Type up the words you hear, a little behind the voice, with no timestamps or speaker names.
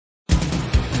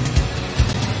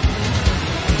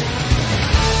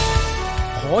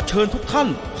อเชิญทุกท่าน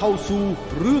เข้าสู่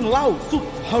เรื่องเล่าสุด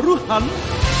หฤหัน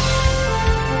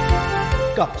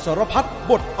กับสารพัด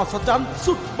บทอัศจรรย์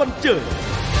สุดบันเจิด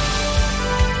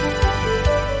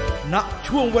ณ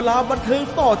ช่วงเวลาบันเทิง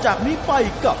ต่อจากนี้ไป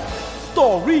กับ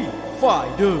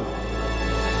StoryFinder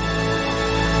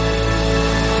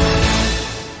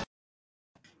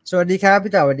สวัสดีครับ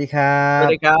พี่ต่อสวัสดีครับส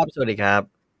วัสดีครับสวัสดีครับ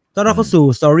ต้อนรับเข้าสู่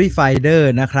StoryFinder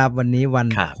นะครับวันนี้วัน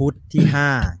พุธที่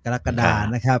5กรกฎาคม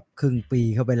นะครับครึ่งปี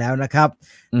เข้าไปแล้วนะครับ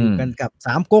อยู่กันกับ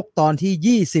3ก๊กตอน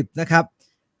ที่20นะครับ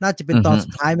น่าจะเป็นตอนสุ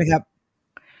ดท้ายไหมครับ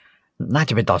น่า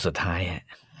จะเป็นตอนสุดท้ายฮะ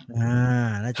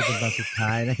น่าจะเป็นตอนสุดท้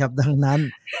ายนะครับดังนั้น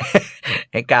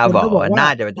ไอ้กาบอกว่าน่า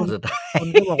จะเป็นตอนสุดท้ายคน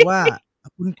ก็บอกว่า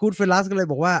คุณกู๊ดเฟลัสก็เลย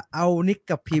บอกว่าเอานิก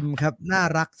กับพิมพ์ครับน่า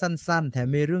รักสั้นๆแถม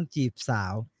มีเรื่องจีบสา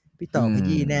วพี่ต่อข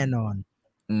ยี้แน่นอน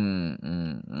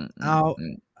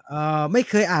ไม่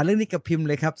เคยอ่านเรื่องนี้กับพิมพ์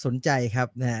เลยครับสนใจครับ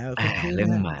นะเรื่อง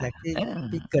มาจากที่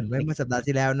พี่เกริ่นไว้เมื่อสัปดาห์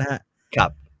ที่แล้วนะฮะครั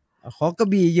บขอกระ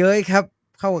บี่เย้ยครับ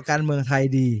เข้ากับการเมืองไทย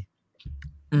ดี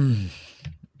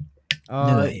เห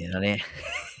นื่อยแล้วเนี่ย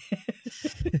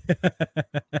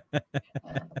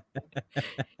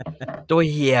ตัว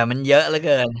เหี้ยมันเยอะเหลือเ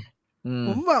กินผ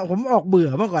มออกเบื่อ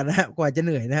มากกว่านะฮะกว่าจะเห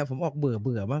นื่อยนะฮะผมออกเบื่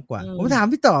อมากกว่าผมถาม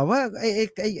พี่ต่อว่าไ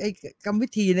อ้กรรมวิ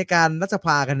ธีในการรัฐสภ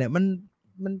ากันเนี่ย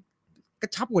มันกร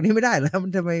ะชับกว่านี้ไม่ได้เหรอมั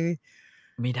นทำไม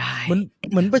ไม่ได้เห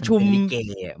มือนประชุมลิเก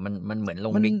มันเหมือนล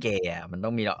งลิเกอ่ะมันต้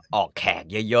องมีออกแขก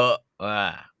เยอะ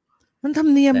ๆมันท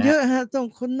ำเนียมเยอะฮะต้อง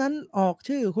คนนั้นออก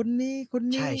ชื่อคนนี้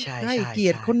ให้เกี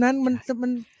ยรติคนนั้นมันเ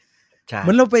ห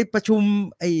มือนเราไปประชุม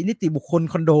ไอ้นิติบุคคล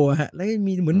คอนโดฮะแล้ว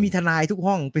มีเหมือนมีทนายทุก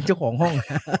ห้องเป็นเจ้าของห้อง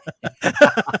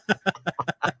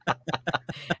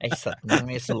ไอ้สัตว์ไ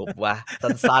ม่สรุปวะ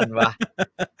สั้นๆวะ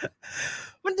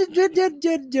มันเ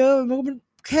ยอะมัน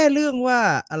แค่เรื่องว่า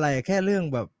อะไรแค่เรื่อง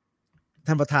แบบ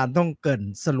ท่านประธานต้องเกริ่น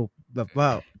สรุปแบบว่า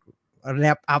แร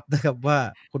ปอัพนะครับว่า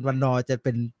คุณวรรณจะเ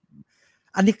ป็น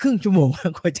อันนี้ครึ่งชั่วโมง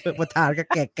กว่าเจอประธานก็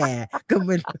แก่ๆก็ไ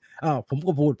ม่ผม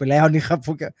ก็พูดไปแล้วนี่ครับผ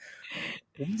ม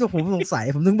สงสัย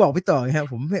ผมถึงบอกพี่ต่อไงครับ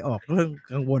ผมไม่ออกเรื่อง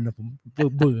กังวลนะผม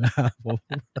เบื่อ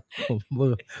ผมเ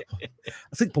บื่อ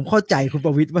ซึ่งผมเข้าใจคุณป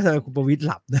ระวิตรว่าทำไมคุณประวิตร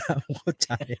หลับนะผมเข้าใ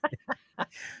จ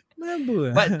น่าเบื่อ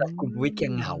แต่คุณประวิตรแก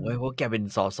เหงาเว้ยเพราะแกเป็น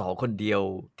สสคนเดียว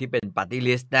ที่เป็นปาร์ตี้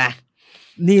ลิสต์นะ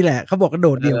นี่แหละเขาบอกกระโด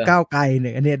ดเดี่ยวก้าวไกลเ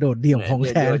นี่ยอันนี้โดดเดี่ยวของ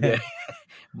แท้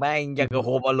แม่งอย่างกับโฮ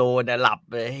มอโลนน่ะหลับ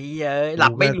เลยเฮ้ยหลั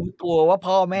บไม่รู้ตัวว่า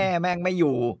พ่อแม่แม่งไม่อ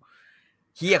ยู่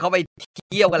เฮียเขาไป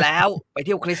เที่ยวกันแล้วไปเ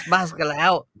ที่ยวคริสต์มาสกันแล้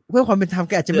วเพื่อความเป็นธรรม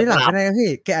แกอาจจะไม่หลับก็ได้นะพี่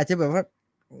แกอาจจะแบบว่า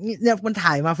เนี่ยมัน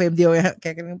ถ่ายมาเฟรมเดียวไงฮะแก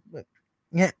ก็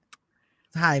เงี้ย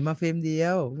ถ่ายมาเฟรมเดีย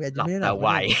วอาจจะไม่หลับไ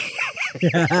ว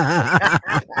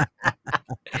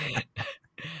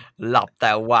หลับแ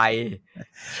ต่ไว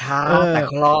ช้าแต่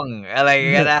คล่องอะไรอย่า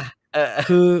งเงี้ยนะ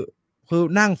คือ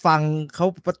นั่งฟังเขา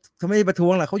ไม่ได้ประท้ว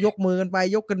งแหละเขายกมือกันไป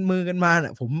ยกกันมือกันมาน่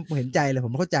ะผมเห็นใจเลยผ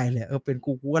มเข้าใจเลยเป็น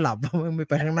กูก็หลับไม่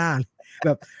ไปข้างหน้าแบ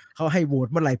บเขาให้โหวต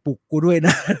เมื่อไหร่ปลุกกูด้วยน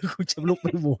ะกูจะลุกไป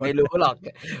โหวตไม่รู้หรอก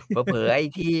เผลอไอ้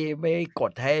ที่ไม่ก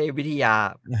ดให้วิทยา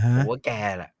ผมว่าแก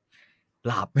แหละ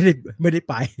หลับไม่ได้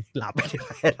ไปหลับ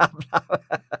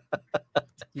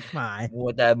คิดหมายมัว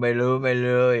แต่ไม่รู้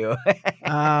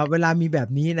เวลามีแบบ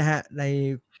นี้นะฮะใน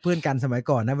เพื่อนกันสมัย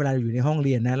ก่อนนะเวลาอยู่ในห้องเ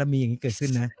รียนนะแล้วมีอย่างนี้เกิดขึ้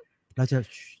นนะเราจะ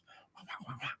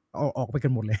ออกไปกั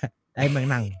นหมดเลยไอ้แม่ง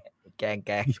นั่งแก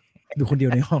งดูคนเดีย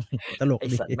วในห้องตลกดี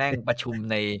ไอ้สัตว์แม่งประชุม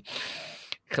ใน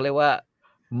เขาเรียกว่า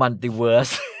มัลติเวิร์ส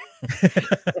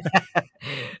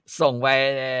ส่งไป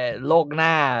โลกห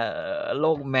น้าโล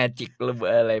กแมจิก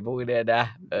อะไรพวกนี้นะ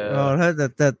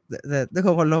แต่ด้วย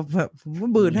คนเราผม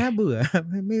เบื่อหน้าเบื่อ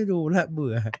ไม่ดูละเ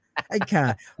บื่อไอ้ค่ะ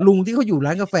ลุงที่เขาอยู่ร้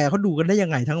านกาแฟเขาดูกันได้ยั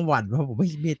งไงทั้งวันเพราะผมไม่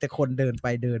มีแต่คนเดินไป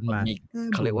เดินมา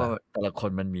เขาเรียกว่าแต่ละค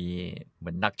นมันมีเหมื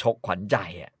อนนักชกขวัญใจ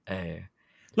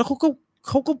แล้วเขา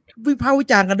ก็วิพากษ์วิ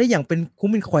จารณ์กันได้อย่างเป็นคุ้ม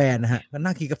เป็นแควนะฮะ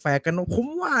นั่งกินกาแฟกันผม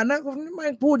ว่านะคนนี้ไม่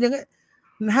พูดอย่างงี้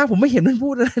นะฮะผมไม่เห็นมันพู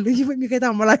ดอะไรเลยไม่มีใครท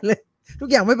ำอะไรเลยทุก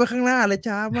อย่างไม่ไปข้างหน้าเลย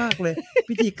ช้ามากเลย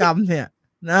พิธีกรรมเนี่ย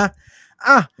นะ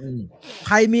ใ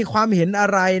ครมีความเห็นอะ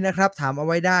ไรนะครับถามเอา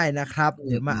ไว้ได้นะครับเ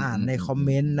ดี๋ยวมาอ่านในคอมเม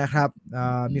นต์นะครับ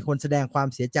มีคนแสดงความ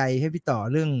เสียใจให้พี่ต่อ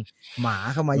เรื่องหมา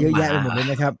เข้ามาเยอะแยะไปหมดเลย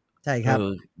นะครับใช่ครับ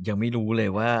ยังไม่รู้เลย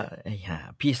ว่าไอ้ห่า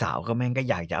พี่สาวก็แม่งก็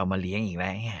อยากจะเอามาเลี้ยงอีกแล้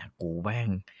วกูแม่ง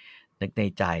นึกใน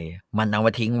ใจมันเอาม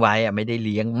าทิ้งไว้ไม่ได้เ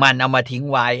ลี้ยงมันเอามาทิ้ง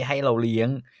ไว้ให้เราเลี้ยง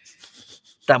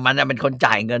แต่มันเป็นคน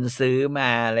จ่ายเงินซื้อมา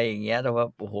อะไรอย่างเงี้ยแต่ว่า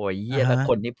โอ้โหเหี้ยแล้ว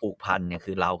คนที่ผูกพันเนี่ย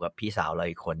คือเรากับพี่สาวเรา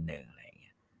อีกคนหนึ่งอะไรอย่างเ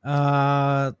งี้ย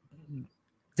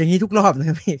อย่างนี้ทุกรอบนะค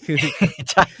รับพี่คือ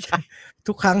ใช่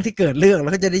ทุกครั้งที่เกิดเรื่องเร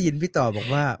าก็จะได้ยินพี่ต่อบอก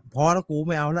ว่าพอแล้วกูไ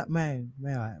ม่เอาละไม่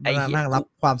เอานั่งรับ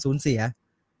ความสูญเสีย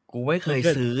กูไม่เคย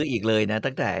ซื้ออีกเลยนะ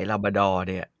ตั้งแต่ลาบราดอร์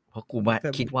เนี่ยเพราะกู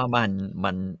คิดว่า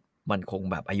มันคง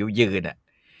แบบอายุยืน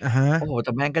โอ้โหแ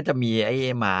ต่แม่งก็จะมีไอ้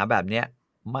หมาแบบเนี้ย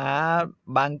หมา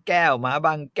บางแก้วหมาบ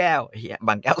างแก้วเฮียบ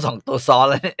างแก้ว2 ตัวซ้อน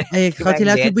เลย ไอ้ ที่ คราว แม่ง ที่แ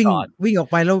ล้ว เด ที่ ท วิ่ง ก่อน วิ่งออก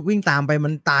ไปแล้ววิ่งตามไปมั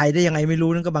นตายได้ยังไงไม่รู้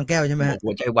นั่นก็บางแก้วใช่ไหม โอ้ ฮะ โห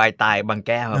หัวใจวายตายบางแ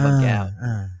ก้วครับบางแก้ว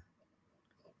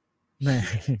แหม่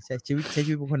ใช้ชีวิตเ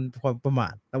ป็นคนความประมา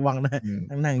ทระวังนะ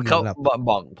นั่งอยู่ เขา หลับ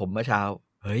บอกผมเมื่อเช้า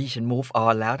เฮ้ยฉัน move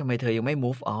on แล้วทำไมเธอยังไม่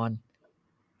move on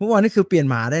เมื่อวานนี่คือเปลี่ยน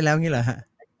หมาได้แล้วงี้เหรอฮะ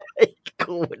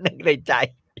กูนึกในใจ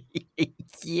ไอ้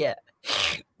เหี้ย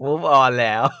move on แ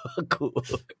ล้วกู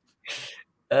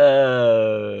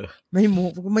ไม่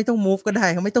move ไม่ต้อง move ก็ได้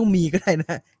ครับไม่ต้องมีก็ได้น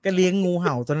ะก็เลี้ยงงูเ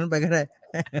ห่าตัวนั้นไปก็ได้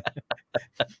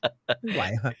ไม่ไหว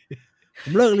ครับผ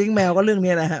มเลิกเลี้ยงแมวก็เรื่อง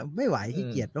นี้นะฮะไม่ไหวขี้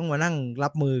เกียจต้องมานั่งรั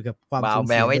บมือกับความ มา สู เอา ญ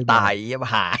แม เสียว ไม่ บ่อยๆ ตายเหี้ย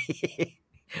หาย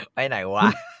ไปไหนวะ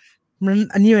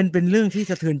อันนี้มันเป็นเรื่องที่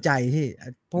สะเทือนใจที่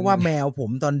เพราะว่าแมวผม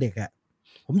ตอนเด็กอ่ะ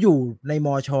ผมอยู่ในม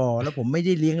ช.แล้วผมไม่ไ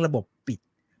ด้เลี้ยงระบบปิด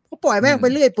ก็ปล่อยแม่งไป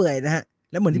เรื่อยเปื่อยนะฮะ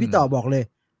แล้วเหมือนที่พี่ต่อบอกเลย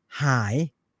หาย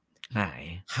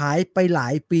ไปหลา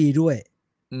ยปีด้วย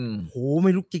โหไ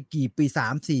ม่รู้กี่ปี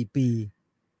3-4 ปี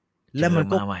แล้วมัน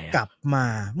ก็กลับมา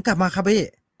ครับพี่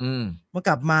มันก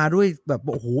ลับมาด้วยแบบ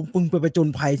โอ้โหมึงไปประจน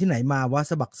ภัยที่ไหนมาวะ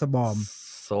สะบักสะบอม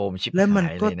โซมชิบหาย แล้วมัน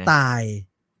ก็ เลยนะ ตาย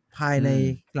ภายใน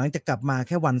หลังจากกลับมาแ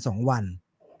ค่1-2 วัน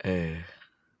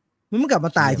มันกลับม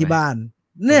าตายที่บ้าน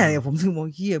เนี่ยผมถึงมอง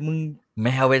เหี้ยมึง แม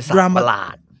วเป็นสัตว์ประหลา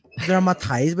ด ดราม่าไถ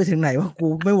ไปถึงไหนว่ากู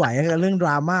ไม่ไหวกับเรื่องดร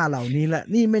าม่าเหล่านี้ละ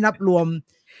นี่ไม่นับรวม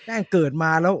แม่งเกิดม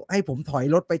าแล้วให้ผมถอย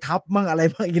รถไปทับมั่งอะไร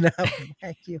บ้างอีกนะครับแม่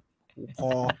งเชี่ยพอ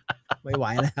ไม่ไหว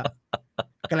แล้ว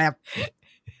แกลบ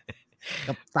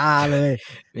กับตาเลย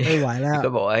ไม่ไหวแล้วก็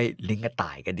บอกว่าลิงกระต่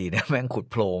ายก็ดีนะแม่งขุด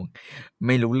โพรงไ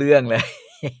ม่รู้เรื่องเลย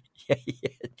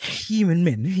ขี้มันเห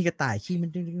ม็นพี่กระต่ายขี้มัน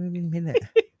เหม็นเนี่ย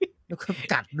แล้วก็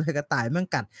กัดด้วยกระต่ายแม่ง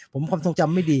กัดผมความทรงจ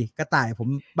ำไม่ดีกระต่ายผม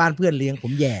บ้านเพื่อนเลี้ยงผ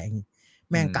มแย่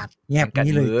แม่งกัดแงบ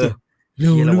นี้เลยเ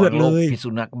ลือดเลยพิษสุ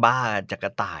นัขบ้าจากกร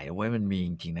ะต่ายไว้มันมีจ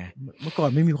ริงๆนะเมื่อก่อน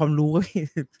ไม่มีความรู้ก็พี่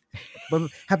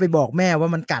ถ้าไปบอกแม่ว่า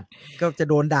มันกัดก็จะ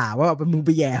โดนด่าว่ามึงไป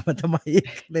แย่มันทำไม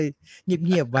เลยเ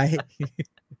งียบๆไว้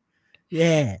แ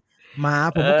ย่หมา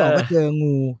ผมเมื่อก่อนก็เจอ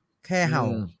งูแค่เห่า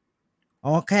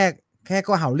แค่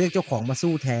ก็เห่าเรียกเจ้าของมา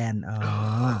สู้แทน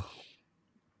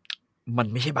มัน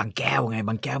ไม่ใช่บางแก้วไง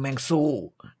บางแก้วแม่งสู้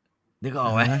นึกออ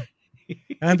กไหม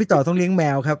งั้นพี่ต่อต้องเลี้ยงแม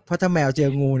วครับเพราะถ้าแมวเจอ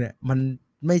งูเนี่ยมัน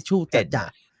ไม่ชู้จัด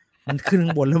มันขึ้นข้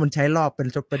างบนแล้วมันใช้รอบเป็น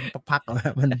พัก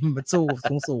ๆมันสู้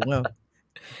สูงๆแล้ว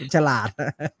มันฉลาด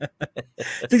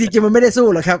จริงๆมันไม่ได้สู้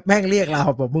หรอกครับแม่งเรียกเรา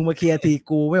บอกมึงมาเคลียร์ที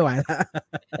กูไม่ไหวแล้ว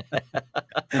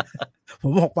ผ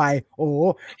มออกไปโอ้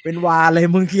เป็นวาเลย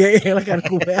มึงเคลียร์เองแล้วกัน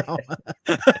กูไม่เอา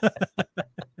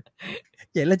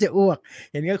เห็นแล้วจะอ้วก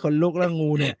เห็นก็ขนลุกแล้ว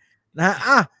งูเนี่ยนะ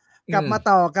กลับมา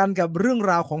ต่อกันกับเรื่อง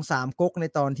ราวของ3ก๊กใน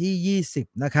ตอนที่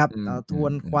20นะครับทว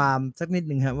นความสักนิด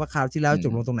นึงครับว่าคราวที่แล้วจ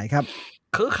บลงตรงไหนครับ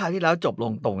คือคราวที่แล้วจบล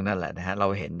งตรงนั่นแหละนะฮะเรา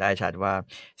เห็นได้ชัดว่า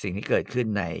สิ่งที่เกิดขึ้น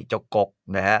ในจกก๊ก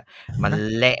นะฮะมัน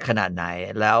เละขนาดไหน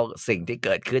แล้วสิ่งที่เ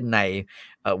กิดขึ้นใน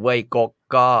เว่ยก๊ก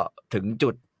ก็ถึงจุ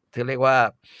ดที่เรียกว่า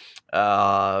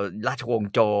ราชวง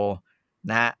ศ์โจ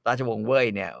นะฮะราชวงศ์เว่ย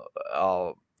เนี่ย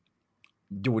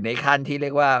อยู่ในขั้นที่เรี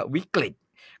ยกว่าวิกฤต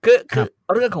คือ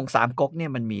เรื่องของ3ก๊กเนี่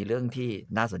ยมันมีเรื่องที่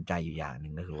น่าสนใจอยู่อย่างห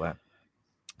นึ่งก็คือว่า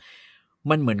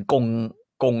มันเหมือน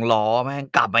กงล้อแม่ง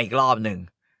กลับมาอีกรอบหนึ่ง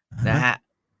นะฮะ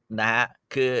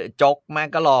คือจกแม่ง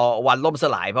ก็รอวันล่มส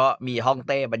ลายเพราะมีฮ่องเ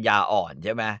ต้ปัญญาอ่อนใ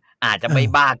ช่ไหมอาจจะไม่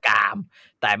บ้ากาม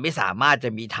แต่ไม่สามารถจะ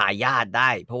มีทายาทได้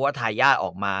เพราะว่าทายาทอ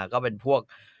อกมาก็เป็นพวก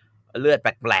เลือดแ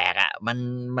ปลกๆอ่ะ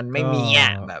มันไม่มีอ่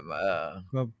ะแบบ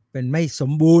ก็เป็นไม่ส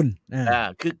มบูรณ์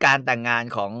คือการแต่งงาน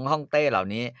ของฮ่องเต้เหล่า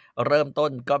นี้เริ่มต้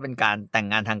นก็เป็นการแต่ง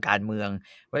งานทางการเมือง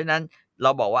เพราะฉะนั้นเร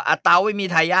าบอกว่าเตาไม่มี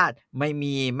ทายาทไม่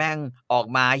มีแม่งออก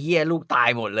มาเหี้ยลูกตาย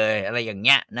หมดเลยอะไรอย่างเ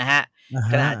งี้ยนะฮะ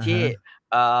ขณะที่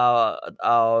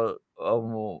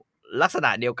ลักษณ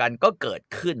ะเดียวกันก็เกิด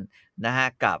ขึ้นนะฮะ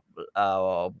กับ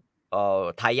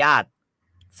ทายาท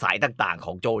สายต่างๆข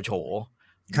องโจโฉ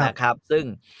นะครับซึ่ง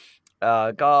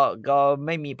ก็ไ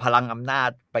ม่มีพลังอำนาจ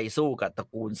ไปสู้กับตระ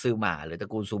กูลซือหม่าหรือตระ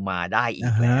กูลซูมาได้อี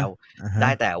กแล้วได้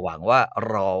แต่หวังว่า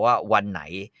รอว่าวันไหน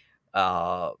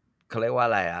เขาเรียกว่าอ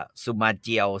ะไรซูมาเ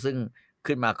จียวซึ่ง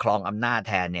ขึ้นมาครองอำนาจ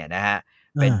แทนเนี่ยนะฮะ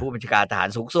เป็นผู้บัญชาการทหาร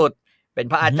สูงสุดเป็น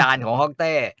พระอาจารย์ของฮ่องเ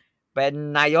ต้เป็น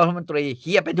นายกรัฐมนตรีเ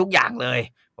ฮียเป็นทุกอย่างเลย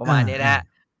ประมาณนี้นะฮะ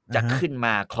จะขึ้นม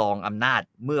าครองอำนาจ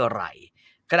เมื่อไหร่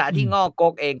ขณะที่ง่อ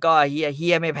ก๊กเองก็เฮี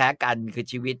ยไม่แพ้กันคือ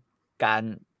ชีวิตการ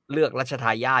เลือกรัชท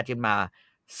ายาทขึ้นมา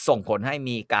ส่งผลให้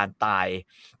มีการตาย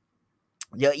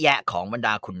เยอะแยะของบรรด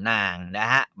าขุนนางนะ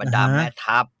ฮะบรรดาแม่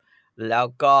ทัพแล้ว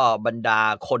ก็บรรดา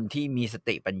คนที่มีส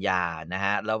ติปัญญานะฮ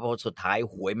ะแล้วพอสุดท้าย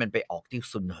หวยมันไปออกที่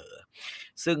ซุนเหอ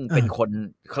ซึ่งเป็นคน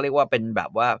เขาเรียกว่าเป็นแบ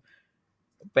บว่า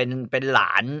เป็นหล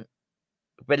าน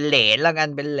เป็นเหลนแล้วกัน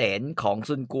เป็นเหลนของ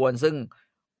ซุนกวนซึ่ง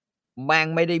แม่ง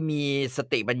ไม่ได้มีส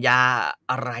ติปัญญา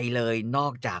อะไรเลยนอ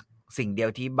กจากสิ่งเดียว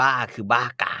ที่บ้าคือบ้า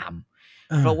กาม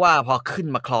เพราะว่าพอขึ้น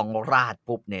มาครองราชย์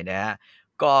ปุ๊บเนี่ยนะฮะ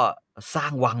ก็สร้า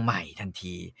งวังใหม่ทัน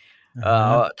ที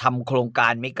ทำโครงกา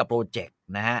รเมกะโปรเจกต์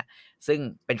นะฮะซึ่ง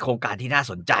เป็นโครงการที่น่า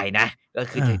สนใจนะก็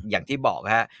คืออย่างที่บอก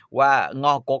ฮะว่าง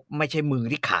อก๊กไม่ใช่เมือง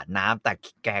ที่ขาดน้ำแต่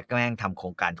แกแม่งทำโคร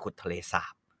งการขุดทะเลสา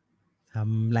บท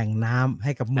ำแหล่งน้ำใ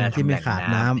ห้กับเมืองที่ไม่ขาด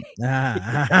น้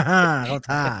ำเขา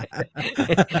ท่า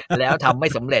แล้วทำไม่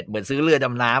สำเร็จเหมือนซื้อเรือด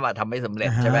ำน้ำทำไม่สำเร็จ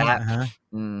ใช่ไหมฮะ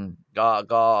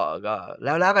ก็แ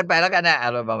ล้วกันไปแล้วกันนะอะ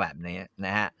ไรประมาณนี้น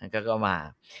ะฮะก็มา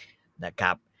นะค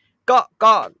รับ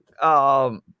ก็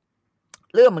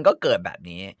เรื่องมันก็เกิดแบบ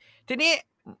นี้ทีนี้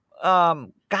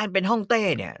การเป็นฮ่องเต้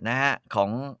เนี่ยนะฮะข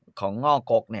องง่อ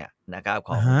ก๊กเนี่ยนะครับข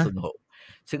องซุนโฮ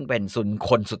ซึ่งเป็นซุนค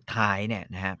นสุดท้ายเนี่ย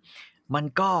นะฮะมัน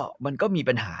ก็มี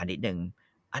ปัญหานิดนึง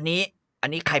อัน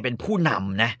นี้ใครเป็นผู้น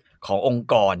ำนะขององค์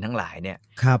กรทั้งหลายเนี่ย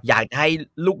อยากให้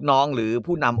ลูกน้องหรือ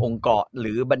ผู้นำองค์กรห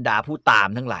รือบรรดาผู้ตาม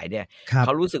ทั้งหลายเนี่ยเข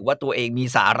ารู้สึกว่าตัวเองมี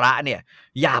สาระเนี่ย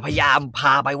อย่าพยายามพ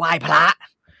าไปไหว้พระ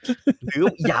หรือ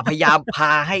อย่าพยายามพ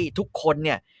าให้ทุกคนเ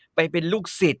นี่ยไปเป็นลูก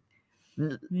ศิษย์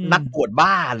นักบวช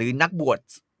บ้าหรือนักบว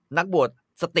ช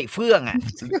สติเฟื่อง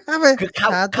คือ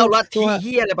เข้าลัทธิเ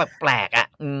หี้ยอะไรแปลก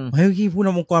ๆเฮ้ยพี่ผู้น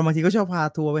ำองค์กรบางทีก็ชอบพา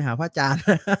ทัวร์ไปหาพระอาจารย์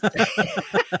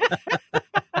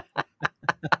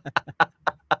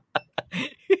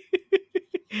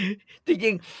จ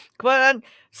ริงๆเพราะฉะนั้น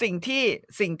สิ่ง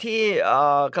ที่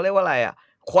เขาเรียกว่าอะไร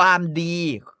ความดี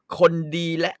คนดี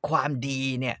และความดี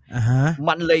เนี่ย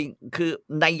มันเลยคือ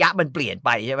นัยยะมันเปลี่ยนไป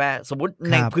ใช่ไหมสมมุติ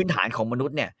ในพื้นฐานของมนุษ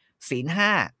ย์เนี่ยศีล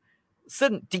 5ซึ่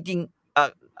งจริง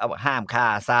ๆห้ามฆ่า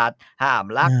สัตว์ห้าม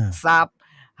ลักทรัพย์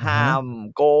ห้าม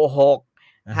โกหก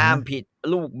ห้ามผิด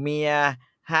ลูกเมีย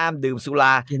ห้ามดื่มสุร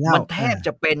ามันแทบจ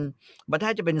ะเ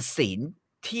ป็นศีล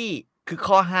ที่คือ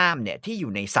ข้อห้ามเนี่ยที่อ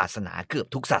ยู่ในศาสนาเกือบ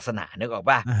ทุกศาสนานึกออก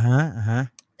ป่ะ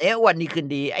วันนี้คืน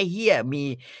ดีไอ้เหี้ยมี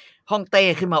ฮ่องเต้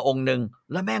ขึ้นมาองค์นึง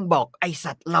แล้วแม่งบอกไอ้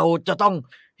สัตว์เราจะต้อง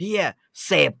เหี้ยเ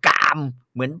สพกาม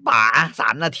เหมือนป๋า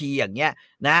3 นาทีอย่างเงี้ย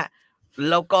นะ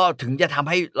แล้วก็ถึงจะทำ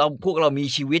ให้พวกเรามี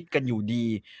ชีวิตกันอยู่ดี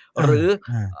หรือ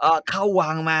เข้าวั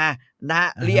งมานะ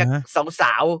เรียกส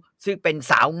าวๆซึ่งเป็น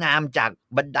สาวงามจาก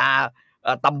บรรดา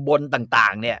ตำบลต่า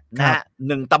งๆเนี่ยนะ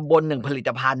1 ตำบล 1 ผลิต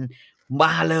ภัณฑ์ม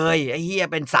าเลยไอ้เหี้ย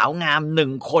เป็นสาวงาม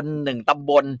1 คน 1 ตำ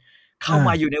บลเข้าม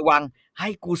าอยู่ในวังให้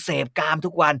กูเสพกามทุ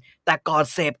กวันแต่ก่อน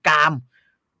เสพกาม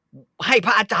ให้พ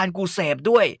ระอาจารย์กูเสพ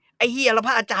ด้วยไอ้เหี้ยแล้วพ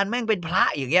ระอาจารย์แม่งเป็นพระ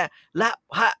อย่างเงี้ยและ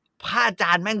พระอาจ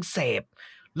ารย์แม่งเสพ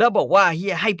แล้วบอกว่าเหี้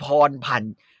ยให้พร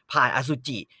ผ่านอสุ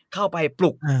จิเข้าไปป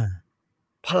ลุก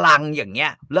พลังอย่างเงี้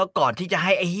ยแล้วก่อนที่จะใ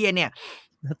ห้ไอ้เหี้ยเนี่ย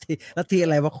ลัทธิอะ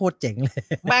ไรวะโคตรเจ๋งเลย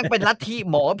แม่งเป็นลัทธิ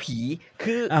หมอผี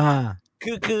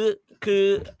คือ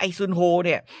ไอ้ซุนโฮเ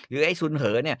นี่ยหรือไอ้ซุนเห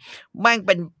อเนี่ยแม่งเ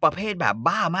ป็นประเภทแบบ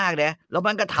บ้ามากนะแล้ว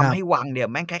มันก็ทำให้วังเนี่ย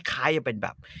แม่งคล้ายๆจะเป็นแบ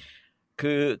บ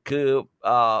คือ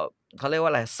เขาเรียกว่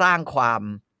าอะไรสร้างความ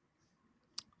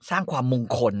มง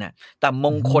คลน่ะแต่ม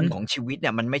งคลของชีวิตเ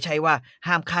นี่ยมันไม่ใช่ว่า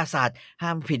ห้ามฆ่าสัตว์ห้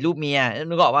ามผิดลูกเมีย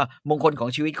นึกออกว่ามงคลของ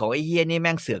ชีวิตของไอ้เหี้ยนี่แ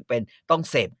ม่งเสือกเป็นต้อง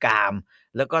เสพกาม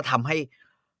แล้วก็ทำให้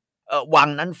วัง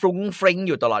นั้นฟรุ้งฟริ้งอ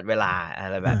ยู่ตลอดเวลาอะ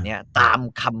ไรแบบเนี้ยตาม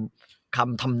ค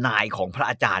ำทำนายของพระ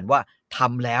อาจารย์ว่าท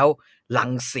ำแล้วรั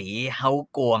งสีเฮา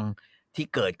กวงที่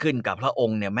เกิดขึ้นกับพระอง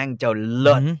ค์เนี่ยแม่งจะเ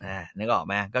ลิศนึกออกไ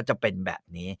หมก็จะเป็นแบบ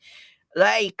นี้และ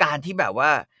ไอ้การที่แบบว่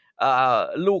า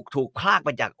ลูกถูกพรากไป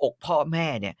จากอกพ่อแม่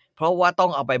เนี่ยเพราะว่าต้อ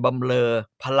งเอาไปบำเรอ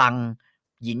พลัง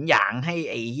หยินหยางให้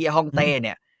ไอ้เหี้ยฮ่องเต้เ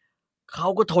นี่ยเขา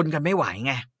ก็ทนกันไม่ไหว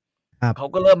ไงเขา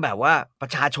ก็เริ่มแบบว่าปร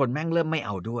ะชาชนแม่งเริ่มไม่เ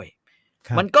อาด้วย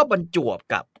มันก็บรรจวบ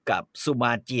กับซูม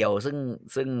าเจียว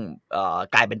ซึ่ง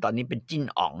กลายเป็นตอนนี้เป็นจิ้น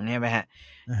อ๋องใช่ไหมฮะ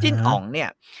จิ้นอ๋องเนี่ย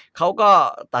เขาก็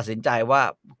ตัดสินใจว่า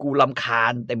กูรำคา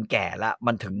ญเต็มแก่แล้ว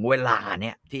มันถึงเวลาเ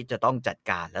นี่ยที่จะต้องจัด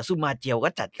การแล้วซูมาเจียวก็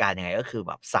จัดการยังไงก็คือแ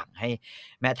บบสั่งให้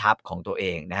แม่ทัพของตัวเอ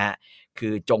งนะฮะคื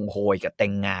อจงโฮยกับเต็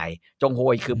งงายจงโฮ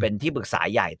ยคือเป็นที่ปรึกษา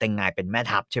ใหญ่เต็งงายเป็นแม่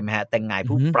ทัพใช่ไหมฮะเต็งงาย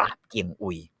ผู้ปราบเกียง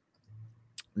อุย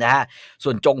นะฮะส่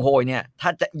วนจงโฮยเนี่ยถ้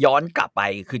าจะย้อนกลับไป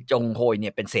คือจงโฮยเนี่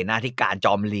ยเป็นเสนาธิการจ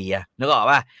อมเลียนึกออก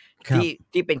ป่ะ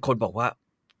ที่เป็นคนบอกว่า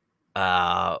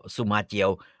ซูมาเจียว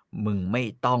มึงไม่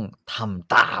ต้องท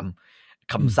ำตาม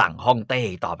คำสั่งฮ่องเต้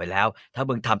ต่อไปแล้วถ้า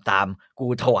มึงทำตามกู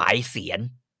ถวายเสียน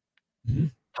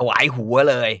ถวายหัว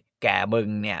เลยแกมึง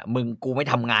เนี่ยกูไม่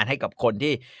ทำงานให้กับคน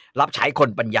ที่รับใช้คน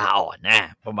ปัญญาอ่อนนะ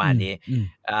ประมาณนี้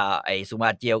ไอ้ซูมา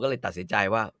เจียวก็เลยตัดสินใจ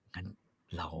ว่างั้น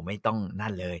เราไม่ต้องนั่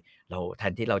นเลยเราแท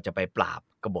นที่เราจะไปปราบ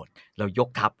กบฏเรายก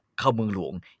ทัพเข้าเมืองหลว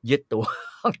งยึดตัว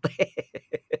ฮ่องเต้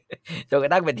จนกร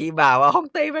ะทั่งเป็นที่มาว่าฮ่อง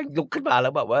เต้แม่งลุกขึ้นมาแล้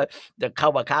วแบบว่าจะเข้า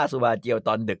มาฆ่าซูมาเจียวต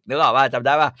อนดึกนึกออกป่ะจำไ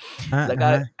ด้ป่ะแล้วก็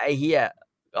ไอ้เหี้ย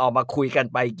ออกมาคุยกัน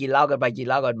ไปกินเหล้ากันไปกิน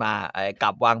เหล้ากันมาก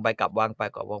ลับวังไปกลับวังไป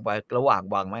กลับวังไประหว่าง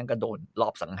วังแม่งก็โดนรอ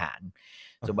บสังหาร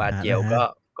สุบาเจียว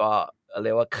ก็เรี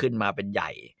ยกว่าขึ้นมาเป็นให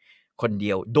ญ่คนเดี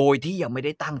ยวโดยที่ยังไม่ไ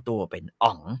ด้ตั้งตัวเป็นอ๋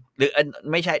องหรือ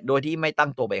ไม่ใช่โดยที่ไม่ตั้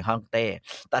งตัวเป็นฮ่องเต้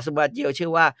แต่สุบาเจียวเชื่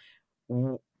อว่า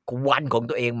วันของ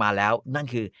ตัวเองมาแล้วนั่น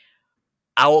คือ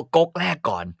เอาก๊กแรก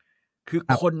ก่อนคือ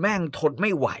คนแม่งทนไ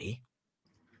ม่ไหว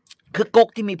คือก๊ก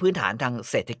ที่มีพื้นฐานทาง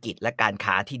เศรษฐกิจและการ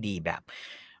ค้าที่ดีแบบ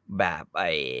ไ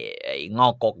อ้งอ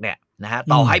กกเนี่ยนะฮะ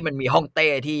ต่อให้มันมีฮ่องเต้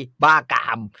ที่บ้ากา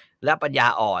มและปัญญา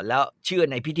อ่อนแล้วเชื่อ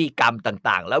ในพิธีกรรม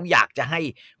ต่างๆแล้วอยากจะให้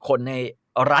คนใน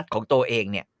รัฐของตัวเอง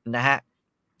เนี่ยนะฮะ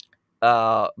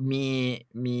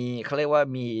มีเขาเรียกว่า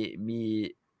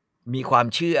มีความ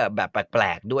เชื่อแบบแปล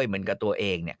กๆด้วยเหมือนกับตัวเอ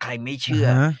งเนี่ยใครไม่เชื่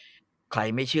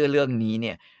อเรื่องนี้เ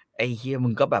นี่ยไอ้เฮียมึ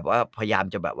งก็แบบว่าพยายาม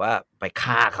จะแบบว่าไป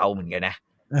ฆ่าเขาเหมือนกันนะ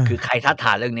คือใครท้าท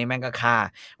ายเรื่องนี้แม่งก็ฆ่า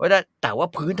แต่ว่า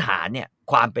พื้นฐานเนี่ย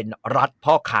ความเป็นรัฐ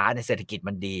พ่อค้าในเศรษฐกิจ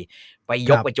มันดีไป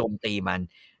ยกไปโจมตีมัน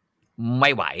ไม่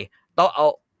ไหวต้องเอา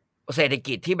เศรษฐ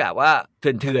กิจที่แบบว่าเ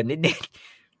ถื่อนๆนิด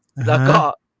ๆแล้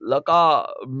วก็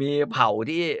มีเผ่า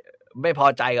ที่ไม่พอ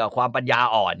ใจกับความปัญญา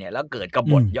อ่อนเนี่ยแล้วเกิดก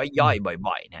บฏย่อยๆ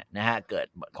บ่อยๆเนี่ยนะฮะเกิด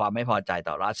ความไม่พอใจ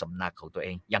ต่อราชสำนักของตัวเอ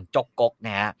งอย่างจกกกน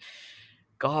ะฮะ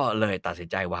ก็เลยตัดสิน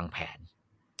ใจวางแผน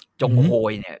จงโฮ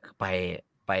ยเนี่ยไ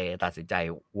ปตัดสินใจ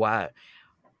ว่า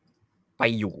ไป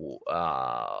อยู่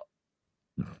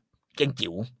เกียง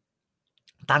จิ๋ว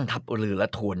ตั้งทัพเรือและ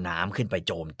ทวนน้ำขึ้นไป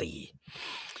โจม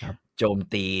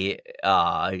ตี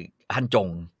ฮั่นจง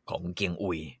ของเกียง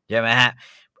อุยใช่ไหมฮะ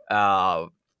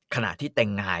ขณะที่เต็ง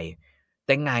ไ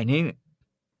งนี่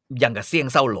ยังกับเสี่ยง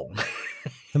เศร้าหลง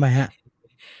ทำไมฮะ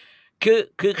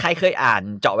คือใครเคยอ่าน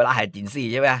เจาะเวลาหาจินซี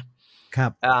ใช่ไหมครั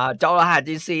บเจ้าละหา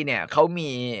จินซีเนี่ยเขามี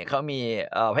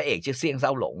พระเอกชื่อเสี่ยงเศร้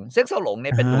าหลงเ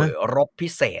นี่ยเป็นหน่วยรบพิ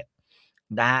เศษ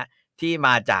นะฮะที่ม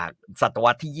าจากศตว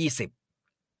รรษที่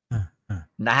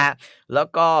20นะฮะแล้ว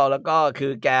ก็คื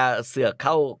อแกเสือกเ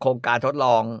ข้าโครงการทดล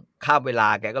องข้ามเวลา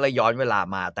แกก็เลยย้อนเวลา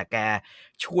มาแต่แก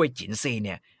ช่วยจินซีเ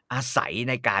นี่ยอาศัย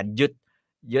ในการยึด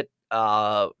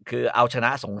คือเอาชนะ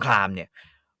สงครามเนี่ย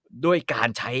ด้วยการ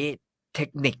ใช้เทค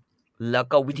นิคแล้ว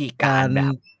ก็วิธีการ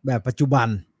แบบปัจจุบัน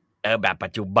แบบปั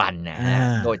จจุบันนะฮะ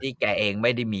โดยที่แกเองไ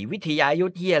ม่ได้มีวิทยายุ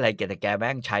ทธอะไรแต่แกแ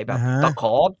ม่งใช้แบบตะข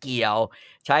อเกี่ยว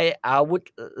ใช้อาวุธ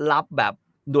ลับแบบ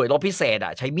หน่วยรบพิเศษ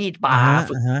ใช้มีดปา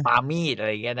ฝึกปามีดอะไร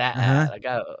อย่างเงี้ยนะแล้ว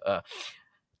ก็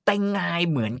แต่งงาย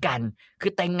เหมือนกันคื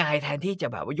อแต่งงายแทนที่จะ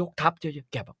แบบว่ายกทัพ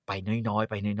แกแบบไปน้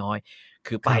อย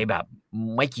คือไปแบบ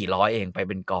ไม่กี่ร้อยเองไปเ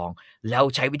ป็นกองแล้ว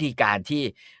ใช้วิธีการที่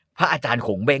พระอาจารย์ข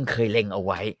งเบ้งเคยเล็งเอาไ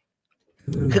ว้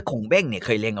คือขงเบ้งเนี่ยเค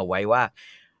ยเล็งเอาไว้ว่า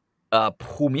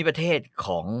ภูมิประเทศข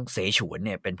องเสฉวนเ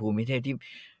นี่ยเป็นภูมิประเทศที่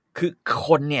คือค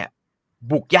นเนี่ย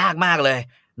บุกยากมากเลย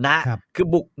นะคือ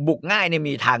บุกง่ายเนี่ย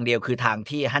มีทางเดียวคือทาง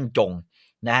ที่ฮั่นจง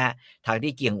นะฮะทาง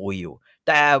ที่เกียงอุยอยู่แ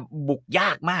ต่บุกยา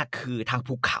กมากคือทาง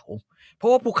ภูเขาเพรา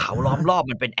ะว่าภูเขาล้อมรอบ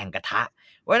มันเป็นแอ่งกระทะ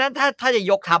เพราะฉะนั้นถ้าจะ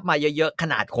ยกทัพมาเยอะๆข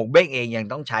นาดของเบ้งเองยัง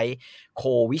ต้องใช้โค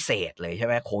วิเศษเลยใช่ไ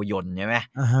หมโคยนต์ใช่ไหม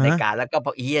ในการแล้วก็พ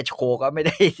อโคก็ไม่ไ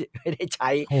ด้ใช้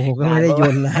โคก็ไม่ได้ย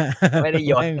นต์แล้วไม่ได้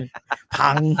ยนต์พั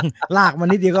งลากมัน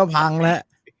นิดเดียวก็พังแล้ว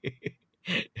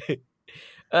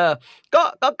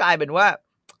ก็กลายเป็นว่า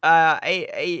ไ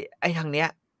อ้ทางเนี้ย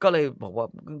ก็เลยบอกว่า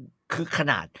คือข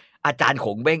นาดอาจารย์ข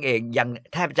งเบ้งเองยัง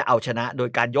แทบจะเอาชนะโดย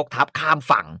การยกทัพข้าม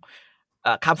ฝั่ง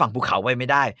ภูเขาไปไม่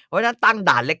ได้เพราะฉะนั้นตั้ง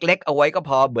ด่านเล็กๆเอาไว้ก็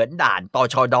พอเหมือนด่านต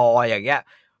ชดอย่างเงี้ย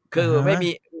คือไม่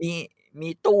มี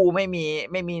ตู้ไม่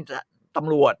มีต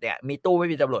ำรวจเนี่ยมีตู้ไม่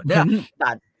มีตำรวจเนี่ยด่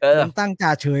านตั้งจ่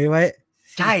าเฉยไว้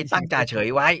ใช่ตั้งจ่าเฉย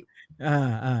ไว้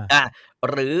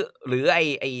หรือไ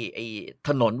อ้ถ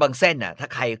นนบางเส้นน่ะถ้า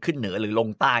ใครขึ้นเหนือหรือลง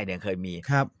ใต้เนี่ยเคยมี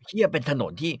เที่ยเป็นถน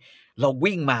นที่เรา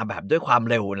วิ่งมาแบบด้วยความ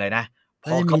เร็วเลยนะพ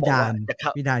อเขาบอกว่า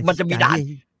มันจะมีด่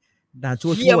านชั่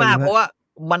วมากเพราะว่า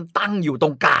มันตั้งอยู่ตร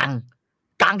งกลาง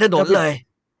ถนนเลย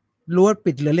รั้ว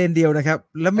ปิดเหลือเลนเดียวนะครับ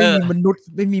แล้วไม่มีมนุษย์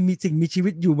ไม่มีสิ่งมีชีวิ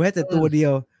ตอยู่แม้แต่ตัวเดีย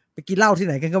วไปกินเหล้าที่ไ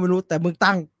หนกันก็ไม่รู้แต่มึง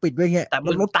ตั้งปิดไว้เงี้ยแต่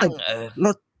รถ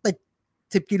ติ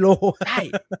ด10 กิโลใช่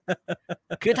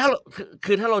คือถ้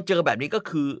าเราเจอแบบนี้ก็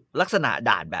คือลักษณะ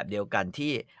ด่านแบบเดียวกัน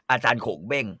ที่อาจารย์ขง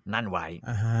เบ้งนั่นไว้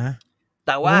แ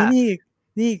ต่ว่า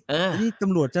นี่ต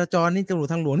ำรวจจราจรนี่ตำรวจ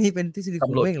ทางหลวงนี่เป็นทฤษฎีข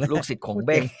งเบ้งลูกศิษย์ขงเ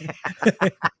บ้ง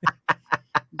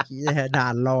ด่า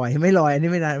นลอยไม่ลอยอัน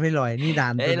นี้ไม่ลอยนี่ด่า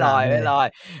นไม่ลอย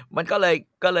มันก็เ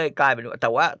ลยกลายเป็นแต่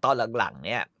ว่าตอนหลังๆเ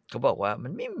นี่ยเขาบอกว่ามั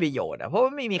นไม่มีประโยชน์เพราะว่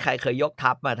าไม่มีใครเคยยก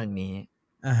ทัพมาทางนี้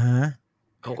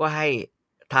เขาก็ให้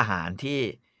ทหารที่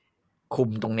คุม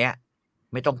ตรงเนี้ย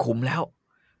ไม่ต้องคุมแล้ว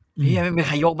พี่ไม่มีใ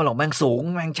ครยกมาหรอกแม่งสูง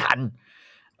แม่งชัน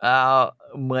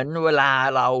เหมือนเวลา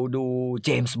เราดูเจ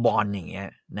มส์บอนด์อย่างเงี้ย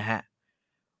นะฮะ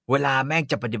เวลาแม่ง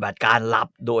จะปฏิบัติการลับ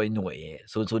โดยหน่วย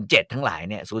007ทั้งหลาย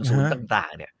เนี่ย00ต่า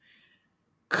งๆเนี่ย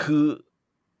คือ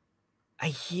ไอ้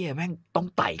เหี้ยแม่งต้อง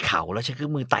ไต่เขาแล้วใช้เครื่อ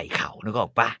งมือไต่เขานึกออ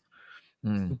กปะ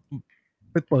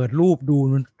ไปเปิดรูปดู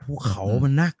มันภูเขามั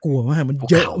นน่ากลัวมากมัน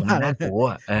เยอะมาก น่ากลัว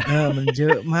มันเยอ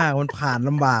ะมากมันผ่านล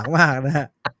ำบากมากนะฮะ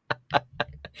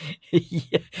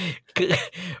คือ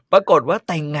ปรากฏว่า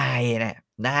แต่งไงเนี่ย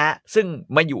นะฮะซึ่ง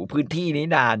มาอยู่พื้นที่นี้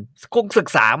นานคงศึก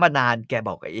ษามานานแกบ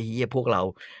อกไอ้เหี้ยพวกเรา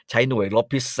ใช้หน่วยรบ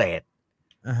พิเศษ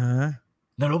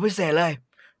หน่วยรบพิเศษเลย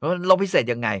รบพิเศษ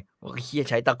ยังไงเหี้ย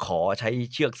ใช้ตะขอใช้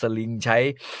เชือกสลิงใช้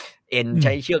เอ็นใ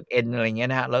ช้เชือกเอ็นอะไรเงี้ย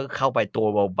นะฮะแล้วเข้าไปตัว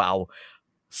เบา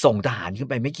ๆส่งทหารขึ้น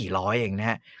ไปไม่กี่ร้อยเองนะ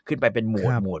ฮะขึ้นไปเป็นหมว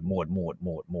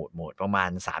ดประมาณ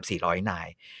 300-400 นาย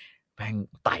แม่ง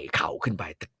ไต่เขาขึ้นไป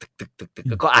ตึก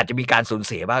ก็อาจจะมีการสูญเ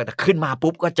สียบ้างแต่ขึ้นมา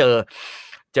ปุ๊บก็เจอ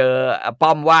ป้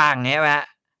อมว่างใช่ไหม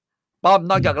ป้อม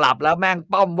นอกจากหลับแล้วแม่ง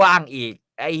ป้อมว่างอีก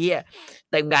ไอ้เหี้ย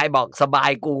เต็งไงบอกสบา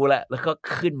ยกูแหละแล้วก็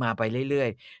ขึ้นมาไปเรื่อย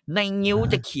ๆในงิ้ว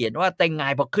จะเขียนว่าเต็งไง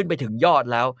พอขึ้นไปถึงยอด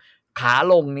แล้วขา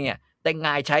ลงเนี่ยเต็งไง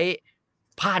ใช้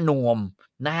ผ้านวม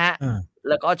นะฮะ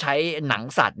แล้วก็ใช้หนัง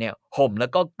สัตว์เนี่ยห่มแล้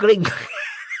วก็กลิ้ง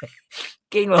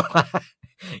ลง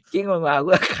มาเ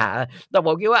พื่อขาแต่ผ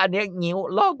มคิดว่าอันนี้งิ้ว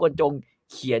ล่อกวนจง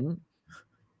เขียน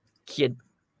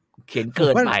เกิ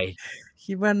นไป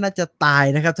คิดว่าน่าจะตาย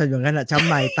นะครับถ้าอย่างนั้นช้ำ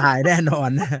ในตายแน่นอน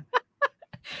นะ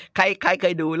ใครเค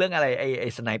ยดูเรื่องอะไรไอ้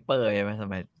สไนเปอร์ใช่ไหมส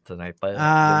มัยสไนเปอร์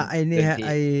ไอ้นี่ฮะไ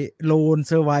อ้โลนเ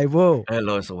ซอร์ไวเวอร์โ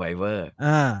ลนเซอร์ไวเวอร์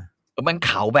มันเ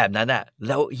ขาแบบนั้นอ่ะแ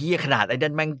ล้วเหี้ยขนาดไอ้นั่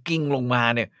นแม่งกิ้งลงมา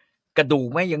เนี่ยกระดูก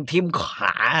แม่งยังทิ่มข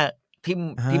าทิ่ม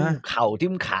เข่าทิ่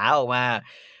มขาออกมา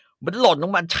มันหล่นล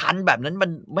งมาชั้นแบบนั้นมั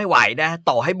นไม่ไหวนะ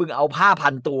ต่อให้มึงเอาผ้าพั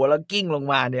นตัวแล้วกิ้งลง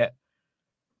มาเนี่ย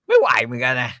ไม่ไหวเหมือนกั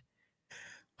นนะ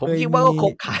ผมคิดว่าก็ค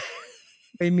งขา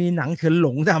ไปมีหนังเฉินหล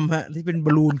งทำฮะที่เป็นบ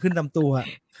อลลูนขึ้นตามตัว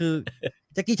คือ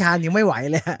แจ็คกี้ชานยังไม่ไหว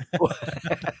เลยฮะ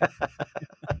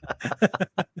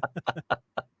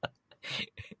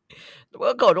ป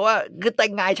รากฏว่าคือแต่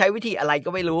งงานใช้วิธีอะไรก็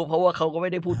ไม่รู้เพราะว่าเขาก็ไม่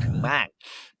ได้พูดถึงมาก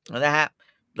นะฮะ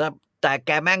แต่แ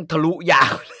กแม่งทะลุยา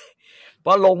วพ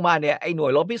อลงมาเนี่ยไอ้หน่ว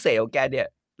ยรบพิเศษของแกเนี่ย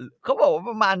เขาบอกว่า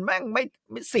ประมาณแม่งไม่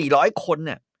400 คนเ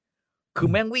นี่ยคือ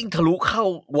แม่งวิ่งทะลุเข้า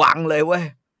วังเลยเว้ย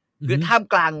คือท่าม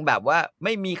กลางแบบว่าไ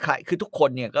ม่มีใครคือทุกคน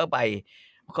เนี่ยก็ไ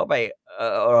ป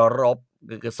รบ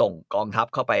คือส่งกองทัพ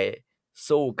เข้าไป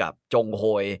สู้กับจงโฮ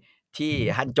ยที่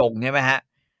ฮั่นจงใช่ไหมฮะ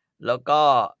แล้วก็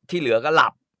ที่เหลือก็หลั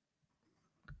บ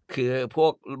คือพว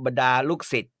กบรรดาลูก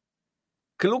ศิษย์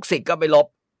คือลูกศิษย์ก็ไปรบ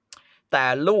แต่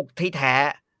ลูกที่แท้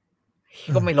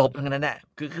ก็ไม่รบทั้งนั้นแหละ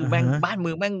คือแม่งบ้านเมื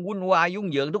องแม่งวุ่นวายยุ่ง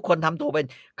เหยิงทุกคนทำตัวเป็น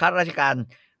ข้าราชการ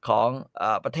ของ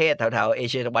ประเทศแถวๆเอ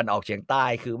เชียตะวันออกเฉียงใต้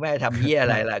คือแม่ทำเหี้ยอะ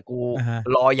ไรล่ะกู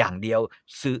รออย่างเดียว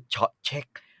ซื้อเ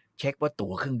ช็คว่าตั๋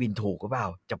วเครื่องบินถูกหรือเปล่า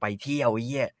จะไปเที่ยวเ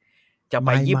หี้ยจะไป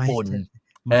ญี่ปุ่น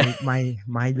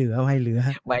ไม่เหลือ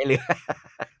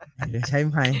ใช้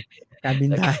ไม้การบิ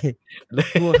นไทย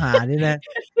ทั่วหานี่นะ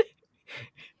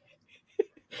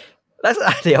ลักษณ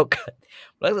ะเดียว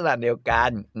กั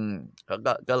น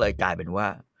ก็เลยกลายเป็นว่า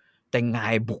แต่งา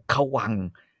ยบุกเข้าวัง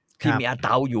ที่มีอาเต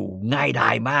าอยู่ง่ายดา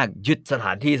ยมากยึดสถ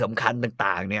านที่สำคัญ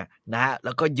ต่างๆเนี่ยนะแ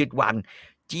ล้วก็ยึดวัง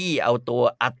จี้เอาตัว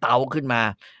อาเตาขึ้นมา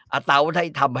อาเตาได้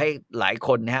ทำให้หลายค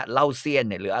นนะฮะเล่าเซียน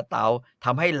เนี่ยหรืออาเตาท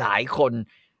ำให้หลายคน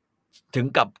ถึง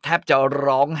กับแทบจะ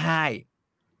ร้องไห้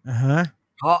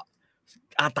เพราะ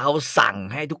อาเตาสั่ง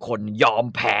ให้ทุกคนยอม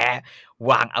แพ้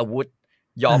วางอาวุธ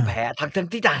ยอมแพ้ทั้ง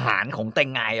ที่ทหารของแต่ง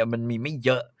ไงมันมีไม่เย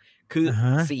อะคือ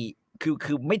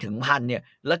คือไม่ถึง1,000เนี่ย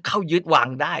แล้วเข้ายึดวัง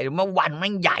ได้เมื่อวันมั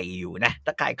นใหญ่อยู่นะถ้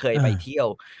าใครเคยไปเที่ยว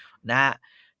นะ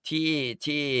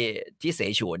ที่เส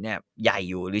ฉวนเนี่ยใหญ่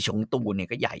อยู่หรือฉงตูเนี่ย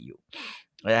ก็ใหญ่อยู่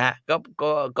นะฮะ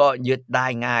ก็ยึดได้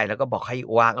ง่ายแล้วก็บอกให้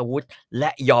วางอาวุธและ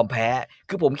ยอมแพ้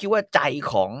คือผมคิดว่าใจ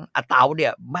ของอาเตาเนี่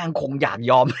ยแม่งคงอยาก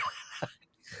ยอม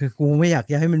คือกูไม่อยาก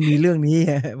จะให้มันมีเรื่องนี้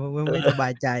ไม่สบา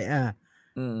ยใจ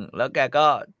แล้วแกก็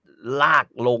ลาก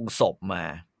ลงศพมา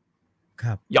ค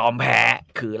รับยอมแพ้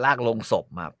คือลากลงศพ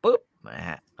มาปุ๊บนะ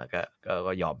ฮะแล้ว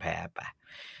ก็ยอมแพ้ไป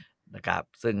นะครับ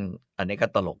ซึ่งอันนี้ก็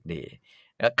ตลกดี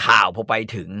แล้วข่าวพอไป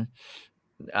ถึง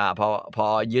พอ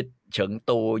ยึดเฉิง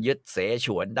ตูยึดเสฉ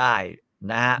วนได้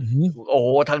นะฮะโอ้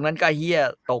ทั้งนั้นก็เฮีย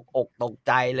ตกอกตกใ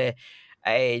จเลยไ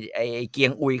อ้เกีย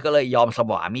งอุยก็เลยยอมส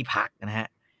วามิภักดิ์นะฮะ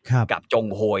กับจง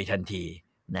โฮยทันที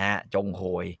นะฮะจงโฮ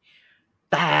ย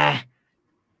แต่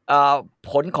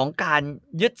ผลของการ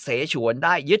ยึดเสฉวนไ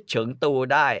ด้ยึดเฉิงตู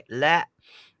ได้และ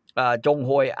จงโ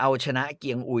ฮยเอาชนะเ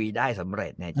กียงอุยได้สำเร็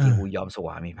จเนี่ยเกียงอุยยอมสว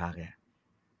ามิภักดิ์เนี่ย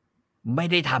ไม่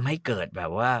ได้ทำให้เกิดแบ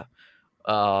บว่า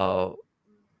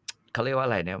เขาเรียกว่าอ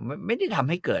ะไรเนี่ยไม่ได้ทำ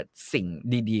ให้เกิดสิ่ง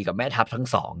ดีๆกับแม่ทัพทั้ง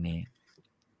สองนี้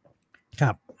ค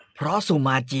รับเพราะสุม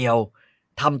าเจียว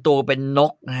ทำตัวเป็นน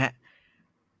กนะฮะ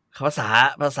ภา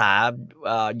ษา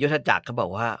ยุทธจักรเขาบอ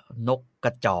กว่านกกร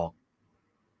ะจอก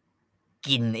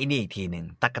กินไอ้นี่อีกทีหนึ่ง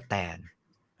ตั๊กแตน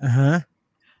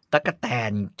ตั๊กแต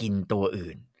นกินตัว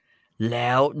อื่นแ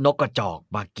ล้วนกกระจอก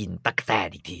มากินตั๊กแตน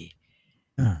อีกที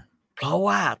เพราะ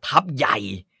ว่าทัพใหญ่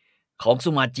ของสุ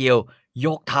มาเจียวย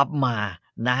กทัพมา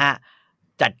นะฮะ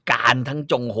จัดการทั้ง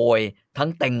จงโฮยทั้ง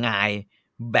แต่งงาย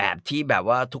แบบที่แบบ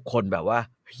ว่าทุกคนแบบว่า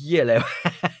เฮี้ยเลย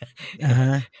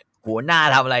หัวหน้า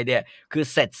ทำอะไรเนี่ยคือ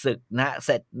เสร็จศึกนะเส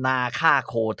ร็จนาฆ่า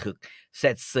โคถึกเส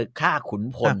ร็จศึกฆ่าขุน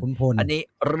พลอันนี้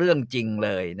เรื่องจริงเล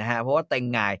ยนะฮะเพราะว่าแต่ง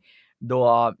งาน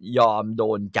ยอมโด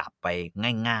นจับไป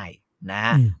ง่ายๆนะฮ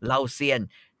ะเล่าเซียน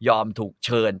ยอมถูกเ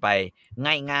ชิญไป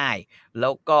ง่ายๆแล้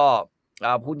วก็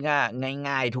พูด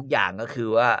ง่ายทุกอย่างก็คือ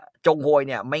ว่าจงโฮย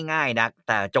เนี่ยไม่ง่ายนักแ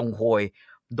ต่จงโฮย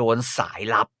โดนสาย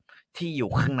ลับที่อ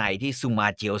ยู่ข้างในที่ซูมา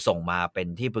เจียวส่งมาเป็น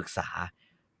ที่ปรึกษา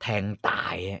แทงตา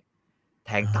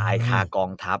ยคากอ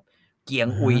งทัพเกียง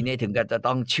อุยเนี่ยถึงกับจะ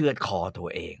ต้องเชือดคอตัว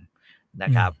เองนะ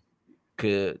ครับ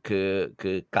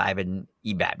คือกลายเป็น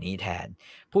อีแบบนี้แทน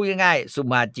พูดง่ายๆซู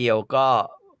มาเจียว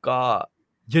ก็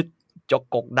ยึดจก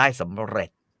กกได้สำเร็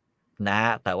จนะ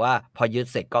แต่ว่าพอยึด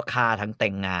เสร็จก็ฆ่าทั้งเต็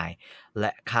งงายแล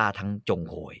ะฆ่าทั้งจง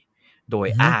โฮยโดย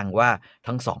อ้างว่า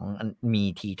ทั้งสองมี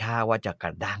ทีท่าว่าจะกร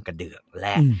ะด้างกระเดืองแล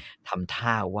ะทำท่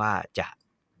าว่าจะ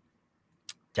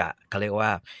เขาเรียกว่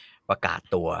าประกาศ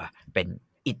ตัวเป็น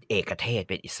เอกเทศ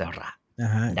เป็นอิสระ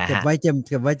เก็บไ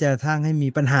ว้จะทางให้มี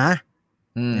ปัญหา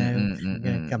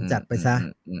กำจัดไปซะ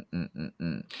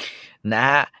นะ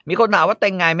มีคนถามว่าแต่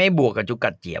งงานไม่บวกกับจุ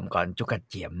กัดเจียมก่อนจุกัด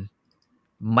เจียม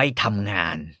ไม่ทำงา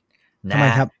นนะทำไม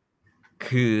ครับ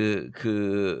คือ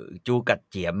จูกัด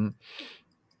เจียม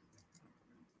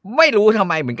ไม่รู้ทำ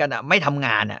ไมเหมือนกันอ่ะไม่ทำง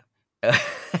านอ่ะ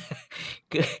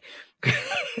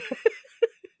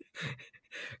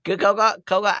คือเข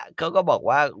าก็บอก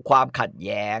ว่าความขัดแ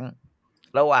ย้ง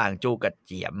ระหว่างจูกัดเ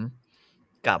จียม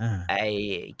กับไอ้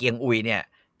เกียงอุยเนี่ย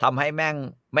ทำให้แม่ง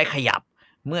ไม่ขยับ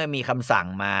เมื่อมีคำสั่ง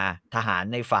มาทหาร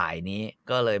ในฝ่ายนี้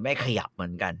ก็เลยไม่ขยับเหมื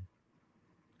อนกัน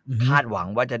คาดหวัง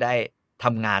ว่าจะได้ท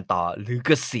ำงานต่อหรือเก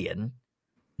ษียณ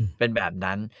เป็นแบบ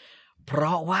นั้นเพร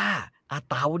าะว่าอา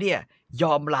เตาเนี่ยย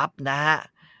อมรับนะฮะ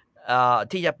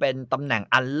ที่จะเป็นตำแหน่ง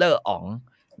อันเลอร์อ๋อง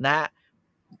นะ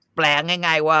แปล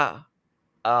ง่ายๆว่า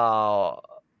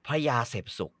พระยาเสพ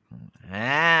สุข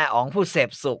อ๋องผู้เสพ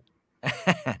สุข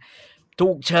ถู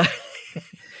กเชิญ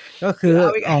ก็คือ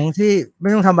อ๋องที่ไม่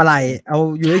ต้องทำอะไรเอา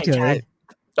อยู่เฉย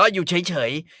ๆก็อยู่เฉ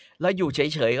ยๆแล้วอยู่เ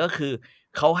ฉยๆก็คือ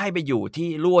เขาให้ไปอยู่ที่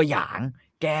ลั่วหยาง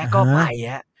แกก็ไป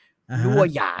ฮะลั่ว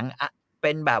หยางเ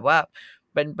ป็นแบบว่า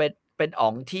เป็นอ๋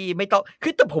องที่ไม่ต้องคื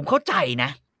อแต่ผมเข้าใจนะ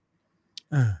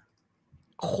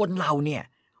คนเราเนี่ย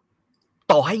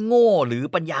ต่อให้โง่หรือ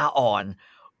ปัญญาอ่อน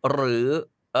หรือ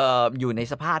อยู่ใน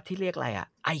สภาพที่เรียกอะไร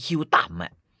IQ ต่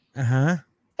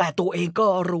ำแต่ตัวเองก็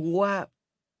รู้ว่า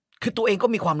คือตัวเองก็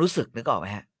มีความรู้สึกนึกออกไหม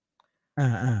ฮะ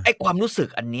ไอ้ความรู้สึก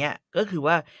อันเนี้ยก็คือ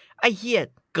ว่าไอ้เหี้ย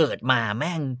เกิดมาแ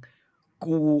ม่ง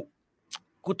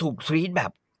กูถูกทรีตแบ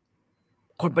บ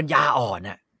คนปัญญาอ่อน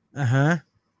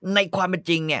ในความเป็น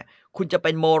จริงเนี่ยคุณจะเ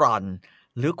ป็นโมรอน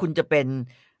หรือคุณจะเป็น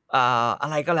อะ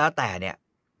ไรก็แล้วแต่เนี่ย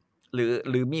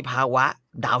หรือมีภาวะ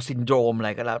ดาวน์ซินโดรมอะไร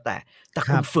ก็แล้วแต่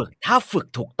คุณถ้าฝึก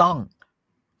ถูกต้อง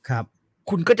ครับ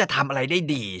คุณก็จะทำอะไรได้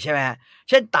ดีใช่ไหม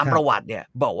เช่นตามประวัติเนี่ย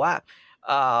บอกว่า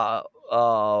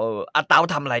อาเตา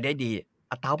ทำอะไรได้ดี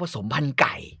อาเตาผสมพันธุ์ไ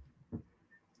ก่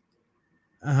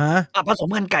ผสม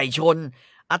พันธุ์ไก่ชน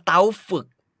อาเตาฝึก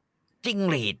จิ้ง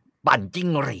หรีดปั่นจิ้ง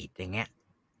หรีดอย่างเงี้ย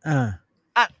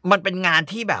มันเป็นงาน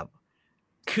ที่แบบ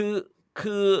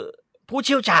คือผู้เ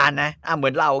ชี่ยวชาญนะเหมื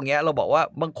อนเราอย่างเงี้ยเราบอกว่า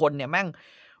บางคนเนี่ยแม่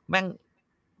ง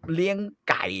เลี้ยง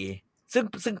ไก่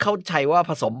ซึ่งเข้าใจว่า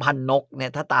ผสมพันธุ์นกเนี่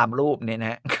ยถ้าตามรูปเนี่ยน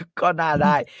ะก็น่าไ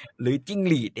ด้หรือจิ้ง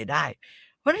หรีดเนี่ยได้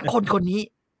เพราะฉะนั้นคนนี้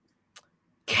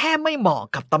แค่ไม่เหมาะ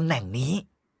กับตำแหน่งนี้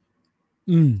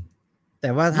แต่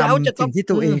ว่าทำสิ่งที่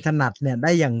ตัวเองถนัดเนี่ยไ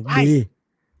ด้อย่างดี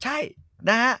ใช่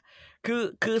นะฮะ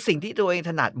คือสิ่งที่ตัวเอง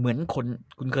ถนัดเหมือน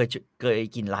คุณเคย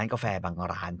กินร้านกาแฟบาง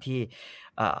ร้านที่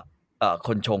ค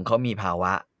นชงเขามีภาว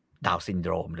ะดาวน์ซินโด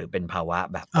รมหรือเป็นภาวะ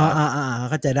แบบ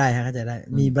เข้าใจได้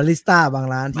มีบาริสต้าบาง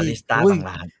ร้านที่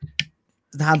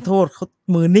ทานโทษเขา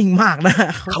มือนิ่งมากนะ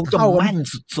เขาจะแม่น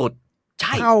สุดๆใ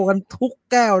ช่เข้ากันทุก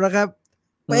แก้วนะครับ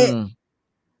เป๊ะ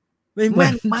ไม่เหมื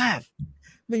อนมาก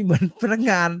ไม่เหมือนพนัก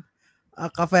งาน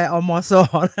กาแฟอมส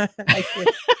นะ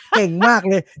เก่งมาก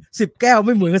เลย10แก้วไ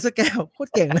ม่เหมือนกันสักแก้วโคต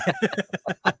รเก่งเลย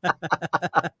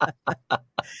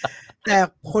แต่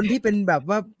คนที่เป็นแบบ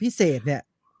ว่าพิเศษเนี่ย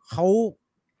เขา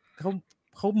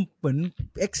เหมือน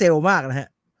Excel มากนะฮะ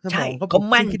สมองเขา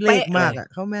แม่นคิดเลขมาก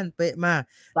เขาแม่นเป๊ะมาก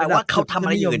แต่ว่าเขาทำอะ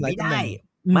ไรอื่นไม่ได้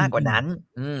มากกว่านั้น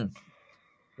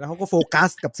แล้วเขาก็โฟกัส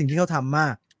กับสิ่งที่เขาทำมา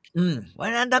กเพราะฉ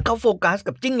ะนั้นถ้าเขาโฟกัส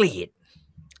กับจิ้งหรีด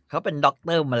เขาเป็นด็อกเต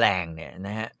อร์แมลงเนี่ยน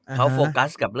ะฮะเขาโฟกัส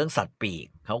กับเรื่องสัตว์ปีก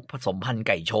เขาผสมพันธุ์ไ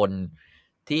ก่ชน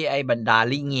ที่ไอ้บรรดา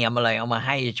ลิเงียมอะไรเอามาใ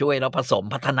ห้ช่วยแล้วผสม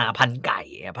พัฒนาพันธุ์ไก่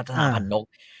พัฒนาพันธุ์นก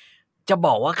จะบ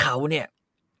อกว่าเขาเนี่ย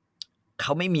เข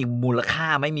าไม่มีมูลค่า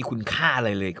ไม่มีคุณค่าอะไร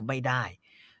เลยก็ไม่ได้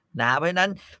นะเพราะฉะนั้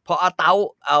นพออาเต้า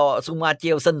ซูมาเจี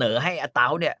ยวเสนอให้อาเต้า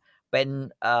เนี่ยเป็น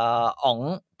อ๋อง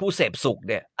ผู้เสพสุข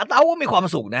เนี่ยอาเต้าก็มีความ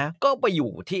สุขนะก็ไปอ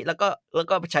ยู่ที่แล้ว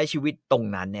ก็ใช้ชีวิตตรง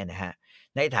นั้นเนี่ยนะฮะ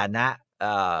ในฐานะ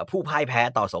ผู้พ่ายแพ้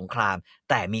ต่อสงคราม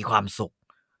แต่มีความสุข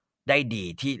ได้ดี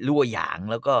ที่ลั่วหยาง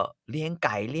แล้วก็เลี้ยงไ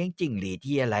ก่เลี้ยงจิ้งหรีด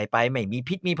ที่อะไรไปไม่มี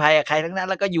พิษมีภัยใครทั้งนั้น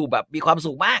แล้วก็อยู่แบบมีความ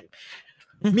สุขมาก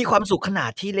มีความสุขขนา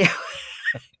ดที่เรียก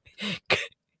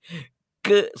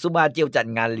คือซูมาเจียวจัด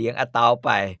งานเลี้ยงอาเต้าไป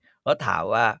แล้วถาม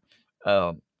ว่า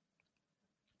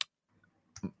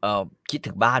คิด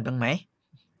ถึงบ้านบ้างไหม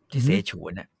ที่เสฉว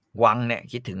นน่ะวังเนี่ย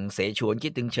คิดถึงเสฉวนคิ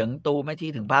ดถึงเฉิงตูไหมที่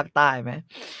ถึงภาคใต้ไหม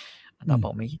อาเต้าบ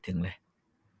อกไม่คิดถึงเลย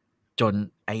จน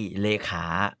ไอ้เลขา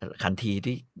คันที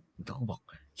ที่ต้องบอก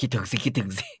คิดถึงสิ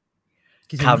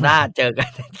คราวหน้าเจอกัน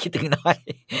คิดถึงหน่อย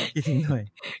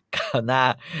คราวหน้า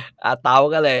อาเต้า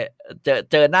ก็เลย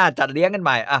เจอหน้าจัดเลี้ยงกันให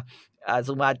ม่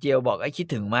ซูมาเจียวบอกไอ้คิด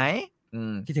ถึงไหม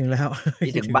คิดถึงแล้ว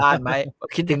คิดถึงบ้านไหม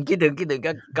คิดถึง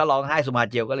ก็ร้องไห้ซูมา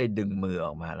เจียวก็เลยดึงมืออ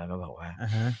อกมาแล้วก็บอกว่า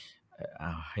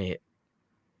เฮ้ย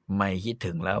ไม่คิด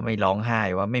ถึงแล้วไม่ร้องไห้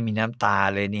ว่าไม่มีน้ำตา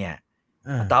เลยเนี่ย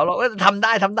เต้าเราก็ทำไ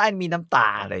ด้มีน้ำตา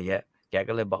อะไรอย่างเงี้ยแก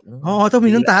ก็เลยบอกต้อง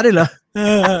มีน้ำตาด้วยเหรอ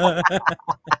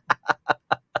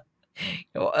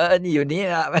นี่อยู่นี่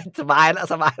นะสบาย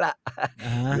ละ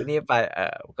อยู่นี่ไป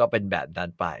ก็เป็นแบบนั้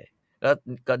นไปแล้ว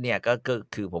ก็เนี่ยก็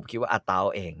คือผมคิดว่าอาเต้า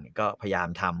เองก็พยายาม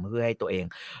ทำเพื่อให้ตัวเอง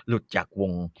หลุดจากว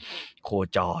งโค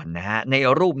จรนะฮะใน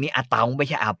รูปนี้อาเต้าไม่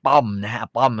ใช่อาป้อมนะฮะอา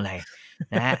ป้อมอะไร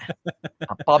นะฮะ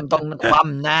อาป้อมต้องคว่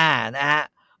ำหน้านะฮะ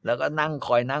แล้วก็ค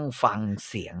อยนั่งฟัง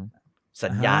เสียงสั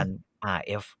ญญาณ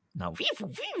RF นะวิว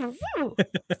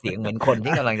เสียงเหมือนคน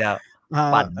ที่กำลังจะ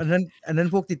ปั่นอันนั้น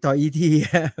พวกติดต่อ ET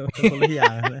คนละอย่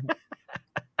าง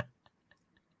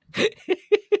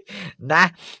นะ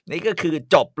นี่ก็คือ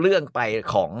จบเรื่องไป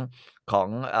ของ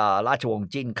ราชวงศ์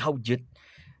จิ้นเข้ายึด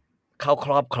เข้าค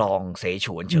รอบครองเสฉ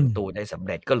วนเฉิงตูได้สำเ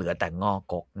ร็จก็เหลือแต่ง่อ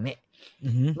กกนี่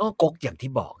ง่อกกอย่าง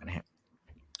ที่บอกนะฮะ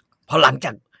พอหลังจ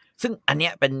ากซึ่งอันเนี้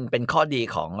ยเป็นข้อดี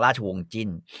ของราชวงศ์จิ้น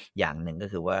อย่างหนึ่งก็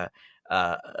คือว่า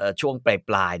ช่วงป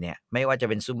ลายเนี่ยไม่ว่าจะ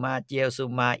เป็นซูมาเจียวซู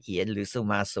มาเอียนหรือซู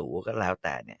มาสูก็แล้วแ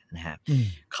ต่เนี่ยนะฮะ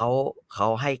เขา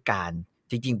ให้การ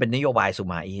จริงๆเป็นนโยบายซู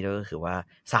มาอีก็คือว่า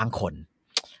สร้างคน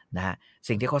นะฮะ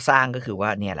สิ่งที่เขาสร้างก็คือว่า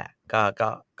เนี่ยแหละ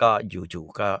ก็อยู่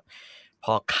ๆก็พ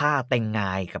อฆ่าเต็งง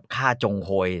ายกับฆ่าจงโฮ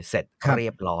ยเสร็จเรี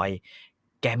ยบร้อย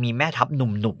แกมีแม่ทัพห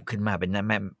นุ่มๆขึ้นมาเป็น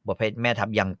แม่ประเภทแม่ทัพ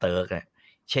ยังเติร์ก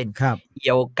เช่นเอี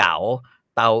ยวเก๋า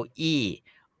เตาอี้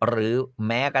หรือแ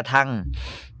ม้กระทั่ง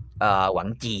หวัง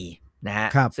จีนะฮะ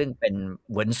ซึ่งเป็น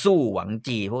เหวินสู้หวัง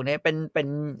จีพวกนี้เ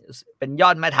ป็นยอ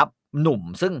ดแม่ทัพหนุ่ม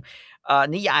ซึ่ง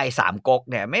นิยายสามก๊ก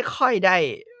เนี่ยไม่ค่อยไ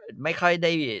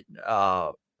ด้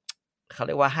เขาเ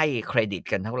รียกว่าให้เครดิต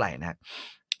กันเท่าไหร่นะ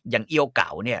อย่างเอียวเก๋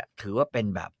าเนี่ยถือว่าเป็น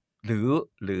แบบห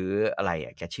รืออะไร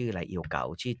แกชื่ออะไรเอียวเก๋า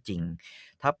ชื่อจริง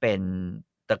ถ้าเป็น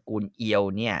ตระกูลเอียว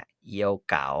เนี่ยเอียว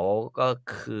เก๋าก็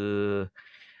คือ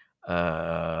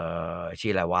ชื่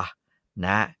ออะไรวะน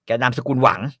ะแกนามสกุลห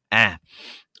วัง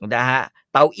นะฮะ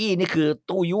เตาอี้นี่คือ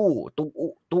ตู้ยู่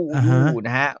น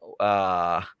ะฮะ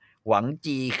หวัง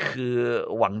จีคือ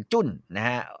หวังจุ้นนะ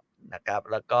ครับ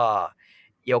แล้วก็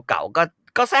เอียวเก๋า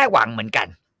ก็แท้หวังเหมือนกัน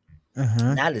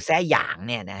นะหรือแท้หยาง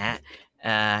เนี่ยนะฮะ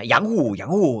หยางหู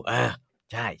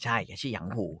ใช่แกชื่อหยาง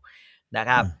หูนะ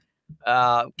ครับ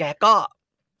แก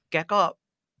ก็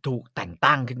ถูกแต่ง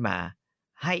ตั้งขึ้นมา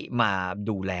ให้มา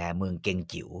ดูแลเมืองเกง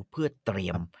จิ๋วเพื่อเตรี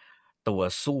ยมตัว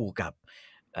สู้กับ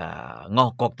งอ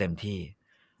กกเต็มที่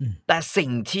แต่สิ่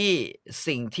ง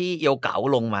ที่เอียวเก๋า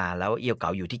ลงมาแล้วเอียวเก๋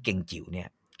าอยู่ที่เกงจิ๋วเนี่ย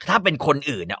ถ้าเป็นคน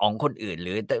อื่นเนี่ยองคนอื่นห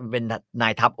รือเป็นนา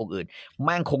ยทัพองค์อื่นแ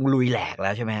ม่งคงลุยแหลกแ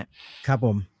ล้วใช่ไหมครับผ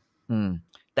ม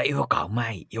แต่เอียวเก๋าไม่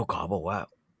เอียวเก๋าบอกว่า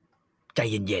ใจ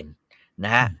เย็นๆน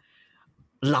ะฮะ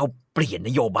เราเปลี่ยนน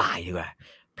โยบายดีกว่า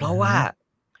เพราะว่า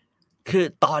คือ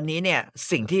ตอนนี้เนี่ย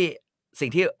สิ่ง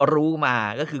ที่รู้มา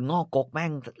ก็คืองอกกแม่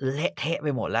งเละเทะไป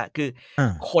หมดแล้วคือ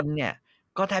คนเนี่ย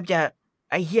ก็แทบจะ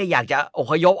ไอ้เหี้ยอยากจะอ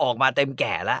พยพออกมาเต็มแ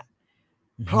ก่แล้ว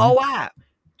เพราะว่า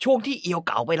ช่วงที่เอียวเ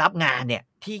ก๋าไปรับงานเนี่ย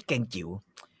ที่เกงจิ๋ว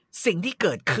สิ่งที่เ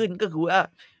กิดขึ้นก็คือว่า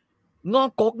งอ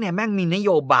กกเนี่ยแม่งมีนโ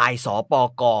ยบายสป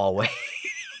ก.ไว้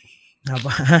ครับ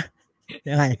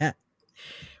ยังไงฮะ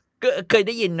เคยไ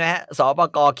ด้ยินไหมฮะสป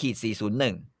ก.401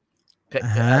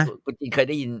คุณจริงเคย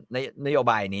ได้ยินนโย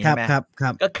บายนี้ใช่ไหมครั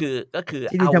บก็คือ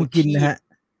ที่ทำกินนะฮะ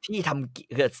ที่ท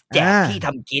ำแจกที่ท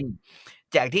ำกิน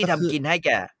แจกที่ทำกินให้แ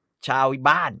ก่ชาว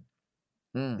บ้าน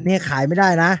เนี่ยขายไม่ได้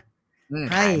นะ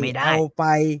ให้ขายไม่ได้เอาไป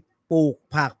ปลูก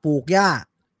ผักปลูกหญ้า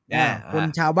คน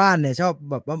ชาวบ้านเนี่ยชอบ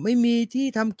แบบว่าไม่มีที่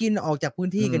ทำกินออกจากพื้น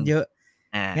ที่กันเยอะ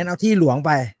งั้นเอาที่หลวงไ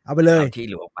ปเอาไปเลยเอาที่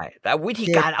หลวงไปแต่วิธี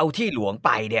การเอาที่หลวงไป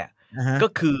เนี่ยก็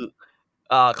คือ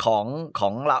ขอ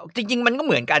งเราจริงๆมันก็เ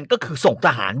หมือนกันก็คือส่งท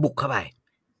หารบุกเข้าไป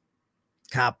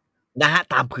ครับนะฮะ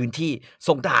ตามพื้นที่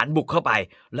ส่งทหารบุกเข้าไป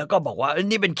แล้วก็บอกว่า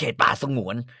นี่เป็นเขตป่าสงว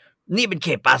นนี่เป็นเข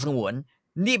ตป่าสงวน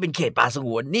นี่เป็นเขตป่าสง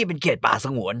วนนี่เป็นเขตป่าส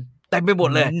งวนแต่ไปหมด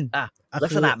เลยลั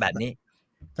กษณะแบบนี้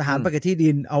ทหารไปกับที่ดิ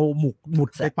นเอาหมุด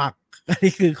ไปปักอัน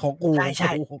นี้คือของกูใ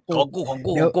ช่ของ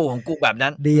กูแบบนั้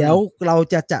นเดี๋ยวเรา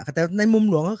จะจัดแต่ในมุม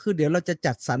หลวงก็คือเดี๋ยวเราจะ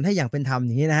จัดสรรให้อย่างเป็นธรรมอ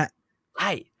ย่างนี้นะฮะใ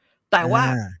ช่แต่ว่า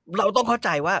เราต้องเข้าใจ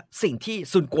ว่าสิ่งที่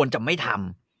ซุนกวนจะไม่ท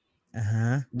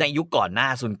ำในยุคก่อนหน้า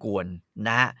ซุนกวนน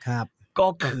ะครับก็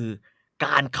คือก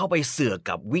ารเข้าไปเสือก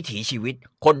กับวิถีชีวิต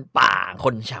คนป่าค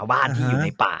นชาวบ้านที่อยู่ใน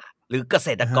ป่าหรือเกษ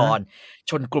ตรกร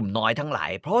ชนกลุ่มน้อยทั้งหลา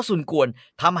ยเพราะซุนกวน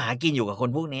ทำหากินอยู่กับคน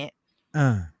พวกนี้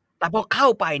แต่พอเข้า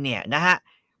ไปเนี่ยนะฮะ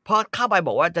พอเข้าไปบ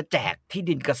อกว่าจะแจกที่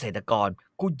ดินเกษตรกร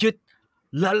กูยึด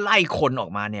แล้วไล่คนออ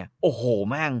กมาเนี่ยโอ้โห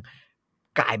แม่ง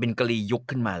กลายเป็นกะลียุค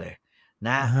ขึ้นมาเลยน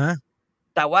ะ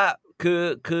แต่ว่า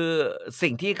คือ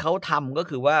สิ่งที่เขาทำก็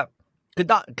คือว่า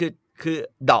คือ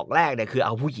ดอกแรกเนี่ยคือเอ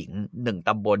าผู้หญิง1ต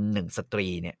ำบล1สตรี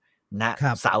เนี่ยนะ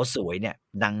สาวสวยเนี่ย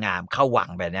นางงามเข้าวัง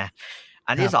ไปนะ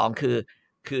อันที่2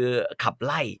คือขับไ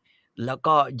ล่แล้ว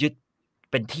ก็ยึด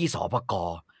เป็นที่สปก.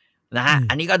นะฮะ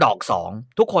อันนี้ก็ดอก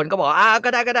2ทุกคนก็บอกก็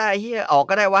ได้เฮียออก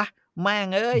ก็ได้วะแม่ง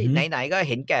เอ้ยไหนๆก็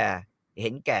เห็นแ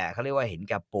ก่เขาเรียกว่าเห็น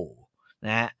แก่ปู่น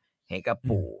ะฮะเห็นแก่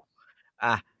ปู่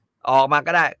ออกมา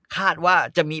ก็ได้คาดว่า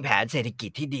จะมีแผนเศรษฐกิ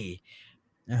จที่ดี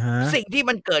สิ่งที่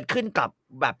มันเกิดขึ้นกับ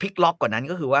แบบพลิกล็อกกว่านั้น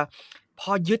ก็คือว่าพ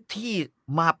อยึดที่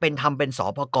มาทำเป็นส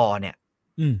ปก.เนี่ย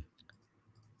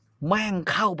แม่ง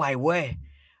เข้าไปเว้ย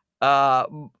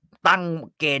ตั้ง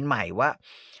เกณฑ์ใหม่ว่า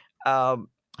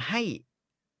ให้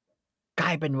กล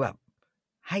ายเป็นแบบ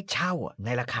ให้เช่าใน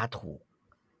ราคาถูก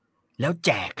แล้วแ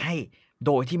จกให้โ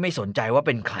ดยที่ไม่สนใจว่าเ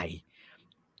ป็นใคร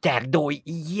แจกโดย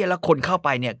เหี้ยแล้วคนเข้าไป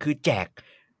เนี่ยคือแจก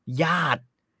ญาติ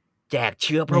แจกเ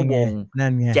ชื้อพระวงศ์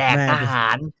แจกอาหา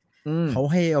รเขา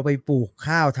ให้เอาไปปลูก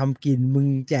ข้าวทำกินมึง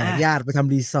แจกญาติไปท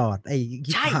ำรีสอร์ทไอ้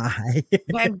ขี้ผาย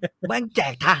แม่งแจ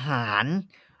กทหาร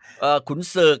ขุน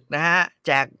ศึกนะฮะแ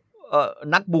จก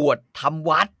นักบวชทำ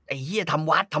วัดไอ้เหี้ยทำ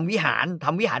วัดทำวิหา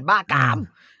รบ้ากาม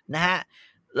นะฮะ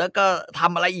แล้วก็ท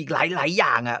ำอะไรอีกหลายอ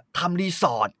ย่างทำรีส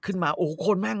อร์ทขึ้นมาโอ้ค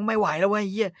นแม่งไม่ไหวแล้วเว้ย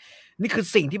เหี้ยนี่คือ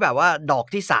สิ่งที่แบบว่าดอก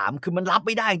ที่3คือมันรับไ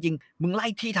ม่ได้จริงมึงไล่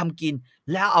ที่ทำกิน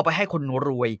แล้วเอาไปให้คนร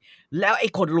วยแล้วไอ้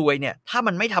คนรวยเนี่ยถ้า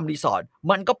มันไม่ทำรีสอร์ท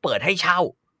มันก็เปิดให้เช่า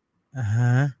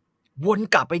วน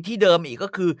กลับไปที่เดิมอีกก็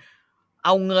คือเอ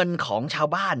าเงินของชาว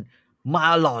บ้านมา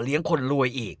หล่อเลี้ยงคนรวย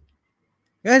อีก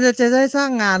ก็จะได้สร้า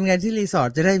งงานไงที่รีสอร์ท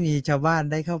จะได้มีชาวบ้าน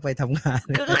ได้เข้าไปทำงาน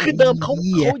ก็คือเดิมเขาอ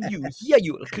ยู่เหี้ยอ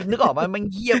ยู่คือนึกออกมัน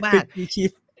เหี้ยมาก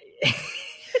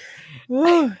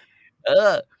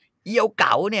เอียวเ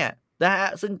ก๋าเนี่ยนะฮะ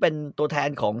ซึ่งเป็นตัวแทน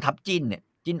ของทัพจิ้นเนี่ย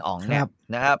จิ้นอ๋องเนี่ย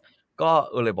นะครับก็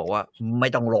เลยบอกว่าไม่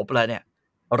ต้องรบแล้วเนี่ย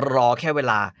รอแค่เว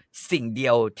ลาสิ่งเดี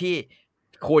ยวที่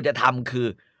ควรจะทำคือ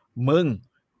มึง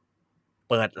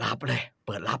เปิดรับเ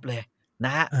ลยน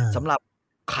ะฮะสำหรับ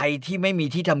ใครที่ไม่มี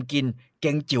ที่ทำกินเ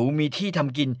ก่งจิ๋วมีที่ท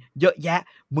ำกินเยอะแยะ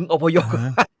มึงอพยพเ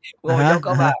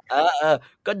ข้ามา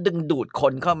ก็ดึงดูดค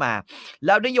นเข้ามาแ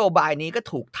ล้วนโยบายนี้ก็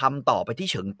ถูกทำต่อไปที่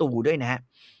เฉิงตูด้วยนะฮะ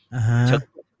เฉิง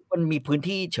มันมีพื้น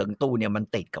ที่เฉิงตูเนี่ยมัน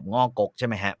ติดกับง่อกกใช่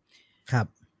ไหมฮะครับ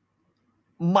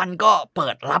มันก็เปิ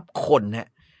ดรับคนฮะ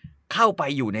เข้าไป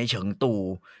อยู่ในเฉิงตู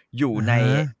อยู่ใน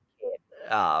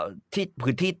ที่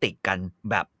พื้นที่ติดกัน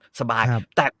แบบสบาย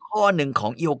แต่ข้อหนึ่งขอ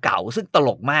งเอียวเก๋าซึ่งตล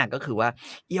กมากก็คือว่า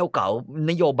เอียวเก๋า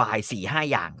นโยบาย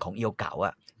 4-5 อย่างของเอียวเก๋า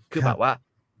คือแบบว่า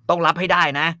ต้องรับให้ได้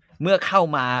นะเมื่อเข้า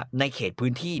มาในเขตพื้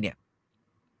นที่เนี่ย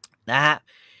นะฮะ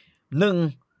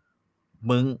1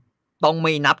มึงต้องไ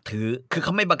ม่นับถือคือเข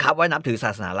าไม่บังคับว่านับถือศ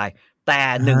าสนาอะไรแต่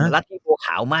1ลัทธิบัวข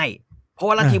าวไม่เพราะ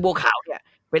ว่าลัทธิบัวขาวเนี่ย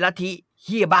เป็นลัทธิเ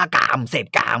หี้ยบ้ากามเสพ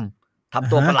กามท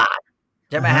ำตัวประหลาด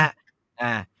ใช่ไหมฮะ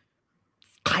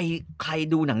ใคร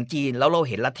ดูหนังจีนแล้วเรา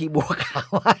เห็นลัทธิบัวขาว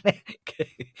เนี่ย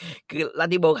คือลัท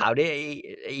ธิบัวขาวนี่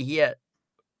ไอ้เหี้ย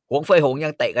หงเฟยหงยั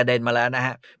งเตะกระเด็นมาแล้วนะฮ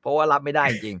ะเพราะว่ารับไม่ได้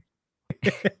จริง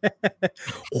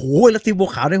โอ้ยลัทธิบัว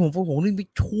ขาวในหงเฟยหงนี่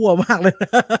ชั่วมากเลย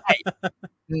ใช่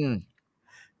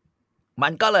มั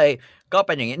นก็เลยก็เ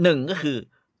ป็นอย่างนี้1ก็คือ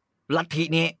ลัทธิ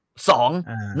นี้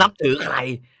2นับถือใคร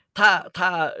ถ้า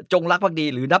จงรักภักดี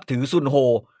หรือนับถือซุนโฮ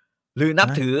หรือนับ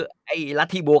ถือไอ้ลัท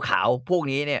ธิบัวขาวพวก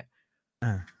นี้เนี่ย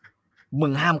มึ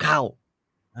งห้ามเข้า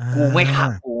กูไม่เข้า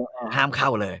กูห้ามเข้า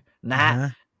เลยนะ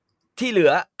ที่เหลื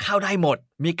อเข้าได้หมด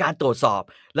มีการตรวจสอบ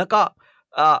แล้วก็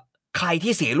ใคร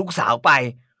ที่เสียลูกสาวไป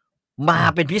มา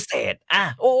เป็นพิเศษ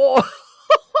โอ้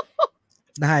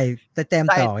ได้แต้ม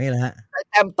ได้ ต่อนี่แหละฮะ ได้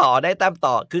แต้ม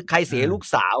ต่อคือใครเสียลูก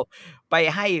สาวไป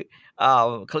ให้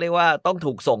เขาเรียกว่าต้อง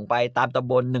ถูกส่งไปตามต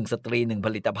ำบล1 สตรี 1 ผ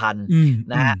ลิตภัณฑ์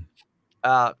นะฮะ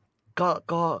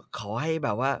ก็ขอให้แบ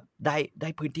บว่าได้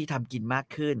พื้นที่ทำกินมาก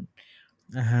ขึ้น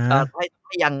ถ้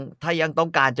ายังต้อ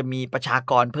งการจะมีประชา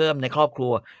กรเพิ่มในครอบครั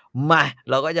วมา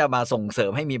เราก็จะมาส่งเสริ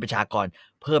มให้มีประชากร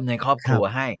เพิ่มในครอบครัว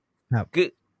ให้คือ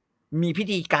มีพิ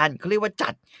ธีการเขาเรียกว่า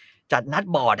จัดนัด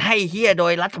บอร์ดให้เฮียโด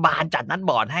ยรัฐบาลจัดนัด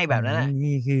บอร์ดให้แบบนั้นนะ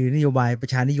นี่คือนโยบายประ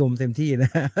ชานิยมเต็มที่น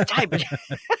ะใช่ประชา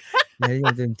นิย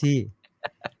มเต็มที่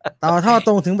ต่อท่อต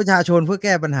รงถึงประชาชนเพื่อแ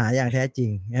ก้ปัญหาอย่างแท้จริ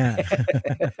ง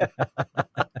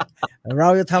เรา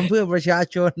จะทำเพื่อประชา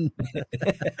ชน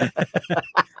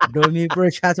โดยมีปร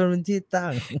ะชาชนเป็นที่ตั้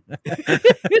ง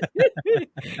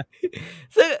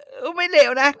ซึ่งไม่เล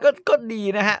วนะก็ดี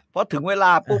นะฮะเพราะถึงเวล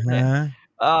าปุ๊บเนี่ย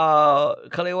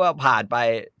เขาเรียกว่าผ่านไป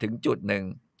ถึงจุดหนึ่ง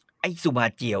ไอ้สุมา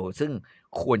เจียวซึ่ง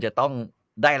ควรจะต้อง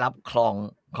ได้รับครอง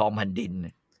แผ่นดิน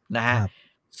นะฮะ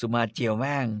สุมาเจียวแ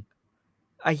ม่ง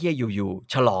ไอ้เหี้ยอยู่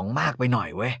ฉลองมากไปหน่อย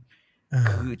เว้ย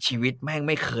คือชีวิตแม่ง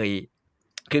ไม่เคย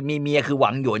คือมีเมียคือหวั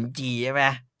งหยวนจีใช่ไหม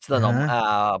สนม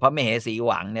พระมเหสีห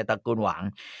วังเนี่ยตระกูลหวัง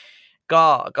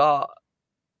ก็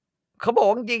เขาบอ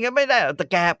กจริงๆก็ไม่ได้แ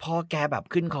ต่พอแกแบบ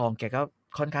ขึ้นครองแกก็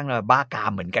ค่อนข้างบ้ากา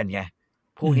มเหมือนกันไง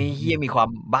พวกนี้เฮียมีความ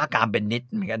บ้ากามเป็นนิด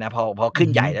เหมือนกันนะพอขึ้น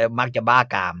ใหญ่แล้วมักจะบ้า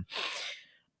กาม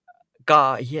ก็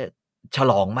เฮียฉ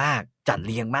ลองมากจัดเ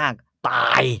ลี้ยงมากต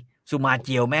ายสุมาเ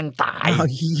จียวแม่งตาย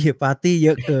เฮียปาร์ตี้เย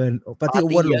อะเกินปาร์ตี้โอ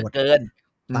เวอร์โหลดเกิน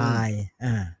ตาย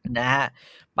นะฮะ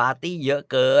ปาร์ตี้เยอะ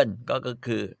เกินก็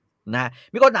คือนะ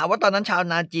มีคนถามว่าตอนนั้นชาว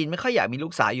นาจีนไม่ค่อยอยากมีลู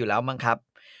กสาวอยู่แล้วมั้งครับ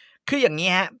คืออย่างนี้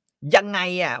ฮะยังไง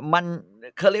มัน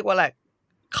เขาเรียกว่าอะไร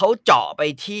เขาเจาะไป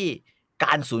ที่ก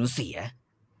ารสูญเสีย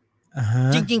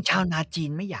จริงๆชาวนาจีน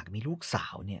ไม่อยากมีลูกสา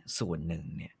วเนี่ยส่วนหนึ่ง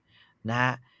เนี่ยนะ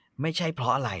ไม่ใช่เพรา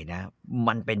ะอะไรนะ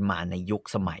มันเป็นมาในยุค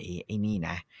สมัยไอ้นี่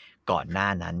นะก่อนหน้า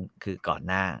นั้นคือก่อน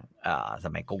หน้าส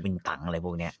มัยก๊กมินตั๋งอะไรพ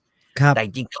วกเนี้ยแต่จ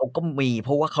ริงๆเขาก็มีเพ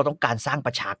ราะว่าเขาต้องการสร้างป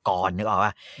ระชากรนึกออกป่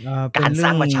ะการสร้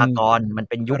างประชากรมัน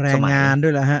เป็นยุคสมัยแรงงานด้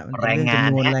วยแหละฮะแรงงาน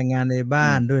แรงงานในบ้า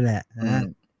นด้วยแหละ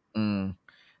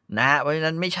นะเพราะฉะ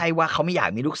นั้นไม่ใช่ว่าเขาไม่อยาก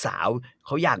มีลูกสาวเข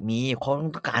าอยากมีเขา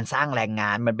ต้องการสร้างแรงง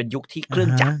านมันเป็นยุคที่เครื่อ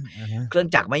ง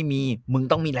จักรไม่มีมึง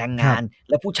ต้องมีแรงงาน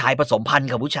แล้วผู้ชายผสมพันธุ์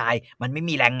กับผู้ชายมันไม่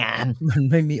มีแรงงานมัน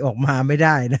ไม่มีออกมาไม่ไ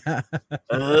ด้นะ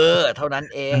เท่านั้น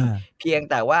เองเพียง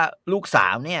แต่ว่าลูกสา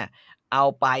วเนี่ยเอา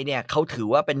ไปเนี่ยเขาถือ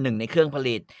ว่าเป็นหนึ่งในเครื่องผ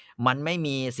ลิตมันไม่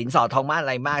มีสินสอดทองมั่นอะ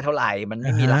ไรมากเท่าไหร่มันไ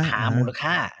ม่มีราคามูล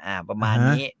ค่าประมาณ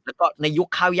นี้แล้วก็ในยุค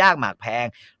ข้าวยากหมากแพง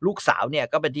ลูกสาวเนี่ย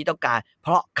ก็เป็นที่ต้องการเพ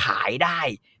ราะขายได้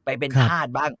ไปเป็นทาส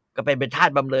บ้างก็เป็นทาส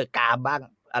บำเรอกามบ้าง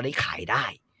อะไรขายได้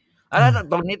แล้ว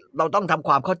ตรงนี้เราต้องทำค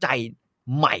วามเข้าใจ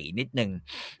ใหม่นิดนึง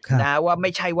นะว่าไ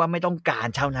ม่ใช่ว่าไม่ต้องการ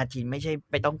ชาวนาจีนไม่ใช่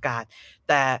ไม่ต้องการ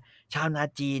แต่ชาวนา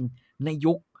จีนใน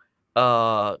ยุค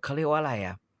เขาเรียกว่าอะไร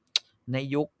ใน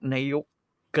ยุค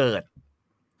เ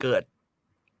กิด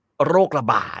โรคระ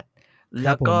บาดแ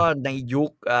ล้วก็ในยุ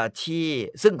คที่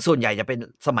ซึ่งส่วนใหญ่จะเป็น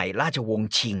สมัยราชวง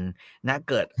ศ์ชิงนะ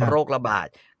เกิดโรคระบาด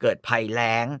เกิดภัยแ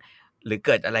ล้งหรือเ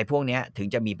กิดอะไรพวกนี้ถึง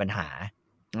จะมีปัญหา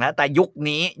นะแต่ยุค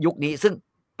นี้ซึ่ง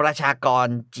ประชากร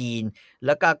จีนแ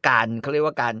ล้วก็การเขาเรียก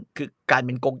ว่าการเ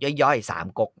ป็นก๊กย่อยๆ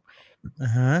3ก๊ก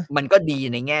มันก็ดี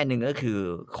ในแง่หนึ่งก็คือ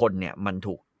คนเนี่ยมัน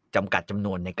ถูกจำกัดจำน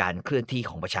วนในการเคลื่อนที่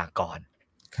ของประชากร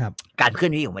การเคลื่อ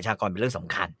นที่ของประชากรเป็นเรื่องส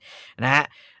ำคัญนะฮะ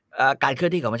การเคลื่อ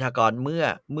นที่ของประชากรเ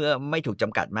มื่อไม่ถูกจ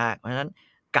ำกัดมากเพราะฉะนั้น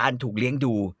การถูกเลี้ยง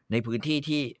ดูในพื้นที่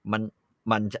ที่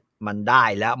มันได้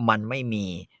แล้วมันไม่มี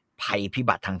ภัยพิ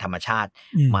บัติทางธรรมชาติ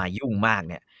มายุ่งมาก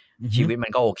เนี่ยชีวิตมั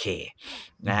นก็โอเค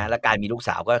นะฮะและการมีลูกส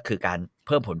าวก็คือการเ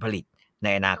พิ่มผลผลิตใน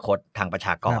อนาคตทางประช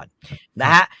ากรนะ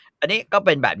ฮะอันนี้ก็เ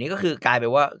ป็นแบบนี้ก็คือกลายเป็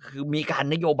นว่าคือมีการ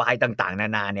นโยบายต่างๆนา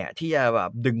นาเนี่ยที่จะแบ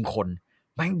บดึง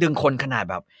คนขนาด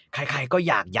แบบใครๆก็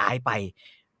อยากย้ายไป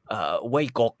เว่ย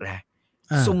ก๊กนะ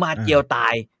สุมาเจียวตา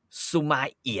ยสุมา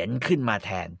เอียนขึ้นมาแท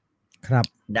นครับ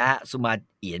นะสุมา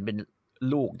เอียนเป็น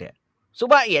ลูกเนี่ยสุ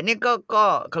มาเอียนเนี่ยก็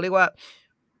เขาเรียกว่า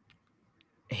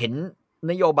เห็น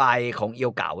นโยบายของเอีย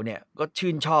วเก๋าเนี่ยก็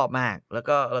ชื่นชอบมากแล้ว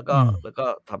ก็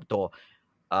ทำตัว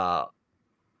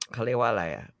เขาเรียกว่าอะไร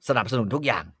สนับสนุนทุก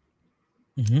อย่าง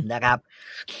นะครับ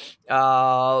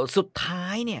สุดท้า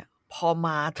ยเนี่ยพอม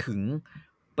าถึง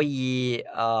ปี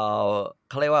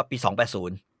เขาเรียกว่าปี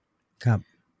280ครับ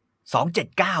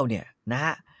279เนี่ยนะฮ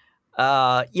ะเ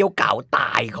อียวเก๋าต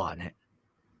ายก่อนฮะ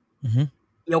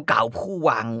เอียวเก๋าผู้ว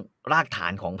างรากฐา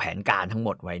นของแผนการทั้งหม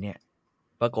ดไว้เนี่ย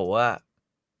ปรากฏว่า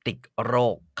ติดโร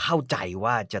คเข้าใจ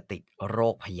ว่าจะติดโร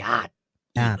คพยาธิ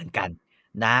เหมือนกัน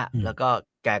นะแล้วก็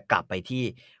แกกลับไปที่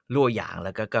ลั่วหยางแ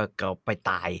ล้วก็ไป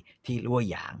ตายที่ลั่ว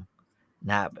หยาง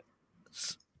นะ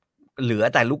เหลือ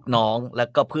แต่ลูกน้องแล้ว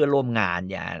ก็เพื่อนร่วมงาน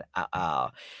อย่าง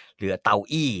เหลือเตา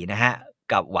อี้นะฮะ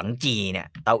กับหวังจีเนี่ย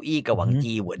เตาอี้กับหวัง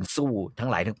จีเหวินสู้ทั้ง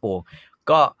หลายทั้งปวง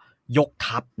ก็ยก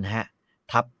ทัพนะฮะ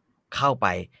ทัพเข้าไป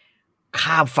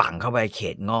ข้ามฝั่งเข้าไปเข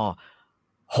ตง่อ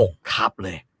6 ทัพเล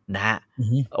ยนะฮะ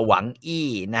หวังอี้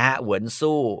นะฮะเหวิน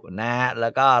สู้นะฮะแล้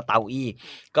วก็เตาอี้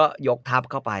ก็ยกทัพ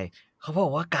เข้าไปเขาบอ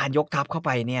กว่าการยกทัพเข้าไ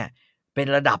ปเนี่ยเป็น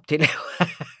ระดับที่เรียกว่า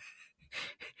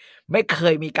ไม่เค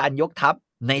ยมีการยกทัพ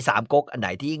ในสามก๊กอันไหน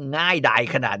ที่ง่ายดาย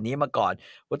ขนาดนี้มาก่อน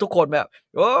ว่าทุกคนแบบ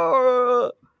โอ้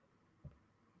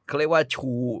เขาเรียกว่า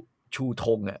ชูธ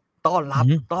งอ่ะต้อน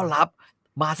รับ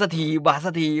มาสักที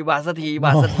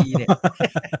เนี่ย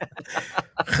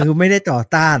คือไม่ได้ต่อ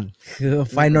ต้านคือ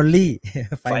finally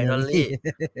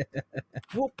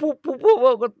ผู้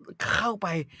ก็เข้าไป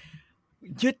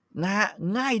ยึดนะฮะ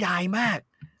ง่ายดายมาก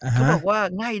เขาบอกว่า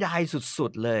ง่ายดายสุ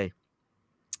ดๆเลย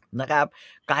นะครับ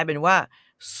กลายเป็นว่า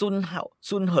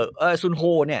ซุนโฮ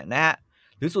เนี่ยนะฮะ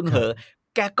หรือซุนเหอ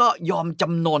แกก็ยอมจ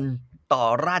ำนนต่อ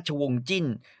ราชวงศ์จิ้น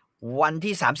วัน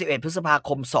ที่31 พฤษภาค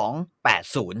ม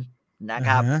 280นะค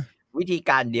รับวิธี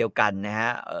การเดียวกันนะฮ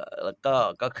ะแล้ว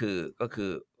ก็คื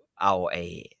อเอา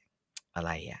อะไ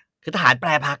รอ่ะคือทหารแปร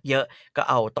พักเยอะก็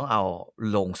ต้องเอา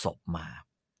โลงศพมา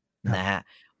นะฮะ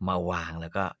มาวางแล้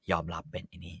วก็ยอมรับเป็น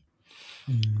อันนี้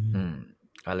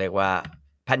ก็เรียกว่า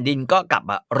แผ่นดินก็กลับ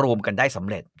มารวมกันได้สำ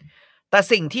เร็จแต่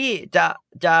สิ่งที่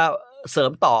จะเสริ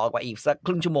มต่อกว่าอีกสักค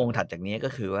รึ่งชั่วโมงถัดจากนี้ก็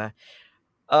คือว่า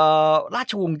รา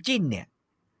ชวงศ์จิ้นเนี่ย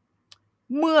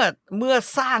เมื่อ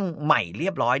สร้างใหม่เรี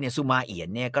ยบร้อยเนี่ยซูมาเอียน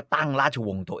เนี่ยก็ตั้งราชว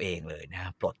งศ์ตัวเองเลยน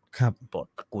ะปลด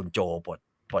ตระกูลโจป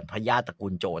ลดพญาตระกู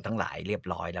ลโจทั้งหลายเรียบ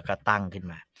ร้อยแล้วก็ตั้งขึ้น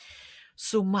มา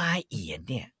ซูมาเอียน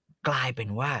เนี่ยกลายเป็น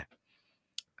ว่า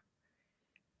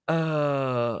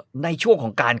ในช่วงข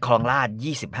องการครองราชย์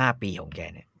25 ปีของแก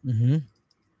เนี่ย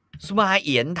ซูมาเ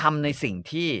อียนทำในสิ่ง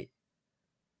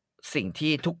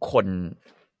ที่ทุกคน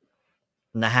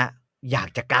นะฮะอยาก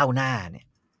จะก้าวหน้าเนี่ย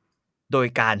โดย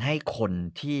การให้คน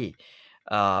ที่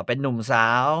เป็นหนุ่มสา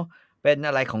วเป็น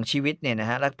อะไรของชีวิตเนี่ยนะ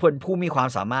ฮะและผู้มีความ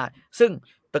สามารถซึ่ง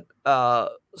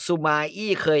ซูมา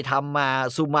อี้เคยทำมา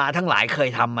ซูมาทั้งหลายเคย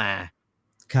ทำมา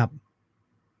ครับ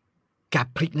กับ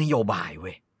พลิกนโยบายเ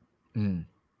ว้ย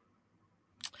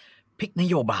พลิกน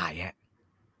โยบายฮะ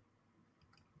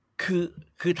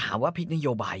คือถามว่าพลิกนโย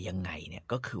บายยังไงเนี่ย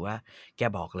ก็คือว่าแก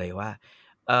บอกเลยว่า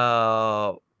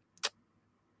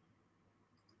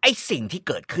ไอ้สิ่งที่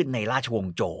เกิดขึ้นในราชวง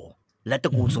ศ์โจวและตร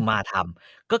ะกูลซูมาท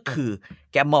ำก็คือ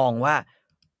แกมองว่า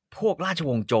พวกราช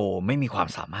วงศ์โจวไม่มีความ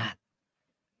สามารถ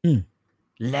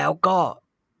แล้ว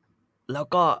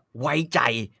ก็ไว้ใจ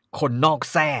คนนอก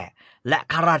แท้และ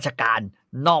ข้าราชการ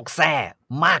นอกแท้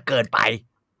มากเกินไป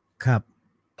ครับ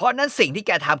เพราะนั้นสิ่งที่แ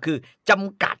กทำคือจ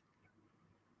ำกัด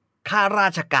ข้ารา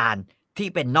ชการที่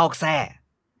เป็นนอกแท้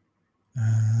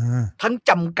ทั้ง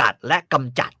จำกัดและก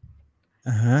ำจัด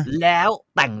แล้ว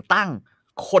แต่งตั้ง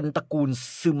คนตระกูล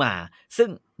ซึมาซึ่ง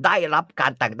ได้รับกา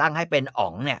รแต่งตั้งให้เป็นอ๋อ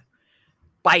งเนี่ย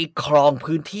ไปครอง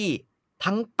พื้นที่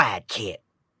ทั้ง8 เขต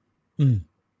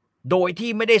โดยที่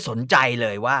ไม่ได้สนใจเล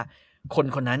ยว่าคน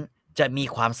คนนั้นจะมี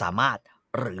ความสามารถ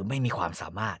หรือไม่มีความสา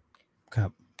มารถครั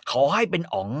บขอให้เป็น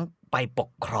อ๋องไปป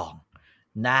กครอง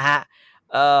นะฮะ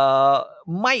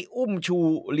ไม่อุ้มชู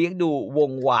เลี้ยงดูว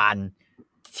งวาน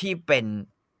ที่เป็น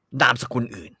นามสกุล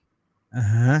อื่น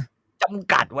จ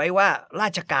ำกัดไว้ว่ารา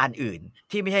ชการอื่น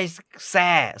ที่ไม่ใช่แ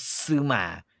ท้ซื้อมา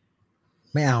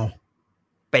ไม่เอา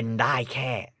เป็นได้แ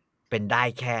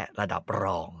ค่ระดับร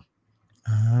อง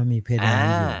มีเพดาน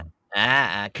อยู่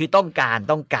คือต้องการ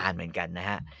เหมือนกันนะ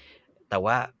ฮะแต่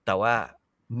ว่า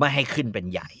ไม่ให้ขึ้นเป็น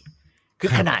ใหญ่คื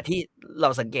อขณะที่เรา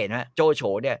สังเกตว่าโจโฉ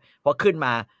เนี่ยพอขึ้นม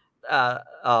า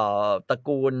ตระ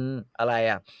กูลอะไร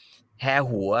แฮ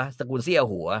หัวตระกูลเซี่ย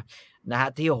หัวนะฮะ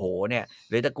ที่โหเนี่ย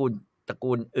หรือตระ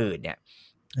กูลอื่นเนี่ย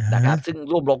นะครับซึ่ง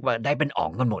ร่วมรบมาได้เป็นอ๋อ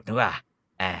งกันหมดนึกว่า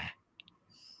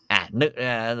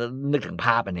นึกถึงภ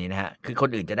าพอันนี้นะฮะคือคน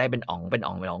อื่นจะได้เป็นอ๋อง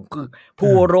คือ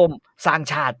ผู้ร่วมสร้าง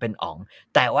ชาติเป็นอ๋อง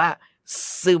แต่ว่า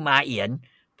ซึมาเอียน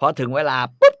พอถึงเวลา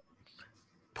ปุ๊บ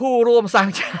ผู้ร่วมสร้าง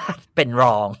ชาติเป็นร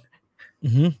อง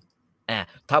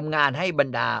ทำงานให้บรร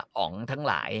ดาอ๋องทั้ง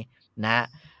หลายนะ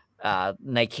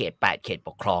ในเขต8 เขตป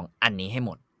กครองอันนี้ให้ห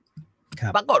มด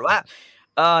ปรากฏว่า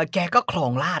แกก็ครอ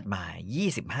งราชมา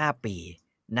25 ปี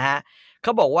นะเข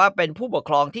าบอกว่าเป็นผู้ปก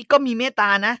ครองที่ก็มีเมตตา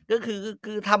นะก็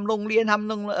คือทำโรงเรียนท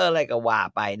ำอะไรก็ว่า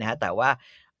ไปนะฮะแต่ว่า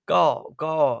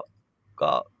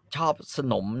ก็ชอบส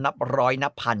นมนับร้อยนั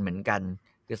บพันเหมือนกัน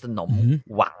คือสนม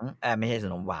หวังไม่ใช่ส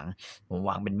นมหวัง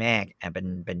เป็นแม่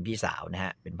เป็นพี่สาวนะฮ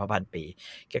ะเป็นพ่อพันปี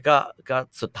แกก็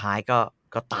สุดท้าย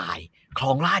ก็ตายคร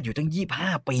องราชย์อยู่ตั้ง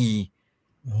25 ปี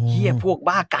เฮียพวก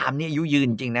บ้ากามนี่อายุยืน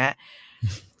จริงนะ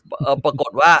ปราก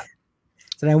ฏว่า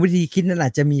แสดงวิธีคิดนั่นอ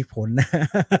าจจะมีผลนะ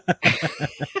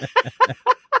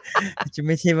จะไ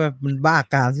ม่ใช่ว่ามันบ้า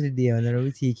กามทีเดียวนะ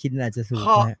วิธีคิดอาจจะถูก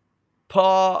นะพ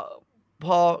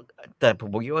อแต่ผม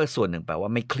คิดว่าส่วนหนึ่งแปลว่า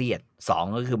ไม่เครียด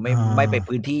2ก็คือไม่ไป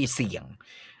พื้นที่เสี่ยง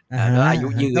ก็อายุ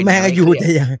ยืนแม่ก็อยู่แต่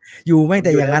อยู่ไม่แ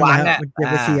ต่อย่างนั้นนะมันจะ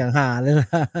ไปเสี่ยงหาเลยนะ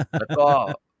แล้วก็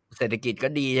เศรษฐกิจก็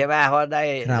ดีใช่ไหมเพราะได้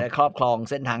ครอบครอง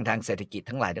เส้นทางเศรษฐกิจ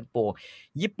ทั้งหลายทั้งปวง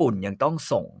ญี่ปุ่นยังต้อง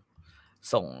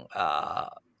ส่ง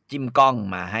จิ้มกล้อง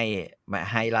มา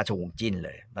ให้ราชวงศ์จิ้นเล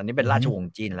ยตอนนี้เป็นราชวง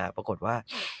ศ์จิ้นแล้วปรากฏว่า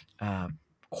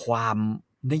ความ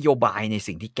นโยบายใน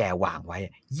สิ่งที่แกวางไว้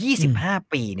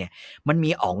25 ปีเนี่ยมันมี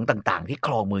อ๋องต่างๆที่ค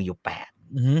รองมืออยู่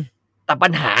8แต่ปั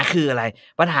ญหาคืออะไร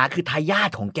ปัญหาคือทายาท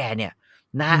ของแกเนี่ย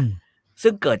นะ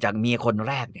ซึ่งเกิดจากเมียคน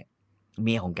แรกเนี่ยเ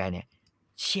มียของแกเนี่ย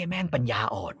เชี่ยแม่งปัญญา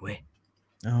อ่อนเว้ย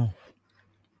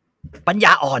ปัญญ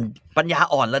าอ่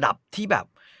อนระดับที่แบบ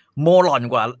โมหลอน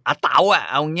กว่าอาเต๋า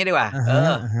เอางี้ดีกว่า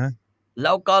แ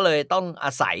ล้วก็เลยต้องอ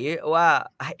าศัยว่า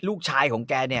ลูกชายของ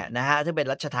แกเนี่ยนะฮะซึ่งเป็น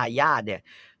รัชทายาทเนี่ย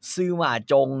ซื่อมา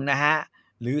จงนะฮะ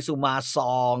หรือสุมาซ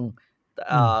อง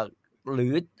หรื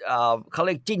อเขาเ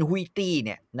รียกจิ้นฮุยตี้เ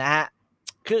นี่ยนะฮะ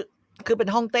คือเป็น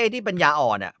ฮ่องเต้ที่ปัญญาอ่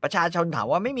อนอ่ะประชาชนถาม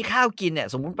ว่าไม่มีข้าวกินเนี่ย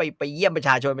สมมุติไปเยี่ยมประช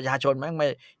าชนแม่งมา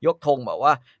ยกธงบอกว่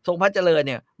าทรงพระเจริญเ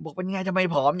นี่ยบอกเป็นไงทำไม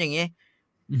ผอมอย่างงี้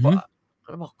เข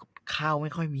าบอกข้าวไ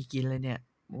ม่ค่อยมีกินเลยเนี่ย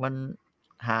มัน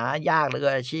หายากเหลือเกิ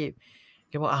นอาชีพ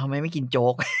แกบอกทำไมไม่กินโจ๊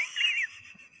ก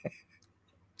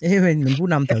เป็นเหมือนผู้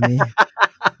นำแถวนี้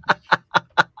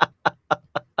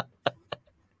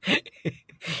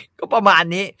ก็ประมาณ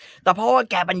นี้แต่เพราะว่า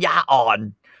แกปัญญาอ่อน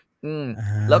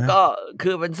แล้วก็คื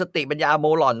อเป็นสติปัญญาโม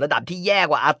หลอนระดับที่แย่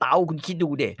กว่าอาเต๋าคุณคิดดู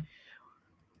เด็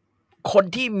คน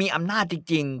ที่มีอำนาจจ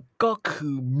ริงๆก็คื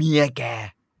อเมียแก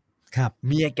ครับเ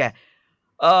มียแก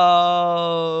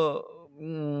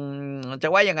จะ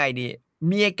ว่ายังไงดีเ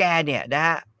มียแกเนี่ยนะฮ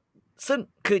ะซึ่ง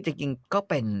คือจริงๆก็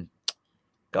เป็น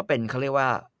เขาเรียกว่า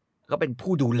ก็เป็น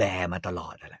ผู้ดูแลมาตลอ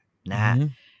ดแหละนะฮะ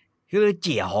คือเ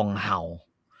จี๋ยฮองเฮา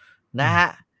นะฮะ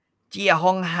เจี๋ยฮ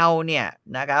องเฮาเนี่ย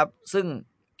นะครับ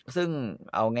ซึ่ง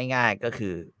เอาง่ายๆก็คื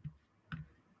อ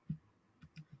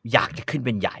อยากจะขึ้นเ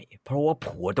ป็นใหญ่เพราะว่า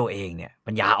ผัวตัวเองเนี่ย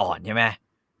ปัญญาอ่อนใช่ไหม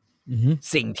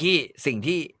สิ่ง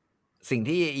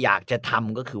ที่อยากจะท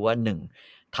ำก็คือว่า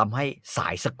1ทำให้สา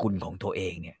ยสกุลของตัวเอ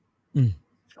งเนี่ย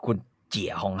คุณเจี๋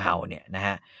ยฮองเฮาเนี่ยนะฮ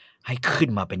ะให้ขึ้น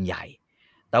มาเป็นใหญ่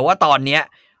แต่ว่าตอนเนี้ย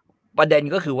ประเด็น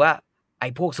ก็คือว่าไอ้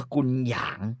พวกสกุลหยา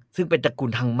งซึ่งเป็นตระกูล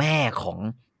ทางแม่ของ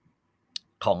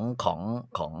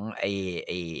ไ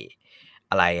อ้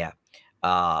อะไร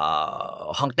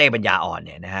ฮ่องเต้ปัญญาอ่อนเ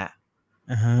นี่ยนะฮะ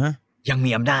ยัง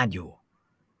มีอำนาจอยู่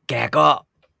แกก็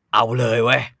เอาเลยเ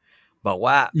ว้ยบอก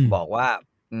ว่า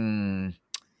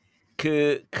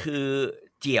คือ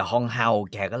เจี๋ยฮองเฮา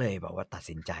แกก็เลยบอกว่าตัด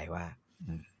สินใจว่า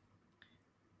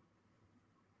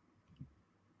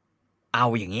เอา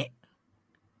อย่างนี้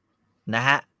นะฮ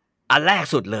ะอันแรก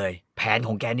สุดเลยแผนข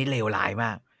องแกนี่เลวร้ายม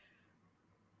าก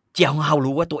เจี๋ยฮองเฮา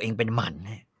รู้ว่าตัวเองเป็นหมัน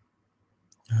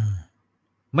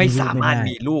ไม่สามารถ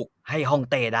มีลูกให้ฮ่อง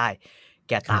เต้ได้แ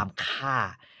กตามฆ่า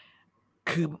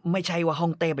คือไม่ใช่ว่าฮ่อ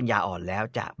งเต้ปัญญาอ่อนแล้ว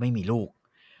จะไม่มีลูก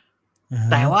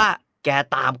แต่ว่าแก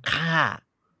ตามฆ่า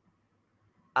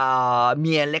เ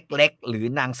มียเล็กๆหรือ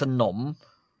นางสนม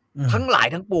ทั้งหลาย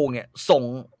ทั้งปวงเนี่ยส่ง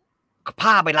ผ้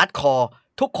าไปรัดคอ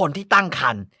ทุกคนที่ตั้งค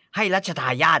รรภ์ให้รัชทา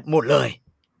ยาทหมดเลย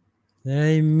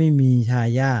ไม่มีทา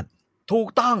ยาทถูก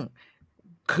ต้อง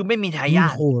คือไม่มีทายา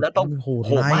ทแล้วต้องโห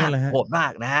ดมา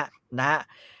กนะฮะ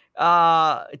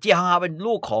เจี๋ยฮองเฮาเป็น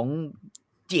ลูกของ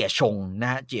เจี๋ยชงนะ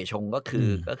ฮะเจี๋ยชงก็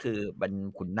คือเป็น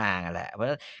ขุนนางแหละเพราะฉะ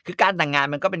นั้นคือการแต่งงาน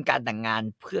มันก็เป็นการแต่งงาน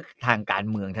เพื่อทางการ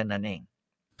เมืองเท่านั้นเอง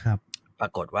ครับปร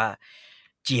ากฏว่า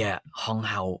เจี๋ยฮอง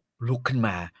เฮาลุกขึ้นม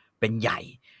าเป็นใหญ่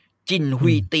จินฮุ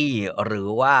ยตี้หรือ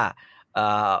ว่า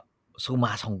ซูม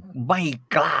าซงไม่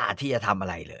กล้าที่จะทำอะ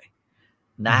ไรเลย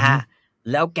นะฮะ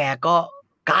แล้วแกก็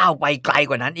ก้าวไปไกล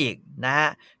กว่านั้นอีกนะฮะ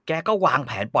แกก็วางแ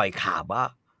ผนปล่อยข่าวว่า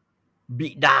บิ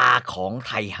ดาของไ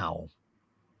ทเฮา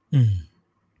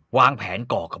วางแผน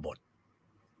ก่อกบฏ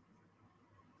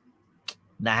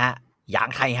นะฮะหยาง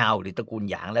ไทเฮาหรือตระกูล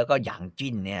หยางแล้วก็หยาง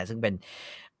จิ้นเนี่ยซึ่งเ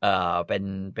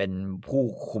ป็นผู้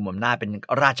คุมอำนาจเป็น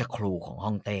ราชครูของฮ่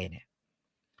องเต้เนี่ย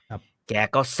แก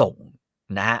ก็ส่ง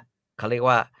นะฮะเขาเรียก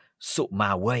ว่าสุมา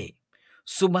เว่ย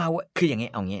คืออย่างงี้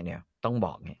เอางี้เนี่ยต้องบ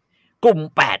อกเนี่ยกลุ่ม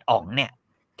8อ๋องเนี่ย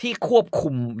ที่ควบคุ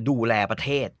มดูแลประเท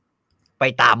ศไป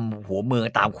ตามหัวเมือง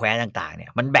ตามแคว้นต่างๆเนี่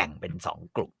ยมันแบ่งเป็น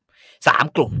2กลุ่ม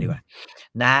 3กลุ่มดีกว่า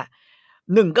นะ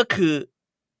หนึ่งก็คือ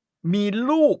มี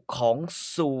ลูกของ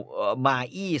ซูมา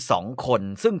อี้2คน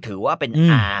ซึ่งถือว่าเป็น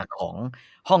อาของ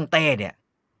ฮ่องเต้เนี่ย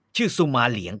ชื่อซูมา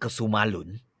เหลียงกับซูมาหลุน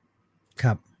ค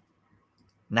รับ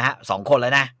นะฮะ2คนแล้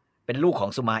วนะเป็นลูกของ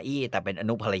ซูมาอี้แต่เป็นอ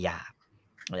นุภรรยา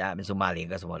เป็นซูมาเหลียง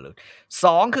กับซูมาหลุน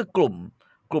2คือก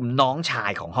ลุ่มน้องชา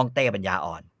ยของฮ่องเต้ปัญญา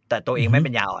อ่อนแต่ตัวเองไม่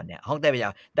ปัญญาอ่อนเนี่ยฮ่องเต้ปัญญา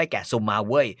ได้แก่ซูมา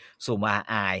เว่ยซูมา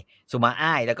อายซูมา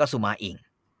อ้ายแล้วก็ซูมาอิง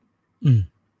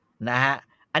นะฮะ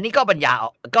อันนี้ก็ปัญญา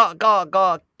ก็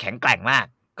แข็งแกร่งมาก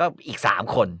ก็อีก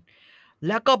3คนแ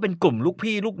ล้วก็เป็นกลุ่มลูก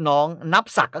พี่ลูกน้องนับ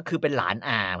ศักดิ์ก็คือเป็นหลานอ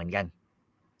าเหมือนกัน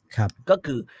ครับก็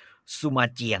คือซูมา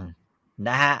เจียงน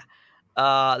ะฮะ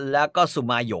แล้วก็ซู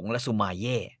มาหยงและซูมาเ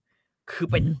ย่คือ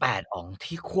เป็น8อ๋อง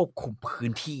ที่ควบคุมพื้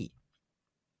นที่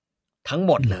ทั้งห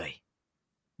มดเลย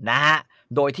นะฮะ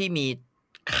โดยที่มี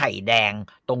ไข่แดง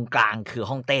ตรงกลางคือ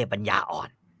ฮ่องเต้ปัญญาอ่อน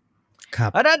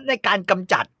เพราะฉะนั้นในการก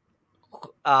ำจัด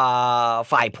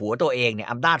ฝ่ายผัวตัวเองเนี่ย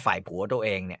อำนาจฝ่ายผัวตัวเอ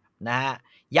งเนี่ยนะฮะ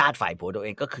ญาติฝ่ายผัวตัวเอ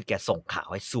งก็คือแกส่งข่าว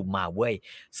ให้ซูมาเว่ย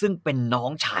ซึ่งเป็นน้อ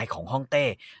งชายของฮ่องเต้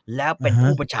แล้วเป็น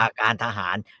ผู้บัญชาการทหา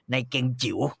รในเกง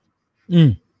จิ๋ว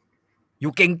อ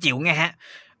ยู่เกงจิ๋วไงฮะ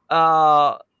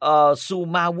ซู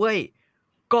มาเว่ย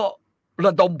ก็ร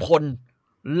ะดมพล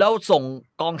แล้วส่ง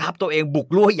กองทัพตัวเองบุก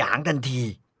ลั่วหยางทันที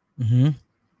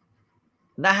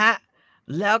นะฮะ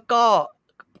แล้วก็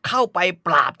เข้าไปป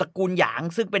ราบตระกูลหยาง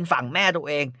ซึ่งเป็นฝั่งแม่ตัว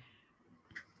เอง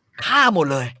ฆ่าหมด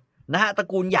เลยนะฮะตระ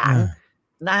กูลหยาง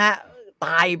นะฮะต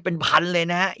ายเป็นพันเลย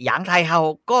นะฮะหยางไทเฮา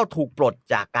ก็ถูกปลด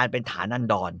จากการเป็นฐานัน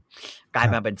ดรกลาย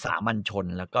มาเป็นสามัญชน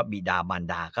แล้วก็บิดามาร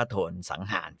ดาก็โดนสัง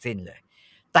หารสิ้นเลย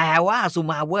แต่ว่าซู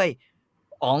มาเว่ย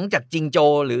อ๋องจากจิงโจ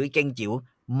วหรือเกงจิ๋ว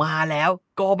มาแล้ว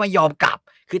ก็ไม่ยอมกลับ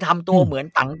คือทำตัวเหมือน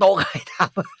ตังโต้ใคร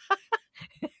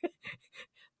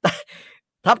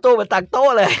ทำตัวเหมือนตังโต้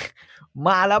เลยม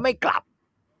าแล้วไม่กลับ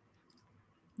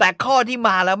แต่ข้อที่ม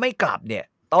าแล้วไม่กลับเนี่ย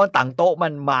ตอนตังโต้มั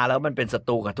นมาแล้วมันเป็นศัต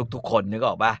รูกับทุกๆคนนึกอ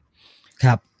อกป่ะค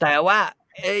รับแต่ว่า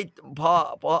พ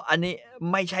ออันนี้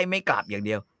ไม่ใช่ไม่กลับอย่างเ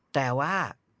ดียวแต่ว่า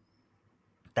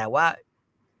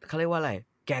เขาเรียกว่าอะไร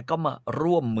แกก็มา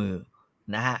ร่วมมือ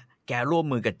นะฮะแกร่วม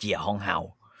มือกับเจี๋ยฮองเฮา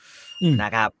น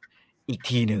ะครับอีก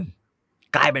ทีหนึ่ง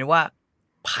กลายเป็นว่า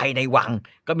ภายในวัง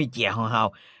ก็มีเจี๋ยฮองเฮา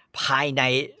ภายใน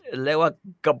เรียกว่า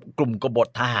กลุ่มกบฏ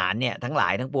ทหารเนี่ยทั้งหลา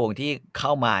ยทั้งปวงที่เข้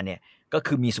ามาเนี่ยก็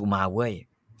คือมีซูมาเว่ย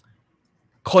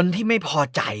คนที่ไม่พอ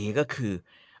ใจก็คือ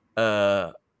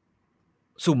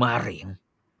ซูมาเหลียง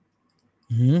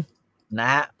นะ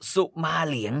ซูมา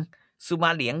เหลี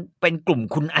ยงเป็นกลุ่ม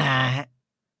คุณอาฮะ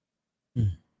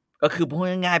ก็คือพูด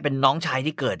ง่ายๆเป็นน้องชาย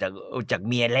ที่เกิดจาก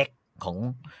เมียเล็กของ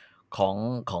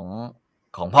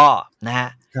พ่อนะฮะ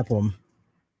ครับผม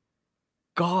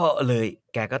ก็เลย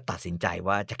แกก็ตัดสินใจ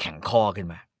ว่าจะแข่งข้อขึ้น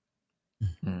มา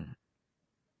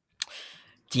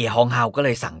เจี๋ยฮองเฮาก็เล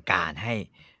ยสั่งการให้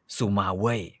ซูมาเ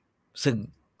ว่ย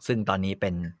ซึ่งตอนนี้เป็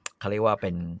นเขาเรียกว่าเป็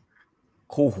น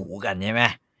คู่หูกันใช่ไหม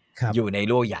อยู่ใน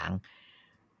ลั่วหยาง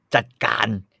จัดการ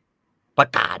ประ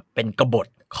กาศเป็นกบฏ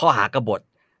ข้อหากบฏ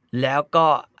แล้วก็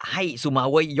ให้ซูมา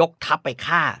เว่ยยกทัพไป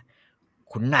ฆ่า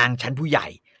ขุนนางชั้นผู้ใหญ่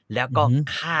แล้วก็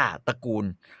ฆ่าตระกูล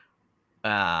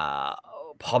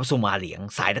พร้อมซูมาเหลียง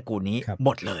สายตระกูลนี้หม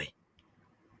ดเลย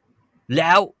แ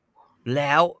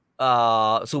ล้ว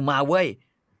ซูมาเว่ย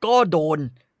ก็โดน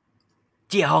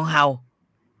เจี๋ยฮองเฮา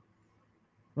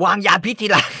วางยาพิษที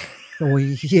หลังโอ้ย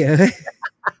เฮ้ย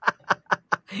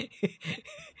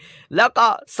แล้วก็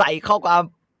ใส่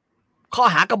ข้อ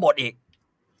หากบฏอีก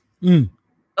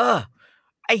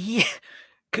ไอ้เหี้ย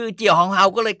คือเจี๋ยฮองเฮา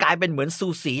ก็เลยกลายเป็นเหมือนซู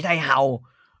สีไทเฮา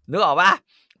นึกออกป่ะ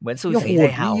เหมือนซูสีไท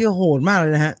เฮาโหดมากเล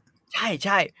ยนะฮะใ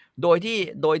ช่โดย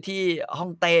ที่ฮ่อ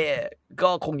งเต้ก็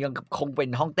คงเป็น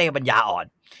ฮ่องเต้ปัญญาอ่อน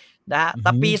นะแ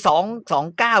ต่ปี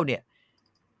229เนี่ย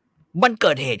มันเ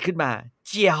กิดเหตุขึ้นมาเ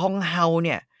จี๋ยฮองเฮาเ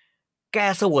นี่ยแก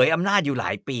เสวยอำนาจอยู่หลา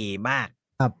ยปีมาก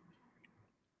ครับ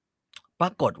ปร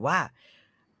ากฏว่า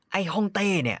ไอ้ฮ่องเต้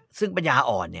เนี่ยซึ่งปัญญา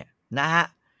อ่อนเนี่ยนะฮะ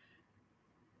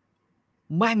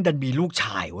แม่งดันมีลูกช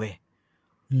ายเว้ย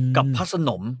กับพระสน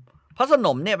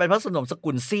มเนี่ยเป็นพระสนมส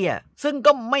กุลเซี่ยซึ่ง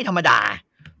ก็ไม่ธรรมดา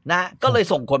นะก็เลย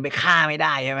ส่งคนไปฆ่าไม่ไ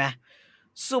ด้ใช่ไหม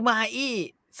ซูมาอี้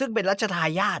ซึ่งเป็นรัชทา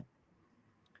ยาท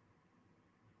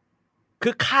คื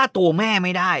อฆ่าตัวแม่ไ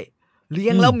ม่ได้เลี้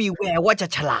ยงแล้วมีแววว่าจะ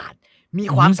ฉลาดมี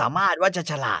ความสามารถว่าจะ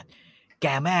ฉลาดแก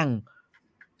แม่ง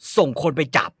ส่งคนไป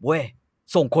จับเว้ย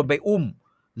ส่งคนไปอุ้ม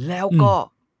แล้ว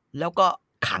ก็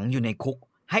ขังอยู่ในคุก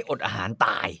ให้อดอาหารต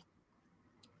าย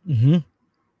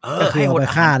ให้อด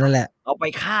ฆ่านั่นแหละเอาไป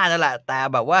ฆ่านั่นแหละแต่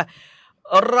แบบว่า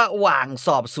ระหว่างส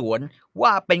อบสวนว่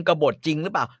าเป็นกบฏจริงหรื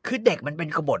อเปล่าคือเด็กมันเป็น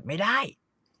กบฏไม่ได้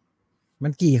มั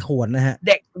นกี่ขวดนะฮะ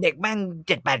เด็กแม่ง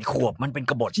7-8 ขวบมันเป็น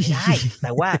กบฏไม่ได้แ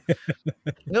ต่ว่า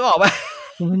นึกออกป่ะ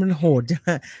มันโหดจ้ะ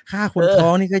ฆ่าคนท้อ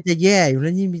งนี่ก็จะแย่อยู่แล้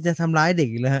วนี่มีจะทำร้ายเด็ก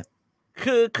อีกแล้วฮะ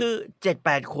คือ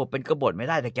7-8 ขวบเป็นกบฏไม่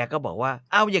ได้แต่แกก็บอกว่า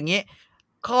เอาอย่างนี้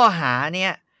ข้อหาเนี่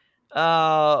ย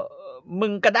มึ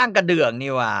งกระด้างกระเดื่อง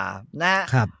นี่ว่านะ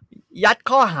ครับยัด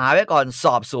ข้อหาไว้ก่อนส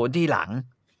อบสวนทีหลัง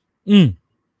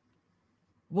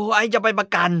โว้ยจะไปประ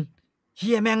กันเ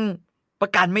ฮียแม่งปร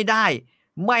ะกันไม่ได้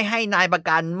ไม่ให้นายประ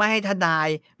กันไม่ให้ทนาย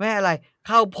ไม่ให้อะไรเ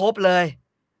ข้าพบเลย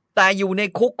แต่อยู่ใน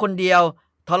คุกคนเดียว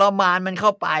ทรมานมันเข้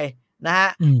าไปนะฮะ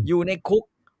อยู่ในคุก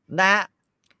นะ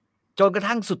จนกระ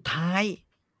ทั่งสุดท้าย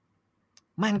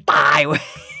แม่งตายเว้ย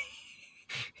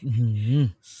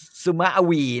สุมาอ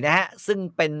วีนะฮะซึ่ง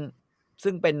เ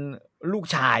ป็นลูก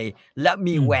ชายและ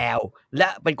มีแววและ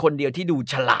เป็นคนเดียวที่ดู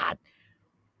ฉลาด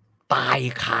ตาย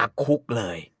คาคุกเล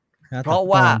ยเพราะ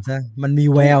ว่ามันมี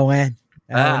แววไง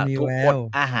ถูกอด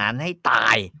อาหารให้ตา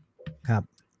ยครับ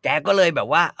แกก็เลยแบบ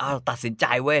ว่าตัดสินใจ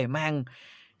เว้ยแม่ง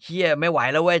เฮียไม่ไหว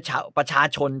แล้วเว้ยประชา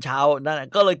ชนชาวนั่น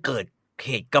ก็เลยเกิดเห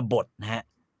ตุกบฏนะฮะ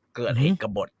เกิดเหตุก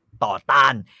บฏต่อต้า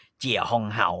นเจี๋ยฮอง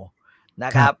เฮาน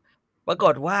ะครับปราก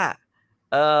ฏว่า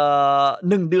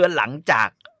1 เดือนหลังจาก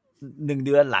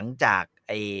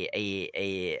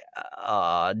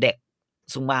เด็ก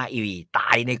ซุมาอีตา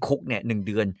ยในคุกเนี่ย1 เ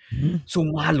ดือนซุ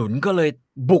มาหลุนก็เลย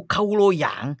บุกเข้าโลหย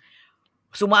าง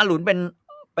ซุมาหลุนเ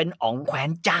ป็นอ๋องแคว้น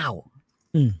เจ้า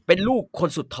เป็นลูกคน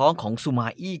สุดท้องของซุมา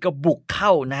อี้ก็บุกเข้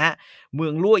านะฮะเมื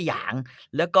องลั่วหยาง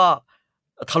แล้วก็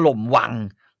ถล่มวัง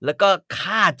แล้วก็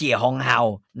ฆ่าเจี๋ยฮองเฮา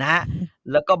นะฮะ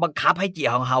แล้วก็บังคับให้เจี๋ย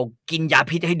ฮองเฮากินยา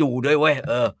พิษให้ดูด้วยเว้ย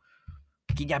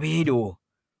กินยาพิษให้ดู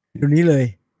นี้เลย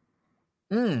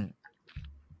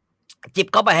จิบ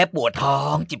เข้าไปให้ปวดท้อ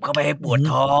งจิบเข้าไปให้ปวด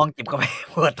ท้องจิบเข้าไปให้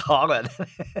ปวดท้องแบบ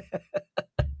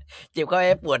จิบเข้าไป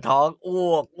ให้ปวดท้องอ้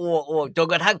วกจน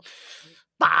กระทั่ง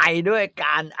ตายด้วยก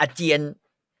ารอาเจียน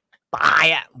ตาย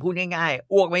อ่ะพูดง่าย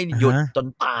ๆอ้วกไม่หยุดจน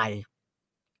ตาย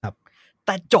ครับแ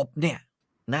ต่จบเนี่ย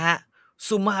นะฮะ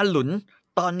ซุมาหลุน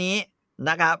ตอนนี้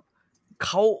นะครับเข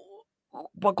า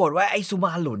ปรากฏว่าไอ้ซุม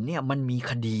าหลุนเนี่ยมันมี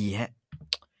คดีฮะ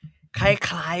ค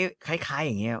ล้ายอ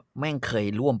ย่างเงี้ยแม่งเคย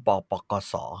ร่วมปปก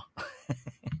ส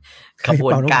ขบว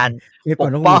นการป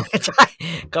กป้องใช่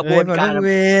ขบวนการ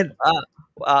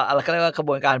อะไรเขาเรียกว่าขบ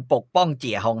วนการปกป้องเ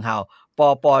จี๋ยฮองเฮาป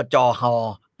ปจฮ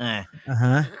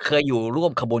เคยอยู่ร่ว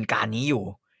มขบวนการนี้อยู่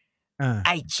ไ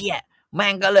อ้เชี่ยแม่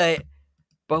งก็เลย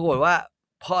ปรากฏว่า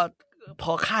พ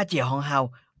อฆ่าเจี๋ยฮองเฮา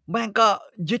แม่งก็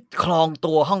ยึดครอง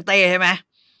ตัวฮ่องเต้ใช่ไหม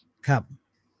ครับ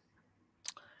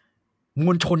ม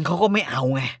วลชนเขาก็ไม่เอา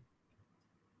ไง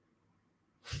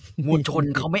มวลชน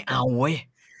เขาไม่เอาเว้ย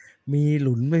มีห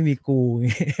ลุนไม่มีกู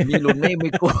มีหลุนไม่มี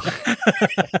กู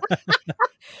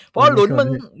เพราะหลุน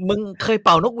มึงเคยเ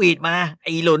ป่านกหวีดมาไ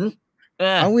อ้หลุน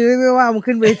เอาไม่ว่ามึง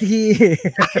ขึ้นเวที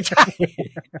ใช่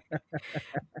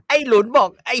ไอ้หลุนบอก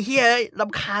ไอ้เฮียร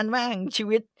ำคาญมากชี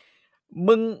วิต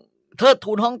มึงเทิด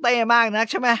ทูนฮ่องเต้มากนะ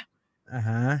ใช่ไหม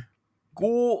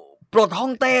กูปลดฮ่อ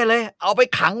งเต้เลยเอาไป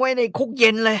ขังไว้ในคุกเย็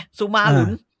นเลยสุมาหลุ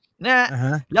นนะ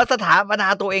แล้วสถาปนา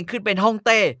ตัวเองขึ้นเป็นฮ่องเ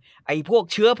ต้ไอ้พวก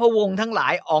เชื้อพระวงศ์ทั้งหลา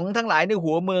ยอ๋องทั้งหลายใน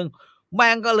หัวเมืองแม่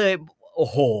งก็เลยโอ้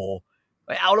โหไป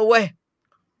เอาแล้วเว้ย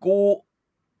กู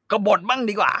กบฏบ้าง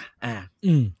ดีกว่า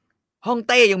ฮ่องเ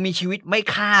ต้ยังมีชีวิตไม่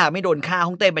ฆ่าไม่โดนฆ่า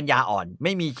ฮ่องเต้ปัญญาอ่อนไ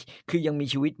ม่มีคือยังมี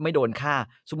ชีวิตไม่โดนฆ่า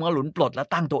สุมาหลุนปลดแล้ว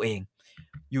ตั้งตัวเอง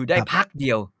อยู่ได้พักเดี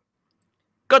ยว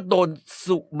ก็โดน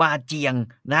สุมาเจียง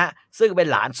นะซึ่งเป็น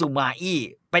หลานสุมาอี้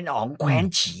เป็นอ๋องแคว้น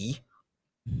ฉี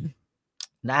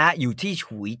นะอยู่ที่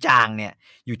ฉุยจางเนี่ย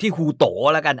อยู่ที่ฮูโต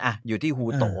แล้วกันอยู่ที่ฮู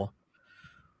โต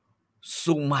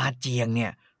สุมาเจียงเนี่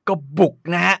ยก็บุก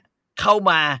นะฮะเข้า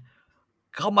ม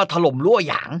าถล่มลั่ว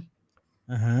หยาง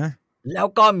แล้ว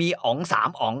ก็มีอ๋อง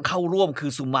3อ๋องเข้าร่วมคื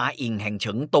อสุมาอิงแห่งเ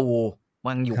ฉิงตู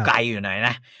มันอยู่ไกลอยู่หน่อยน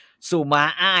ะสุมา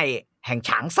อ้ายแห่งฉ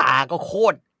างซาก็โค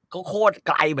ตรไ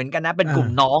กลเหมือนกันนะเป็นกลุ่ม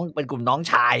น้อง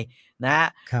ชายนะฮะ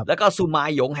แล้วก็สุมา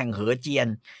หยงแห่งเหอเจียน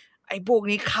ไอ้พวก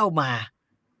นี้เข้ามา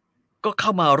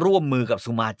ร่วมมือกับ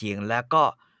สุมาเจียงแล้วก็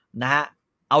นะฮะ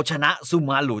เอาชนะสุ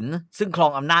มาหลุนซึ่งครอ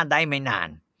งอำนาจได้ไม่นาน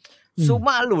สุม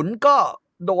าหลุนก็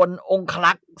โดนองค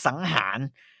รักษ์สังหาร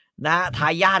นะทา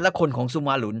ยาทและคนของสุม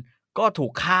าหลุนก็ถู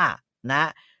กฆ่านะ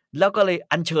แล้วก็เลย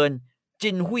อัญเชิญจิ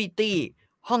นหุยตี้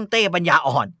ฮ่องเต้ปัญญา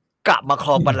อ่อนกลับมาคร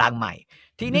องบัลลังก์ใหม่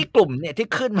ทีนี้กลุ่มเนี่ยที่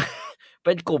ขึ้นมาเ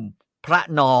ป็นกลุ่มพระ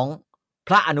น้องพ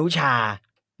ระอนุชา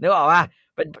นึกออกว่า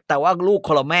เป็นแต่ว่าลูกค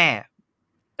นละแม่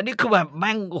อันนี้คือแบบแ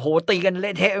ม่งโหตีกันเล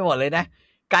ะเทะไปหมดเลยนะ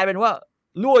กลายเป็นว่า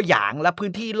ลั่วหยางและพื้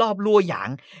นที่รอบลั่วหยาง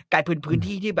กลายเป็นพื้น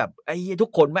ที่ที่แบบไอ้ทุก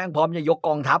คนแม่งพร้อมจะยกก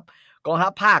องทัพ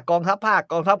ภาคกองทั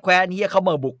พแคว้นเฮียเข้า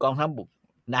มาบุกกองทัพบุก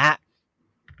นะฮะ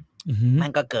มั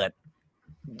นก็เกิด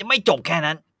จะไม่จบแค่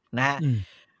นั้น นะฮะ อืม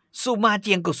ซูมาเ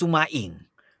จียงกับซูมาอิง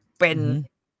เป็น อือฮึ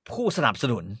ผู้สนับส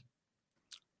นุน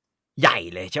ใหญ่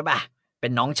เลยใช่ป่ะเป็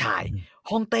นน้องชาย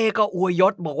ฮ่องเต้ก็อวยย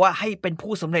ศบอกว่าให้เป็น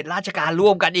ผู้สำเร็จราชการร่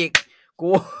วมกันอีกกู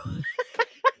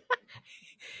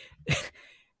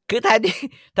คือแทน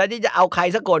ที่จะเอาใคร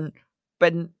สักคนเ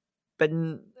ป็น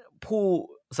ผู้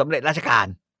สำเร็จราชการ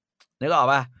นึกออก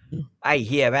ป่ะไอ้เ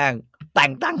ฮียแม่งแต่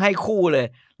งตั้งให้คู่เลย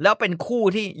แล้วเป็นคู่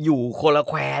ที่อยู่คนละ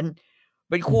แคว้น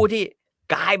เป็นคู่ที่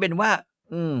กลายเป็นว่า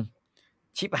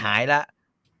ชิบหายละ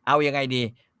เอายังไงดี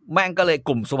แม่งก็เลยก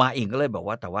ลุ่มซูมาอิงก็เลยบอก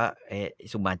ว่าแต่ว่า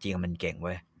ซูมาเจียงมันเก่งเ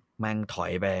ว้ยแม่งถอ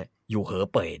ยไปอยู่เหอ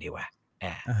เป่ยดีกว่า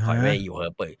ถอยไปอยู่เห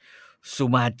อเป่ยซู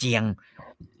มาเจียง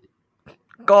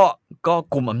ก็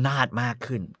กลุ่มอำนาจมาก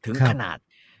ขึ้นถึงขนาด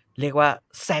เรียกว่า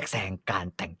แทรกแซงการ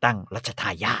แต่งตั้งรัชทา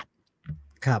ยาท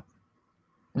ครับ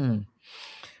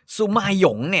ซูมาหย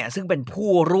งเนี่ยซึ่งเป็น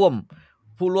ผู้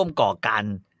ร่วมก่อการ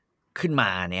ขึ้นมา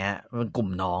เนี่ยมันกลุ่ม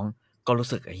น้องก็รู้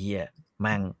สึกไอ้เหี้ยแ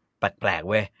ม่งแปลกๆ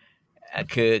เว้ย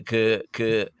คื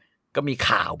อก็มี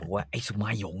ข่าวบอกว่าไอ้ซูมา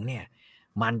หยงเนี่ย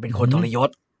มันเป็นคนทรยศ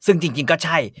ซึ่งจริงๆก็ใ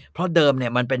ช่เพราะเดิมเนี่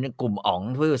ยมันเป็นกลุ่มอ๋อง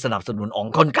เพื่อสนับสนุนอ๋อง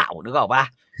คนเก่านึกออกปะ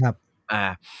ครับ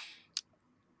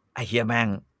ไอ้เหี้ยแม่ง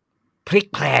พลิก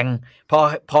แพลง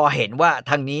พอเห็นว่า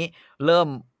ทางนี้เ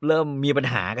ริ่มมีปัญ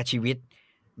หากับชีวิต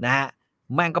นะฮะ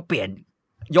แม่งก็เปลี่ยน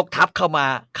ยกทัพเข้ามา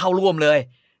เข้าร่วมเลย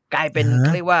กลายเป็นเข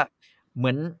าเรียกว่าเหมื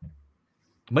อน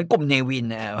กลุ่มเนวิน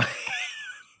นะ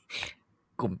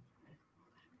ก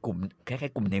ลุ่มแค่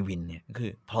กลุ่มเนวินเนี่ยคื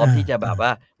อพร้อมที่จะแบบว่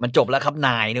ามันจบแล้วครับน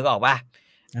ายนึกออกป่ะ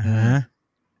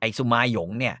ไอ้ซูมาหยง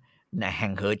เนี่ยแห่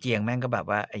งเหอเจียงแม่งก็แบบ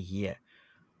ว่าไอ้เหี้ย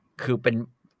คือเป็น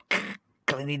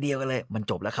กรณีเดียวกันเลยมัน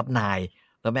จบแล้วครับนาย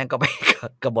แล้วแม่งก็ไป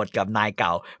กบฏกับนายเก่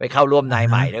าไปเข้าร่วมนาย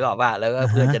ใหม่นึกออกป่ะแล้วก็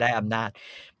เพื่อจะได้อำนาจ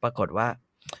ปรากฏว่า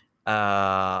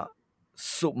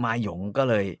ซูมาหยงก็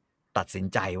เลยตัดสิน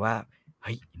ใจว่าเ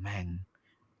ฮ้ยแม่ง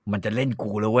มันจะเล่น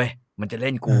กูแล้วเว้ยมันจะเ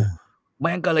ล่นกูแ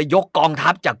ม่งก็เลยยกกอง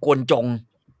ทัพจากกวนจง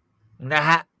นะ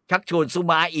ฮะชักชวนซู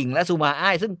มาอิงและซูมาอ้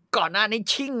ายซึ่งก่อนหน้านี้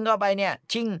ชิ่งเข้าไปเนี่ย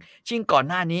ชิ่งก่อน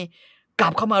หน้านี้กลั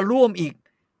บเข้ามาร่วมอีก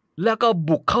แล้วก็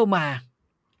บุกเข้ามา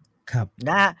ครับน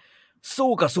ะฮะ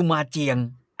สู้กับซูมาเจียง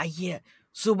ไอ้เหี้ย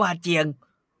ซูมาเจียง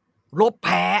รบแ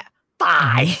พ้ตา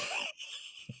ย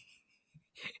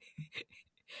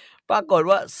ปรากฏ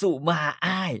ว่าซูมา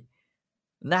อ้าย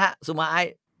นะฮะซูมาอ้าย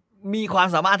มีความ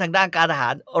สามารถทางด้านการทหา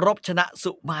รรบชนะ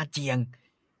ซูมาเจียง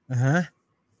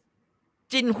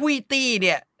จินหุยตี้เ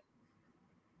นี่ย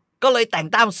ก็เลยแต่ง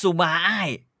ตั้งซูมาอ้าย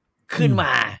ขึ้นม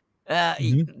า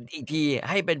อีกที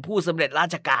ให้เป็นผู้สำเร็จรา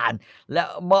ชการและ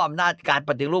มอบอำนาจการป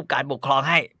ฏิรูปการปกครอง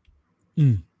ให้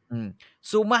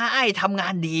ซูมาอ้ายทำงา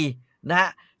นดีนะฮะ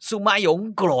ซูมาหยง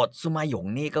โกรธซูมาหยง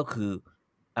นี่ก็คือ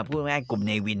พูดง่ายๆกลุ่มเ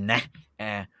นวินนะ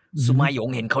ซูมาหยง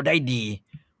เห็นเขาได้ดี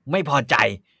ไม่พอใจ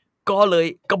ก็เลย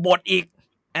กบฏอีก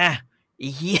อี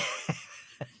เหี้ย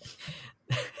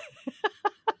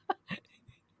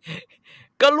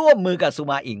ก็ร่วมมือกับซู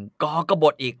มาอิงก็กบ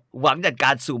ฏอีกหวังจัดกา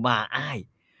รซูมาอ้าย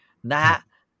นะฮะ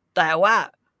แต่ว่า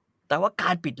ก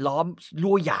ารปิดล้อม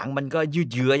ลู่หยางมันก็ยืด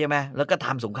เยื้อใช่ไหมแล้วก็ท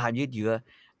ำสงครามยืดเยื้อ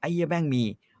ไอ้เหี้ยแม่งมี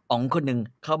อ๋องคนหนึ่ง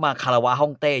เข้ามาคารวะฮ่อ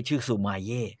งเต้ชื่อซูมาเ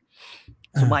ย่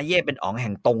เป็นอ๋องแ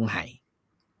ห่งตงไห่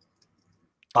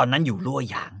ตอนนั้นอยู่ลู่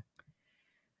หยาง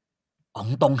อ๋อง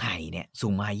ตงไห่เนี่ยซู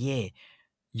มาเย่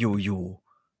อยู่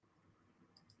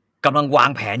กำลังวาง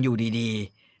แผนอยู่ดี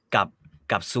ๆ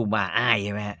กับซูมาอ้ายใ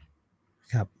ช่ไหม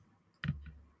ครับ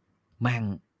แม่ง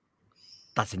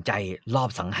ตัดสินใจรอบ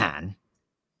สังหาร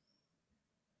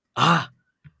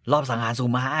รอบสังหารซู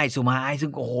มาอ้ายซึ่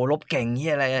งโอ้โหรบเก่งเหี้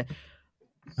ยอะไร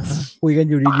คุยกัน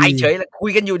อยู่ดีๆตายเฉยเลยคุ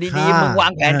ยกันอยู่ดีๆมึงวา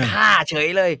งแผนฆ่าเฉย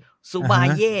เลยซูมา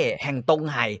เย่แห่งตง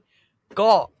ไห่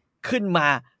ก็ขึ้นมา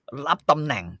รับตำแ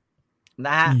หน่งน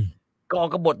ะฮะก่อ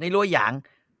กบฏในลู่หยาง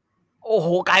โอ้โห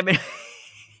กลายเป็น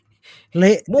เล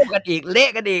ะมั่วกันอีกเละ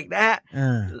กันอีกนะฮะ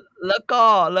แล้ว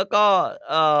ก็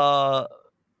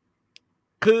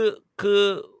คือ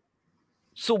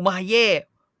ซูมาเย่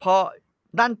พอ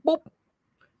ด้านปุ๊บ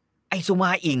ไอซูมา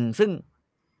อิง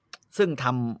ซึ่งท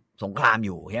ำสงครามอ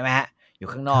ยู่ใช่ไหมฮะอยู่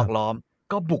ข้างนอกล้อม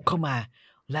ก็บุกเข้ามา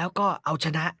แล้วก็เอาช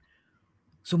นะ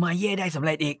ซูมาเย่ได้สำเ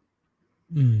ร็จอีก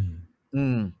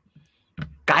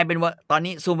กลายเป็นว่าตอน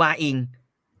นี้ซูมาอิง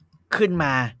ขึ้นม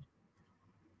า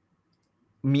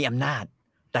มีอำนาจ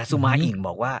แต่ซูมาอิงบ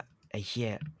อกว่าไอ้เชี่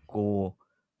ยกู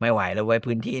ไม่ไหวแล้วไว้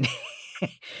พื้นที่นี้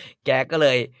แกก็เ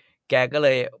ล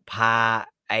ยพา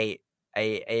ไ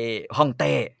อ้ฮ่องเ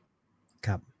ต้ค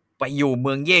รับไปอยู่เ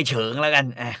มืองเย่เฉิงแล้วกัน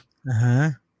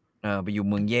ไปอยู่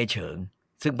เมืองเย่เฉิง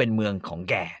ซึ่งเป็นเมืองของ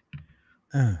แก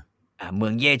เมื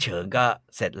องเย่เฉิงก็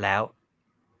เสร็จแล้ว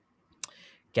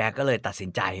แกก็เลยตัดสิน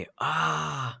ใจ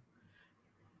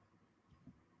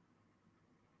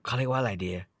เขาเรียกว่าอะไร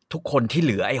ดีทุกคนที่เ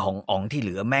หลือไอ้หองอ๋องที่เห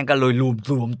ลือแม่งก็เลย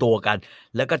รวมตัวกัน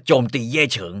แล้วก็โจมตีเย่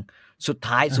เฉิงสุด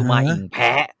ท้ายซูมาอิงแ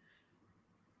พ้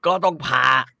ก็ต้องพา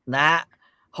นะ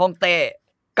ฮ่องเต้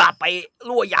กลับไป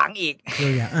ลั่วหยางอีกลั่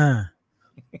วหยาง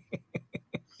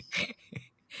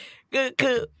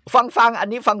คือฟังอัน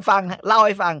นี้ฟังเล่าใ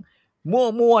ห้ฟัง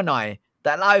มั่วหน่อยแ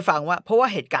ต่เล่าให้ฟังว่าเพราะว่า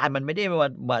เหตุการณ์มันไม่ได้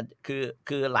มา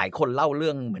คือหลายคนเล่าเ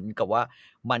รื่องเหมือนกับว่า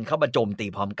มันเข้ามาโจมตี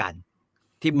พร้อมกัน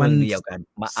ที่เมืองเดียวกัน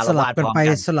มาอาละวาดพร้อม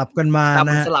กันสลับกันมา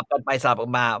นะสลับกันไปสลับกั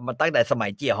นมามันตั้งแต่สมั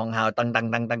ยเจี๋ยฮองเฮาตั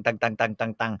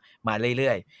งมาเ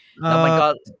รื่อยๆแล้วมันก็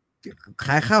ข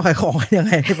ายข้าวขายของยัง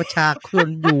ไงให้ประชาชน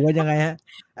อยู่กันยังไงฮะ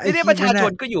นี่ประชาช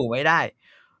นก็อยู่ไม่ได้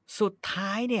สุดท้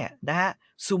ายเนี่ยนะฮะ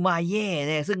ซูมาเย่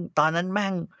เนี่ยซึ่งตอนนั้นแม่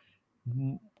ง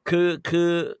คื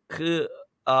อ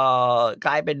ก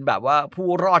ลายเป็นแบบว่าผู้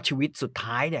รอดชีวิตสุด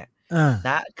ท้ายเนี่ยน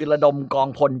ะคือระดมกอง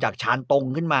พลจากชานตง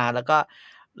ขึ้นมาแล้ว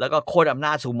ก็โค่นอำน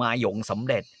าจซูมาหยงสำ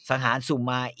เร็จสังหารซู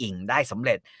มาอิงได้สำเ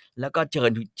ร็จแล้วก็เชิ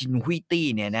ญจินฮุยตี้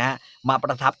เนี่ยนะมาป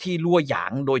ระทับที่ลั่วหยา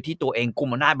งโดยที่ตัวเองกุม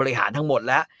อำนาจบริหารทั้งหมด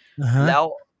แ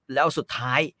ล้วสุด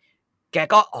ท้ายแก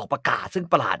ก็ออกประกาศซึ่ง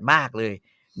ประหลาดมากเลย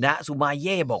นะซูมาเ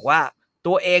ย่บอกว่า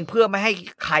ตัวเองเพื่อไม่ให้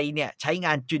ใครเนี่ยใช้ง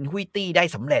านจินฮุยตี้ได้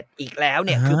สำเร็จอีกแล้วเ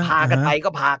นี่ยคือพากันไปก็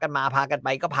พากันมาพากันไป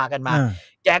ก็พากันมา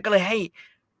แกก็เลยใ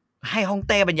ห้ฮ่อง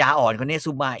เต้ปัญญาอ่อนคนนี้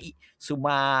ซูม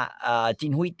าจิ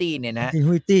นฮุยตี้เนี่ยนะจิน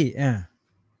ฮุยตี้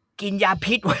กินยา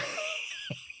พิษ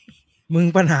มึง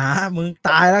ปัญหามึงต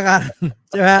ายแล้วกัน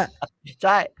ใช่ไหมใ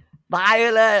ช่ตาย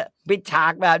เลยปิดฉา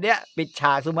กแบบเนี้ยปิดฉ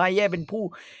ากซูมาเย่เป็นผู้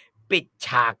ปิดฉ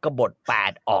ากกบฏ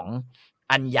8อ๋อง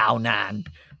อันยาวนาน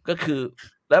ก็คือ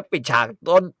แล้วปิดฉาก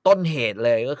ต้นเหตุเ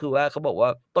ลยก็คือว่าเขาบอกว่า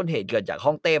ต้นเหตุเกิดจากฮ่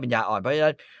องเต้ปัญญาอ่อนเพราะฉะ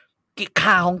นั้น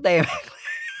ฆ่าฮ่องเต้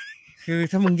คือ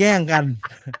ถ้ามึงแย่งกัน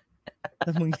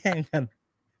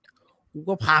กู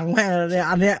ก็พังแม่เลย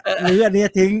อันเนี้ยหรืออันเนี้ย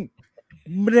ทิ้ง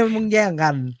ไม่ได้มึงแย่งกั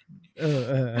น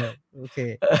โอเค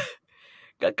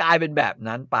ก็กลายเป็นแบบ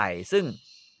นั้นไปซึ่ง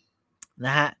น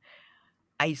ะฮะ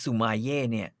ไอ้ซูมาเย่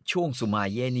เนี่ยช่วงซูมา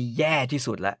เย่นี่แย่ที่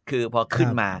สุดแล้วคือพอขึ้น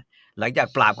มาหลังจาก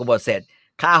ปราบกบฏเสร็จ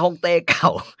ฆ่าฮ่องเต้เก่า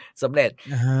สำเร็จ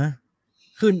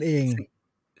ขึ้นเ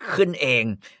อง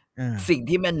สิ่ง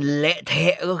ที่มันเละเท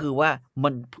ะก็คือว่ามั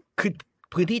นคือ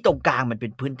พื้นที่ตรงกลางมันเป็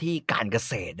นพื้นที่การเก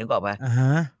ษตรนึกออกป่ะ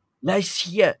และเ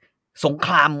ชี่ยสงค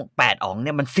ราม8อ๋องเ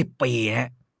นี่ยมัน10 ปีฮะ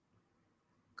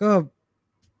ก็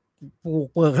ปลูก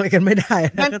เปิกอะไรกันไม่ได้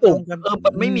นั่นปลูก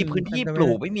ไม่มีพื้นที่ปลู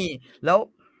กไม่มีแล้ว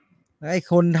ไอ้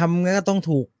คนทำก็ต้อง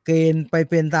ถูกเกณฑ์ไป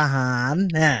เป็นทหาร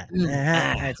นะฮะ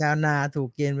ชาวนาถูก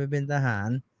เกณฑ์ไปเป็นทหาร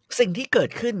สิ่งที่เกิด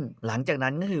ขึ้นหลังจากนั้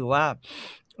นก็คือว่า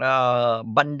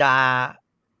บรรดา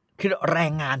คือแร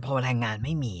งงานพอแรงงานไ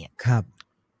ม่มีครับ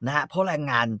นะฮะเพราะแรง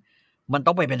งานมัน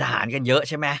ต้องไปเป็นทหารกันเยอะ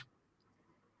ใช่ไหม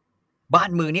บ้าน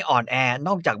เมืองนี่อ่อนแอน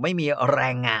อกจากไม่มีแร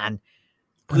งงาน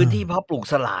พื้นที่เพาะปลูก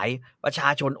สลายประชา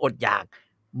ชนอดอยาก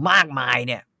มากมาย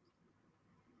เนี่ย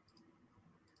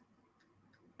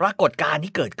ปรากฏการณ์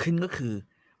ที่เกิดขึ้นก็คือ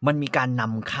มันมีการน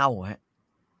ำเข้า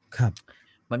ครับ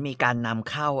มันมีการนำ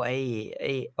เข้าไ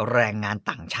อ้แรงงาน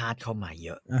ต่างชาติเข้ามาเย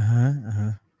อะ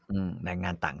แรงง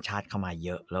านต่างชาติเข้ามาเย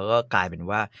อะแล้วก็กลายเป็น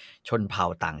ว่าชนเผ่า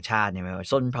ต่างชาติเนี่ยไม่ว่า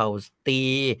ชนเผ่าตี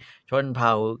ชนเผ่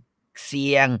าเซี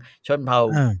ยงชนเผ่า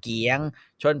เกียง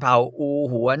ชนเผ่าอู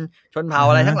หวนชนเผ่า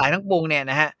อะไรทั้งหลายทั้งปวงเนี่ย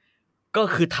นะฮะก็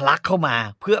คือทะลักเข้ามา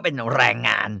เพื่อเป็นแรงง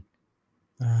าน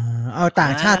เอาต่า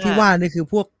งชาติที่ว่านี่คือ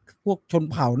พวกชน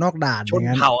เผ่านอกด่านชน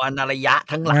เผ่าอนาลยะ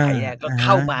ทั้งหลายเนี่ยก็เ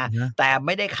ข้ามาแต่ไ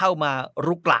ม่ได้เข้ามา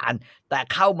รุกรานแต่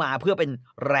เข้ามาเพื่อเป็น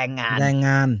แรงงาน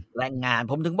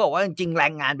ผมถึงบอกว่าจริงๆแร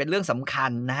งงานเป็นเรื่องสำคั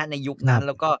ญนะฮะในยุคนั้นแ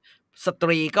ล้วก็สต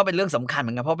รีก็เป็นเรื่องสำคัญเห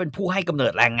มือนกันเพราะเป็นผู้ให้กำเนิ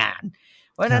ดแรงงาน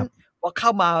เพราะฉะนั้นพอเข้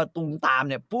ามาตุมตาม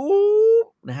เนี่ยปุ๊บ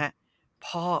นะฮะพ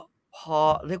อ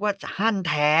เรียกว่าหั่น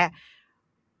แท้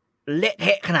เละเท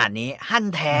ะขนาดนี้หั่น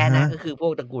แท้นะก็คือพว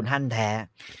กตระกูลหั่นแท้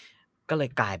ก็เลย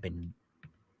กลายเป็น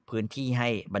พื้นที่ให้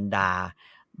บรรดา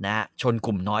นะชนก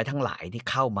ลุ่มน้อยทั้งหลายที่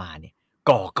เข้ามาเนี่ย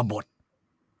ก่อกบฏ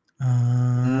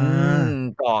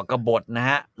ก่อกบฏนะ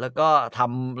ฮะแล้วก็ท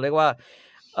ำเรียกว่า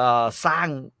สร้าง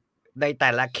ในแต่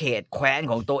ละเขตแคว้น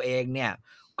ของตัวเองเนี่ย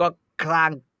ก็ครา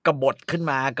งกบฏขึ้น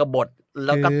มากบฏแ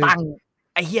ล้วก็ตั้ง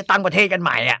ไอ้เหี้ยตั้งประเทศกันให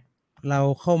ม่อ่ะเรา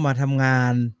เข้ามาทำงา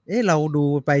นเราดู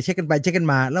ไปเช็คกันไปเช็คกัน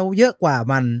มาเราเยอะกว่า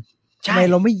มันทำไม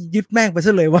เราไม่ยึดแม่งไปซ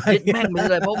ะเลยว่ายึดแม่งไป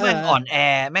เลยเพราะแม่งอ่อนแอ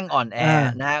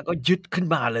นะฮะก็ยึดขึ้น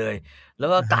มาเลยแล้ว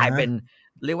ก็กลายเป็น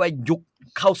เรียกว่ายุค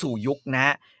เข้าสู่ยุคน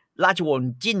ะราชวง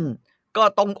ศ์จิ้นก็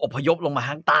ต้องอพยพลงมาท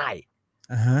างใต้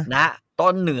นะตอ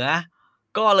นเหนือ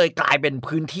ก็เลยกลายเป็น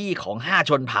พื้นที่ของ5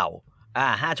ชนเผ่า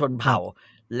5ชนเผ่า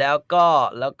แล้ว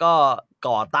ก็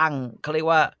ก่อตั้งเขาเรียก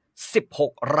ว่า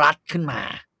16รัฐขึ้นมา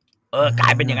กลา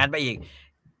ยเป็นอย่างนั้นไปอีก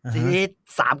ทีนี้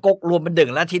3ก๊กรวมเป็น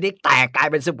1แล้วทีนี้แตกกลาย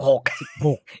เป็น16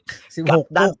กับ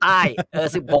ด้านใต้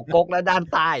16ก๊กแล้วด้าน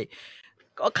ใต้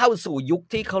ก็เข้าสู่ยุค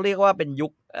ที่เขาเรียกว่าเป็นยุ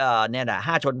คเนี่ยนะ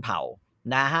5ชนเผ่า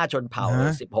นะ5ชนเผ่า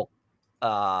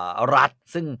16รัฐ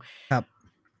ซึ่ง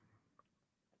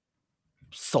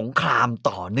สงคราม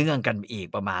ต่อเนื่องกันอีก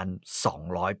ประมาณ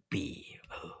200ปี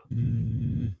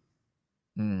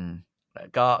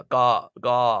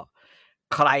ก็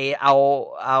ใครเอ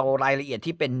ารายละเอียด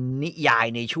ที่เป็นนิยาย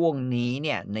ในช่วงนี้เ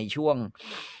นี่ยใน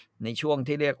ช่วง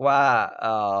ที่เรียกว่า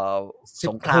ส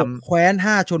งครามแคว้น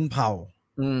5ชนเผ่า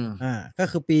ก็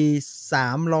คือปี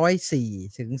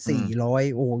304ถึง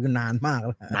400โอ้นานมากแ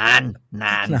ล้วนาน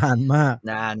มาก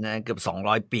นานเกือบ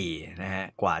200ปีนะฮะ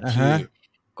กว่า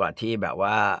ที่แบบ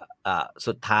ว่า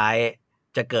สุดท้าย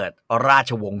จะเกิดรา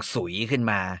ชวงศ์สุยขึ้น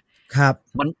มาครับ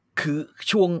มันคือ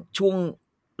ช่วง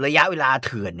ระยะเวลาเ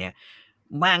ถื่อนเนี่ย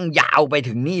มั่งยาวไป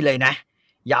ถึงนี่เลยนะ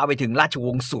ยาวไปถึงราชว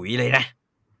งศ์สุยเลยนะ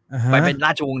ไปเป็นร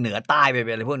าชวงศ์เหนือใต้ไปเ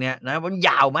ป็นอะไรพวกนี้นะมันย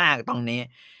าวมากตรงนี้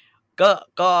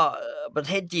ก็ประเ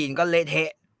ทศจีนก็เละเท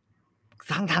ะ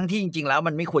ทั้งที่จริงๆแล้ว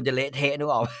มันไม่ควรจะเละเทะนึก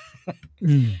ออก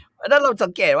ถ้าเราสั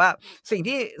งเกตว่าสิ่ง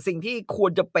ที่คว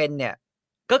รจะเป็นเนี่ย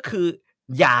ก็คือ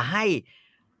อย่าให้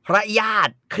พระญา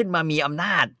ติขึ้นมามีอำน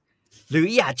าจหรือ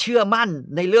อย่าเชื่อมั่น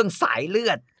ในเรื่องสายเลื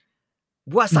อด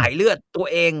ว่าสายเลือดตัว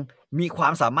เองมีควา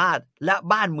มสามารถและ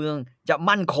บ้านเมืองจะ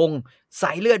มั่นคงส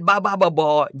ายเลือดบ้าๆบ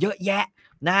อๆเยอะแยะ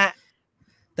นะฮะ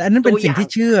แต่อันนั้นเป็นสิ่งที่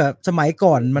เชื่อสมัย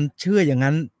ก่อนมันเชื่ออย่าง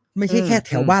นั้นไม่ใช่แค่แ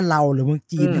ถวบ้านเราหรือเมือง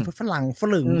จีนฝรั่ง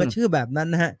ก็เชื่อแบบนั้น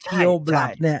นะฮะเคียวบลัด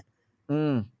เนี่ย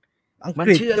อังก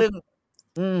ฤษเรื่อง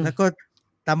แล้วก็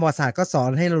ตามประวัติศาสตร์ก็สอน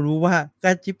ให้เรารู้ว่าก็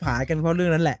ชิบหายกันเพราะเรื่อ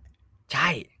งนั้นแหละใช่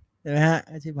ไหมฮะ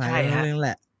ชิบหายเรื่องนั้นแห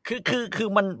ละคือ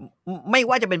มันไม่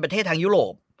ว่าจะเป็นประเทศทางยุโร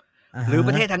ปหรือป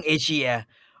ระเทศทางเอเชีย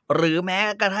หรือแม้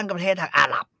กระทั่งประเทศทางอา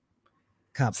หรับ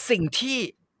สิ่งที่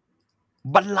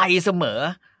บรรลัยเสมอ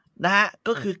นะฮะ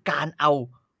ก็คือการเอา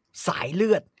สายเลื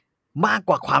อดมาก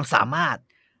กว่าความสามารถ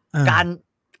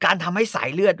การทำให้สาย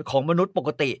เลือดของมนุษย์ปก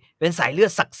ติเป็นสายเลือ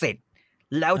ดศักดิ์สิทธิ์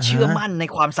แล้วเชื่อมั่นใน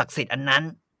ความศักดิ์สิทธิ์อันนั้น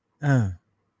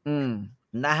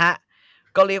นะฮะ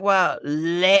ก็เรียกว่า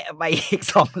เละไปอีก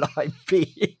200 ปี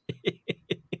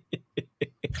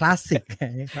คลาสสิก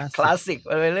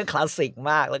เป็นเรื่องคลาสสิก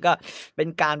มากแล้วก็เป็น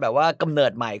การแบบว่ากำเนิ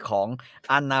ดใหม่ของ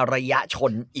อานารยช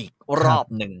นอีกรอบ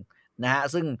หนึ่งนะฮะ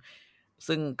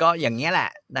ซึ่งก็อย่างนี้แหล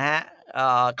ะนะฮะ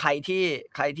ใคร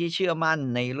ที่เชื่อมั่น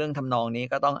ในเรื่องทำนองนี้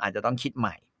ก็อาจจะต้องคิดให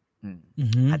ม่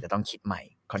อาจจะต้องคิดใหม่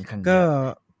ค่อนข้างเยอ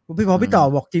ะพี่ต่อ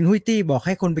บอกจินฮุยตี้บอกใ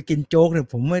ห้คนไปกินโจ๊กเนี่ย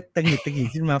ผมไม่ตังหิด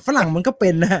ขึ้นมาฝรั่งมันก็เป็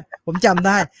นนะผมจำไ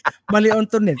ด้มาริออน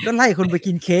โตเน็ตก็ไล่คนไป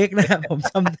กินเค้กนะผม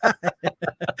จำได้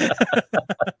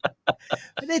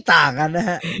ไม่ได้ต่างกันนะ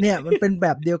ฮะเนี่ยมันเป็นแบ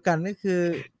บเดียวกันก็คือ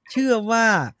เชื่อว่า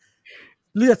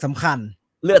เลือดสำคัญ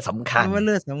เลือดสำคัญใช่ว่าเ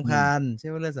ลือดสำคัญส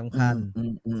ายเลือดสำคัญ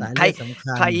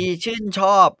ใครชื่นช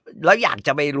อบแล้วอยากจ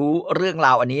ะไปรู้เรื่องร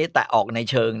าวอันนี้แต่ออกใน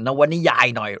เชิงนวนิยาย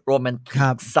หน่อยโรแมนติ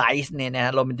กไซส์เนี่ยน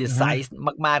ะโรแมนติกไซส์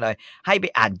มากๆเลยให้ไป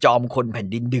อ่านจอมคนแผ่น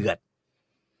ดินเดือด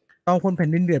จอมคนแผ่น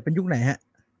ดินเดือดเป็นยุคไหนฮะ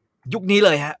ยุคนี้เล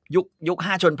ยฮะยุค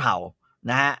5ชนเผ่า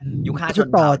นะฮะยุค5ชน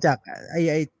เผ่าต่อจากไ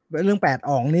อเรื่อง8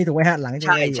อ๋องนี่ถูกไหมฮะหลังจา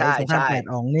กสงคราม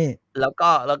8อ๋องนี่แล้ว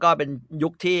ก็เป็น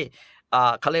ยุคที่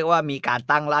เขาเรียกว่ามีการ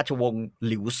ตั้งราชวงศ์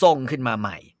หลิวซ่งขึ้นมาให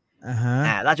ม่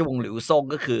ราชวงศ์หลิวซ่ง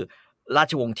ก็คือรา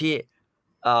ชวงศ์ที่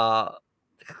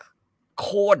โ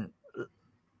ค่น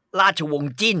ราชวง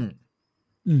ศ์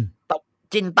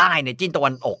จิ้นใต้เนี่ยจิ้นตะวั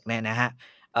นออกเนี่ยนะฮะ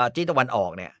จิ้นตะวันออ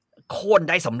กเนี่ยโค่น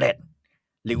ได้สำเร็จ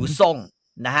หลิวซ่ง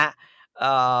นะฮะ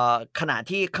ขณะ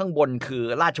ที่ข้างบนคือ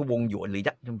ราชวงศ์หยวนหรือ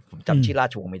ผมจำชื่อรา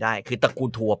ชวงศ์ไม่ได้คือตระกูล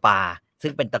ทัวปาซึ่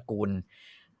งเป็นตระกูล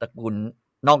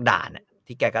นอกด่าน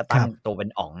ที่แกก็ตั้งตัวเป็น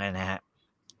อ๋องนะฮะ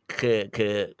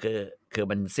คือ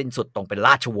มันสิ้นสุดตรงเป็นร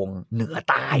าชวงศ์เหนือ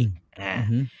ใต้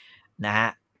นะฮะ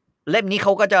เล่มนี้เข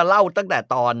าก็จะเล่าตั้งแต่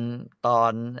ตอ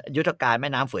นยุทธการแม่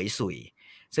น้ำเฝยสุย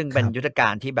ซึ่งเป็นยุทธกา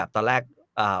รที่แบบตอนแรก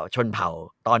ชนเผ่า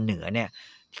ตอนเหนือเนี่ย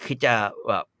คือจะ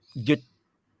แบบยึด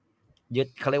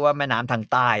เขาเรียกว่าแม่น้ำทาง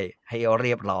ใต้ให้เ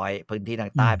รียบร้อยพื้นที่ทา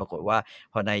งใต้ปรากฏว่า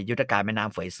พอในยุทธการแม่น้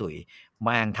ำเฝยสุยแ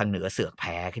ม่งทางเหนือเสือกแ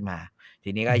พ้ขึ้นมาที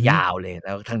นี้ก็ยาวเลยแ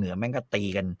ล้วทางเหนือแม่งก็ตี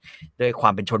กันด้วยควา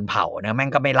มเป็นชนเผ่านะแม่ง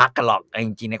ก็ไม่รักกันหรอกจ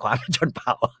ริงๆในความเป็นชนเ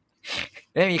ผ่า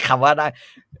ไม่มีคำว่าได้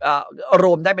ร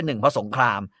วมได้เป็นหนึ่งเพราะสงคร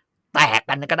ามแตก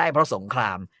กันก็ได้เพราะสงคร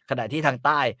ามขณะที่ทางใ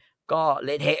ต้ก็เล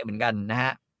ะเทะเหมือนกันนะฮ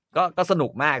ะก็สนุ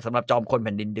กมากสำหรับจอมคนแ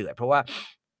ผ่นดินเดือดเพราะว่า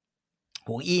ห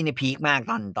วงอี้ในพีคมาก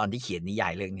ตอนที่เขียนนิยา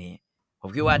ยเรื่องนี้ผม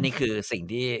คิดว่านี่คือสิ่ง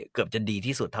ที่เกือบจะดี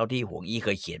ที่สุดเท่าที่หวงอี้เค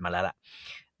ยเขียนมาแล้วล่ะ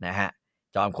นะฮะ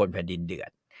จอมคนแผ่นดินเดือ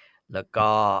ดแล้ว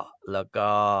ก็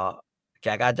แก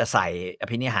ก็จะใส่อ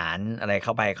ภินิหารอะไรเข้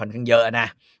าไปค่อนข้างเยอะนะ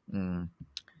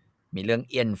มีเรื่อง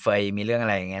เอียนเฟยมีเรื่องอะ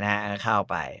ไรอย่างเงี้ยนะฮะเข้า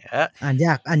ไปอ่านย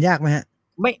ากไหมฮะ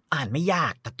ไม่อ่านไม่ยา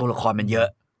กแต่ตัวละครมันเยอะ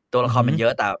ตัวละครมันเยอ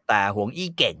ะแต่หวงอี้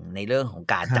เก่งในเรื่องของ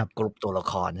การจัดกลุ่มตัวละ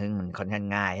ครซึ่งมันค่อนข้าง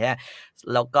ง่ายฮะ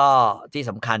แล้วก็ที่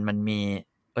สำคัญมันมี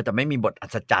แต่ไม่มีบทอั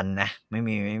ศจรรย์นะไม่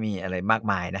มีอะไรมาก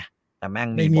มายนะแต่แม่ง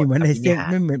มีบทเหมือนไอ้เสี่ยง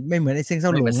ไม่เหมือนไอ้เสี่ยงเศร้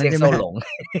าหลงใช่ไหมหลง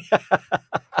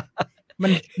มั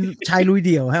นชายลุยเ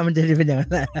ดี่ยวฮะมันจะเป็นอย่างนั้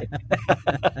นแหละ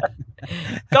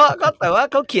ก็แต่ว่า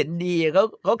เขาเขียนดี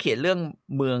เขาเขียนเรื่อง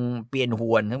เมืองเปียนฮ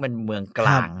วนซึ่งเป็นเมืองกล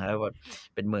างแล้ว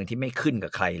เป็นเมืองที่ไม่ขึ้นกั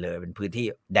บใครเลยเป็นพื้นที่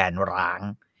แดนร้าง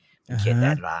เขตแด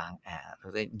นร้าง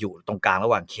อยู่ตรงกลางระ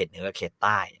หว่างเขตเหนือกับเขตใ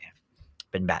ต้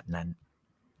เป็นแบบนั้น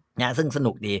นะซึ่งส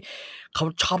นุกดีเขา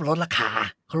ชอบลดราคา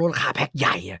เขาลดราคาแพ็คให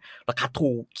ญ่ราคา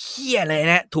ถูกเคี้ยเลย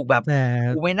นะถูกแบบ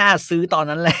กูไม่น่าซื้อตอน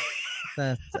นั้นเลยแต่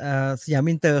สยาม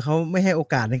อินเตอร์เขาไม่ให้โอ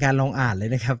กาสในการลองอ่านเลย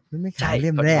นะครับไม่ขายเ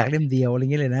ล่มแรกเล่มเดียวอะไรเ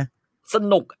งี้ยเลยนะส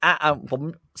นุกผม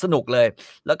สนุกเลย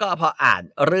แล้วก็พออ่าน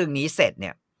เรื่องนี้เสร็จเ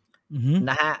นี่ย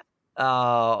นะฮะ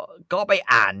ก็ไป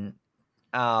อ่าน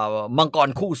มังกร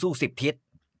คู่สู้10 ทิศ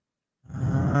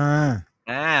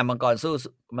มังกร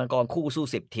คู่สู้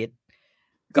10 ทิศ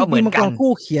ก็เหมือนกันมังกร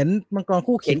คู่เขี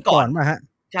ยนก่อนป่ะฮะ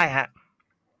ใช่ฮะ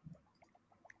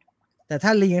แต่ถ้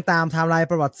าเรียงตามไทม์ไลน์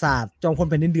ประวัติศาสตร์จอมพล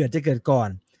แผ่นดินเดือดจะเกิดก่อน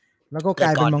แล้วก็กล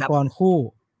ายเป็นมังกรคู่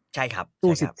ใช่ครับ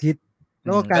สู้10 ทิศแ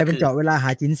ล้วก็กลายเป็นเจาะเวลาหา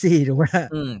จินซีถูกไหม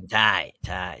ใช่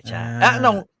น้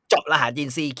องเจาะรหัสจิน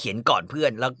ซีเขียนก่อนเพื่อ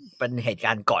นแล้วเป็นเหตุก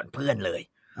ารณ์ก่อนเพื่อนเลย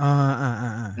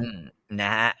น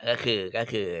ะฮะก็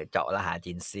คือเจาะรหัส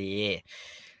จินซี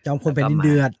จอมพลแผ่นดินเ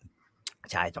ดือด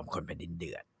ใช่จอมพลแผ่นดินเ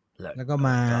ดือดแล้วก็ม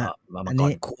ามังก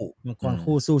ร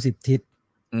คู่สู้10 ทิศ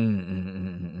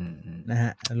นะฮ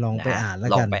ะลองไปอ่านแล้ว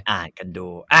กันลองไปอ่านกันดู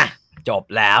จบ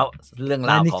แล้วเรื่อง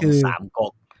ราวของสามก๊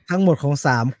กทั้งหมดของ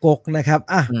3ก๊กนะครับ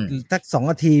สัก2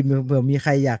 นาทีเผื่อมีใค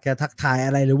รอยากจะทักทายอ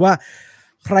ะไรหรือว่า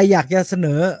ใครอยากจะเสน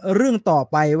อเรื่องต่อ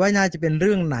ไปว่าน่าจะเป็นเ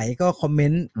รื่องไหนก็คอมเม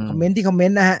นต์ที่คอมเมน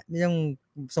ต์นะฮะไม่ต้อง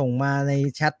ส่งมาใน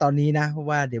แชทตอนนี้นะเพราะ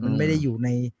ว่าเดี๋ยวมันไม่ได้อยู่ใน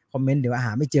คอมเมนต์เดี๋ยวห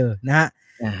าไม่เจอนะฮะ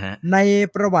ใน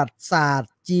ประวัติศาสต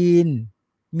ร์จีน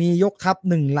มียกทัพ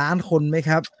1 ล้านคนไหม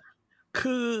ครับ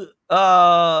คือ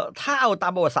ถ้าเอาตา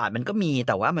มประวัติศาสตร์มันก็มีแ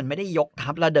ต่ว่ามันไม่ได้ยกทั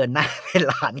พแล้วเดินหน้าเป็น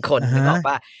ล้านคนนึกออก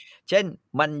ป่ะเช่น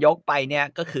มันยกไปเนี่ย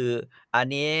ก็คืออัน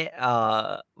นี้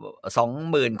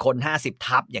20,000 คน50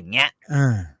 ทัพอย่างเงี้ย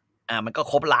มันก็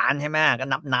ครบล้านใช่ไหมก็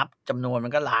นับจำนวนมั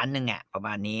นก็ล้านนึงประม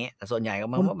าณนี้แต่ส่วนใหญ่ก็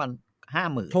มัน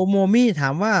 50,000 โทโมมี่ถา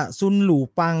มว่าซุนหลู่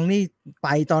ปังนี่ไป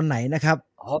ตอนไหนนะครับ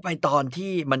ไปตอน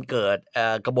ที่มันเกิด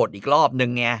กบฏอีกรอบนึ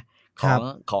งไง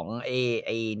ของไอ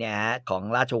เนี่ยฮะของ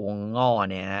ราชวงศ์ง่อ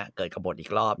เนี่ยฮะเกิดกบฏอี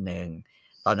กรอบนึง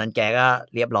ตอนนั้นแกก็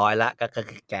เรียบร้อยแล้วก็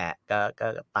แกก็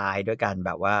ตายด้วยกันแ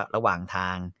บบว่าระหว่างทา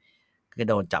งก็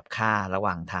โดนจับฆ่าระห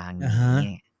ว่างทาง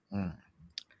นี้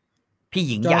พี่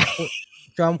หญิงใหญ่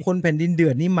จอมพลแผ่นดินเดื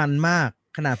อดนี่มันมาก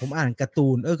ขนาดผมอ่านการ์ตู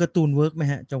นการ์ตูนเวิร์กไหม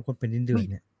ฮะจอมพลแผ่นดินเดือด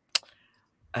เนี่ย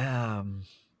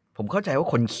ผมเข้าใจว่า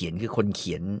คนเขียนคือคนเ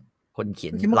ขียน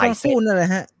ลายเส้นนั่นแหละ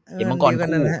ฮะมังกรคู่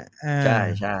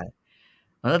ใช่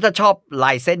แล้วถ้าชอบล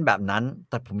ายเส้นแบบนั้น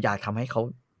แต่ผมอยากทำให้เขา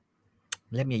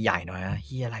เล่มใหญ่ๆหน่อยเ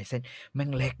ฮียลายเส้นแม่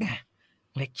งเล็กไง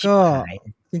เล็กชิบหาย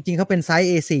จริงๆเขาเป็นไซส์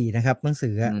A4 นะครับหนังสื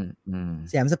อ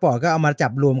สยามสปอร์ตก็เอามาจั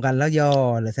บรวมกันแล้วย่อ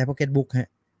หรือไซส์พ็อกเก็ตบุ๊กฮะ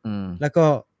แล้วก็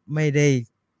ไม่ได้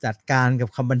จัดการกับ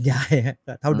คำบรรยาย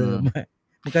เท่าเดิม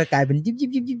มันก็กลายเป็น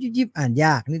ยิบอ่านย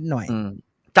ากนิดหน่อย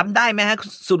จำได้ไหมฮะ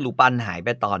ซุนหลูปันหายไป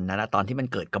ตอนนั้นนะตอนที่มัน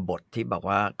เกิดกบฏที่บอก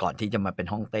ว่าก่อนที่จะมาเป็น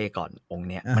ฮ่องเต้ก่อนองค์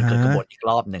เนี้ยมันเกิดกบฏอีก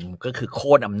รอบหนึ่งก็คือโ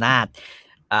ค่นอำนาจ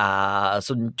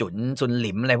ซุนจุนซุนห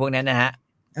ลิมอะไรพวกนี้นะฮะ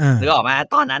นึกออกไหม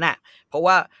ตอนนั้นเพราะ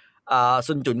ว่า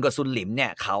ซุนจุนกับซุนหลิมเนี่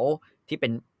ยเขา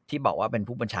ที่บอกว่าเป็น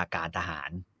ผู้บัญชาการทหาร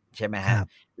ใช่ไหมฮะ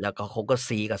แล้วก็เขาก็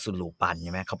ซีกับซุนหลูปันใ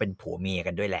ช่ไหมเขาเป็นผัวเมีย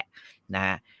กันด้วยแหละน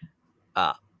ะ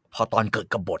พอตอนเกิด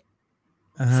กบฏ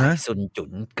ใส่ซุนจุ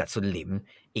นกับซุนหลิม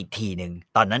อีกทีหนึ่ง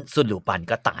ตอนนั้นซุนหลูปัน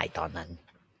ก็ตายตอนนั้น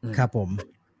ครับผม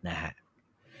นะฮะ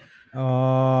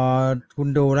คุณ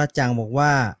โดราจังบอกว่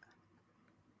า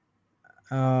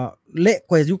เละ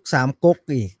กว่ายุค3ก๊ก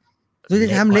อีกดูจะ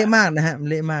ทำเละมากนะฮะ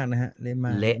เละมากนะฮะเละม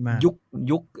าก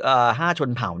ยุค5 ชน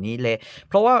เผ่านี้เละ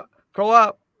เพราะว่า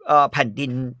แผ่นดิ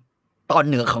นตอน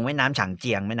เหนือของแม่น้ำฉางเ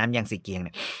จียงแม่น้ำยางซีเกียงเ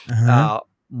นี่ย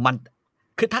มัน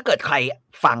คือถ้าเกิดใคร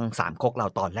ฟัง3 ก๊กเรา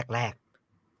ตอนแรก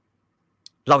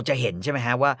เราจะเห็นใช่ไหมฮ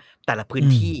ะว่าแต่ละพื้น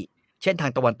ที่เช่นทา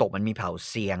งตะวันตกมันมีเผ่า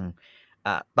เซียง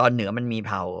ตอนเหนือมันมีเ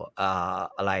ผ่า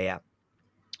อะไร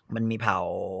มันมีเผ่า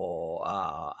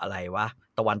อะไรวะ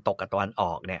ตะวันตกกับตะวันอ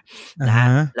อกเนี่ยนะฮะ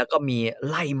แล้วก็มี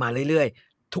ไล่มาเรื่อย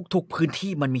ๆทุกพื้น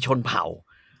ที่มันมีชนเผ่า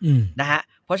นะฮะ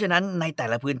เพราะฉะนั้นในแต่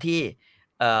ละพื้นที่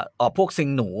พวกซิง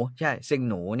หนูใช่ซิง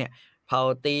หนูเนี่ยเผ่า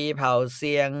ตีเผ่าเ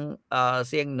ซียงเ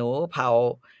ซียงหนูเผ่า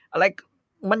อะไร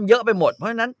มันเยอะไปหมดเพรา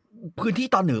ะฉะนั้นพื้นที่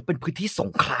ตอนเหนือเป็นพื้นที่ส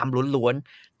งครามล้วน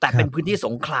ๆแต่เป็นพื้นที่ส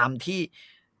งครามที่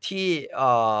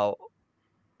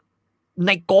ใ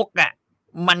นก๊กอ่ะ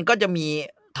มันก็จะมี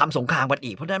ทำสงครามกัน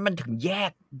อีกเพราะฉะนั้นมันถึงแย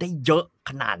กได้เยอะ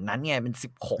ขนาดนั้นไงเป็น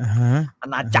16อา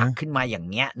ณาจักรขึ้นมาอย่าง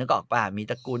เงี้ยนึกออกป่ะมี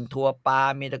ตระกูลทัวปา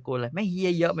มีตระกูลอะไรไม่เฮี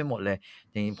ยเยอะไปหมดเลย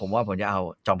จริงๆผมว่าผมจะเอา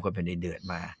จอมคนแผ่นดินเดือด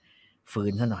มาฟื้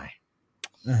นซะหน่อย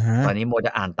ตอนนี้โมจ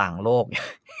ะอ่านต่างโลก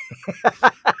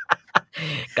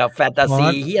กับแฟนตาซี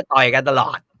เฮียต่อยกันตล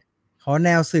อดขอแน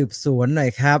วสืบสวนหน่อ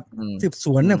ยครับสืบส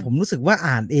วนเนี่ยผมรู้สึกว่า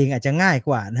อ่านเองอาจจะง่ายก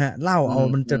ว่านะฮะเล่าเอา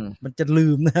มันจะลื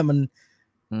มนะ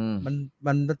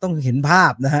มันต้องเห็นภา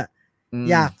พนะฮะ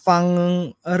อยากฟัง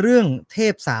เรื่องเท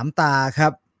พสามตาครั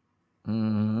บ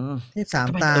เทพสาม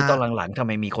ตาตอนหลังๆทำไ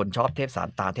มมีคนชอบเทพสาม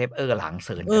ตาเทพหลางเส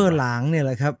ริญหลางเนี่ยแห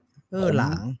ละครับหล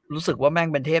างรู้สึกว่าแม่ง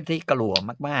เป็นเทพที่กลัว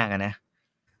มากๆนะ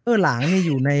หลางนี่อ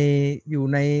ยู่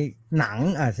ในหนัง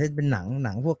ใช่เป็นห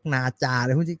นังพวกนาจาอะไ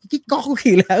รพวกนี้กิ๊กก๊อก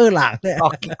ขี่แล้วหลางเนี่ย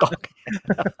กิ๊กก๊อก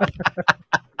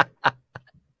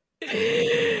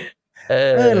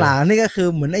หลางนี่ก็คือ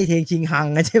เหมือนไอเทงชิงฮัง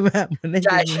ใช่ไหมเหมือนไอเ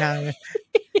ทงชิงฮัง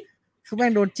คือแม่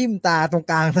งโดนจิ้มตาตรง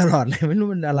กลางตลอดเลยไม่รู้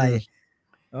มันอะไร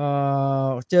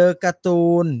เจอการ์ตู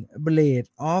น Blade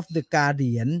of the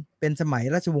Guardian เป็นสมัย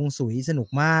ราชวงศ์สุยสนุก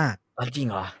มากจริง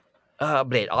เหรอ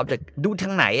Blade of the ดูทา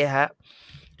งไหนฮะ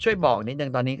ช่วยบอกนิดนึ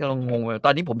งตอนนี้กำลังงงต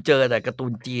อนนี้ผมเจอแต่การ์ตู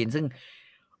นจีนซึ่ง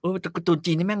การ์ตูน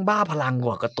จีนนี่แม่งบ้าพลังก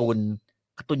ว่าการ์ตูน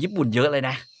ญี่ปุ่นเยอะเลย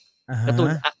นะการ์ตูน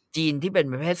จีนที่เป็น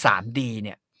ประเภท 3D เ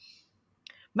นี่ย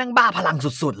แม่งบ้าพลัง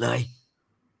สุดๆเลย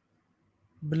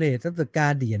Blade of the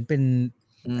Guardian เป็น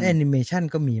แอนิเมชัน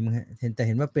ก็มีมั้งฮะแต่เ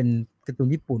ห็นว่าเป็นการ์ตูน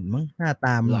ญี่ปุ่นมั้งหน้าต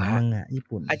าเหมือนมังงะญี่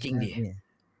ปุ่นจริงดิเ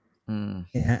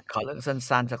นี่ยฮะขอเรื่อง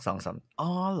สั้นๆสัก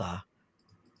 2-3เหรอ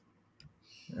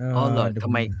เหรอท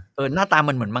ำไมหน้าตา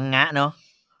มันเหมือนมังงะเนาะ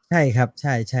ใช่ครับใ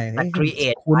ช่แต่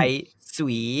create ไปสุ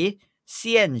ยเ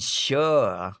ซียนเชอ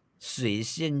สุย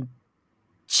เซียน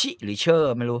ชิหรือเชอ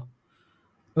ไม่รู้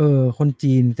คน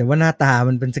จีนแต่ว่าหน้าตา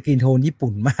มันเป็นสกรีนโทนญี่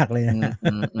ปุ่นมากเลยนะ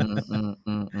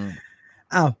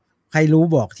อ้าวใครรู้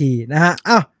บอกทีนะฮะ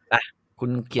อ้าวคุณ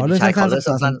เขียนชัยขอเรื่อง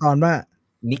สั้นตอนว่า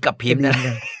นี่กับพิมพ์นะ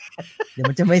เดี๋ยว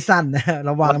มันจะไม่สั้นนะ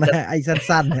ระวังนะไอ้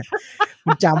สั้นๆเนี่ยคุ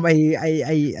ณจำไ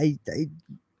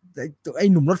อ้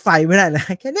หนุ่มรถไฟไม่ได้นะ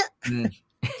แค่เนี้ย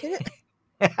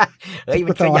เฮ้ยมั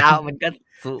นก็ยาวมันก็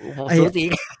สูสี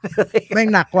แม่ง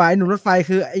หนักกว่าไอ้หนุ่มรถไฟ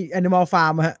คือไอ้ Animal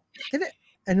Farm ฮะแค่เนี้ย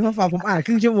Animal Farm ผมอ่านค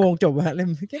รึ่งชั่วโมงจบฮะเล่ม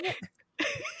แค่เนี้ย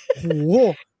โห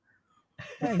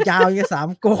ยาวอย่าง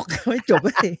3 ก๊กไม่จบเ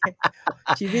ลย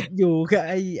ชีวิตอยู่กับ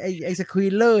ไอ้สควี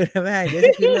ลเลอร์นะแม่เดี๋ยวส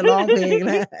ควีลเลอร์ร้องเพลง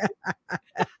นะ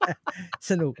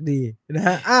สนุกดีนะฮ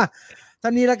ะท่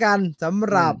านี้ละกันสำ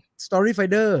หรับ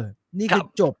StoryFinder นี่คือ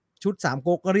จบชุด3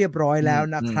 ก๊กก็เรียบร้อยแล้ว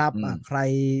นะครับใคร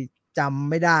จำ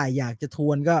ไม่ได้อยากจะท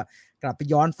วนก็กลับไป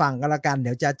ย้อนฟังก็แล้วกันเ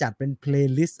ดี๋ยวจะจัดเป็นเพล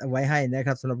ย์ลิสต์เอาไว้ให้นะค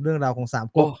รับสำหรับเรื่องราวของ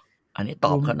3 ก๊กอันนี้ต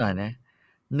อบเขาหน่อยนะ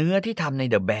เนื้อที่ทำใน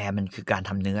The Bear มันคือการ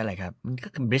ทำเนื้ออะไรครับมันก็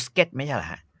คือบริสเก็ตไม่ใช่เหรอ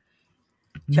ฮะ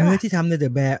เนื้อที่ทำใน The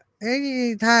Bear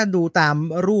ถ้าดูตาม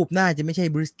รูปน่าจะไม่ใช่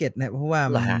บริสเก็ตนะเพราะว่า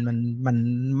มัน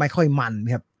ไม่ค่อยมัน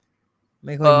ครับไ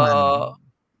ม่ค่อยมัน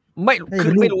ไม่คื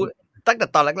อไม่รู้ตั้งแต่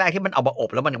ตอนแรกๆที่มันเอามาอบ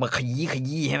แล้วมันมาข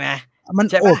ยี้ใช่ไหมมัน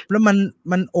อบแล้วมั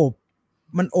นอ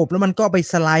บแล้วมันก็ไป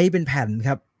สไลด์เป็นแผ่นค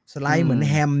รับสไลด์เหมือน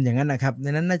แฮมอย่างนั้นนะครับใน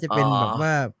นั้นน่าจะเป็นแบบว่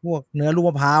าพวกเนื้อลูก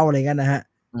มะพร้าวอะไรกันนะฮะ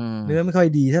เนื้อไม่ค่อย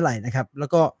ดีเท่าไหร่นะครับแล้ว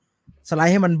ก็สไล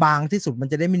ด์ให้มันบางที่สุดมัน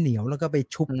จะได้ไม่เหนียวแล้วก็ไป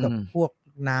ชุบกับพวก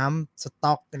น้ำส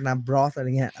ต๊อกน้ำบรอสอะไร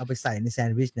เงี้ยเอาไปใส่ในแซน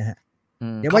ด์วิชนะฮะ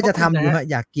เดี๋ยวว่าจะทำอยู่ฮะ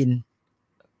อยากกิน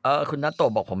คุณนัทโต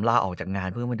บอกผมลาออกจากงาน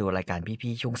เพื่อมาดูรายการ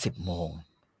พี่ๆช่วง10 โมง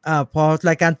พอ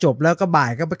รายการจบแล้วก็บ่า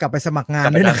ยก็ไปกลับไปสมัครงาน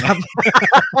ด้วยนะครับ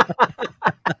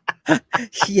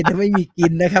ขี้จะไม่มีกิ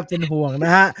นนะครับเป็นห่วงน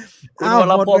ะฮะคุณว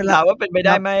รพงษ์ถามว่าเป็นไปไ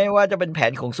ด้ไหมว่าจะเป็นแผ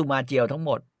นของซูมาเจียวทั้งห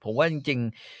มดผมว่าจริง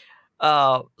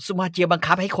ๆซูมาเจียวบัง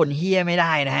คับให้คนเฮี้ยไม่ไ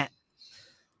ด้นะฮะ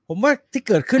ผมว่าที่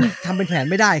เกิดขึ้นทำเป็นแผน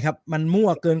ไม่ได้ครับมันมั่ว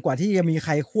เกินกว่าที่จะมีใค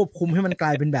รควบคุมให้มันกล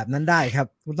ายเป็นแบบนั้นได้ครับ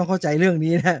คุณต้องเข้าใจเรื่อง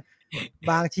นี้นะ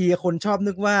บางทีคนชอบ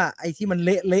นึกว่าไอ้ที่มันเ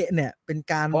ละเนี่ยเป็น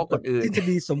การทฤษ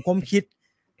ฎีสมคบคิด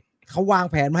เขาวาง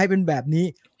แผนมาให้เป็นแบบนี้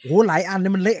โอ้หลายอันเนี่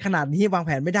ยมันเละขนาดนี้วางแ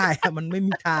ผนไม่ได้มันไม่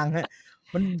มีทางฮะ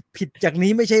มันผิดจาก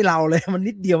นี้ไม่ใช่เราเลยมัน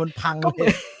นิดเดียวมันพังเลย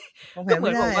วางแผนไ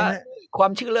ม่ได้นะควา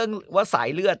มเชื่อเรื่องว่าสาย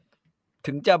เลือด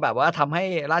ถึงจะแบบว่าทำให้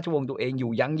ราชวงศ์ตัวเองอ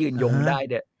ยู่ยั้งยืนยงได้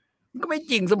เนี่ยมันก็ไม่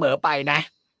จริงเสมอไปนะ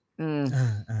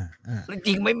จ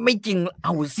ริงไม่จริงเอ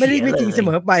าเสียไม่จริงเสม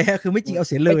อไปฮะคือไม่จริงเอา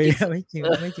เสียเลยไม่จริงเ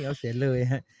อาเสียเลย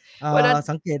ฮะ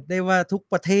สังเกตได้ว่าทุก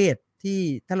ประเทศที่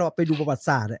ถ้าเราไปดูประวัติ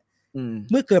ศาสตร์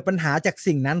เมื่อเกิดปัญหาจาก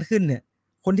สิ่งนั้นขึ้นเนี่ย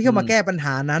คนที่เข้ามาแก้ปัญห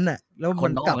านั้นน่ะแล้วมั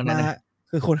นกลับมา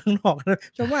คือคนข้างนอก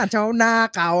ชาวบ้านชาวนา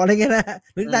เก่าอะไรเงี้ยนะ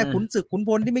หรือได้ขุนศึกขุนพ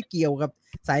ลที่ไม่เกี่ยวกับ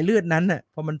สายเลือดนั้นน่ะ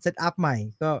พอมันเซตอัพใหม่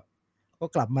ก็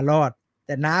กลับมารอดแ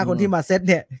ต่น้าคนที่มาเซต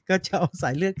เนี่ยก็จะเอาสา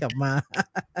ยเลือดกลับมา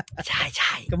ใช่ใ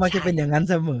ช่ก็มักจะเป็นอย่างนั้น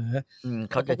เสมอ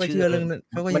เขาจะเชื่อเรื่องนั้น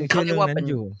เขาก็ยังเชื่อเรื่องนั้น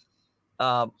อยู่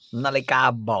นาฬิกา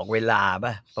บอกเวลาป่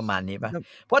ะประมาณนี้ป่ะ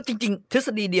เพราะจริงๆทฤษ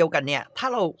ฎีเดียวกันเนี่ยถ้า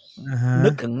เรานึ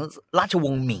กถึงราชว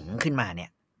งศ์หมิงขึ้นมาเนี่ย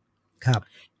ครับ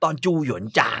ตอนจูหยวน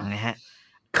จางนะฮะ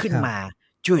ขึ้นมา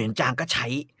จูหยวนจางก็ใช้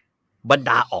บรรด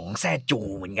าอ๋องแซ่จู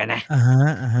เหมือนกันนะ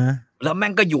แล้วแม่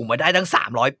งก็อยู่มาได้ตั้ง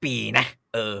300 ปีนะ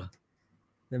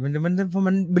แต่มันพอ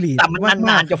มันบลีดแต่มัน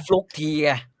นานๆจะฟลุกทีไ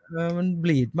งมันบ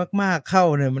ลีดมากๆเข้า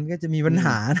เนี่ยมันก็จะมีปัญห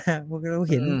านะพวกเรา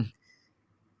เห็น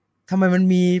ทำไมมัน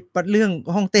มีเรื่อง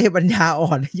ห้องเต้ปัญญาอ่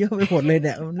อนเยอะไปหมดเลยเ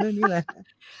นี่ยเรื่องนี้แหละ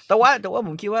แต่ว่าผ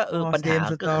มคิดว่าปัญหา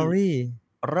ก็คือ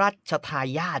รัชทา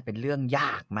ยาทเป็นเรื่องย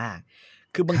ากมาก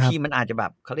คือบางทีมันอาจจะแบ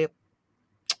บเขาเรียก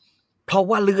เพราะ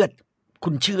ว่าเลือดคุ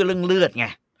ณเชื่อเรื่องเลือดไง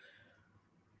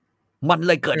มันเ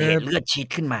ลยเกิดเหตุเลือดชีด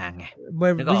ขึ้นมาไง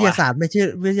วิทยาศาสตร์ไม่เชื่อ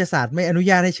วิทยาศาสตร์ไม่อนุ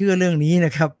ญาตให้เชื่อเรื่องนี้น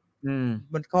ะครับ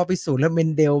มันข้อพิสูจน์แล้วเมน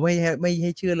เดลไม่ใ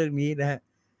ห้เชื่อเรื่องนี้นะฮะ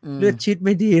เลือดชีดไ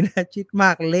ม่ดีนะชีดม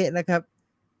ากเละนะครับ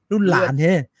รุ่นหลานเ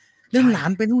นี่ยเรื่องหลาน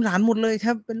เป็นรุ่นหลานหมดเลยค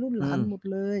รับเป็นรุ่นหลานหมด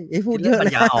เลยพูดเยอะเลยปั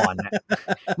ญญาอ่อนนะ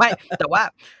ไม่แต่ว่า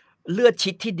เลือด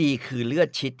ชิดที่ดีคือเลือด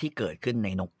ชิดที่เกิดขึ้นใน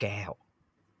นกแก้ว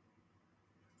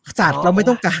สัตว์เราไม่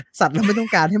ต้องก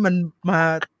ารให้มันมา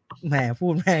แหมพู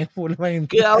ดแล้วมัน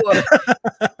คือเอา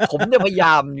ผมเนี่ยพยาย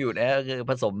ามอยู่นะคือ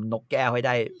ผสมนกแก้วให้ไ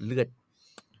ด้เลือด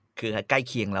คือใกล้เ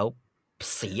คียงแล้ว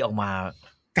สีออกมา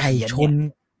ไก่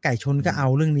ชนก็เอา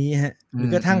เรื่องนี้ฮะหรือ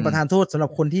กระทั่งประทานโทษสำหรั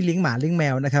บคนที่เลี้ยงหมาเลี้ยงแม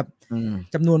วนะครับ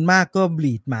จำนวนมากก็บ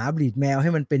ลีดหมาบลีดแมวให้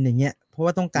มันเป็นอย่างเงี้ยเพราะว่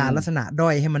าต้องการลักษณะด้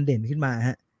อยให้มันเด่นขึ้นมาฮ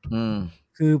ะ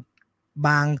คือบ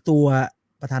างตัว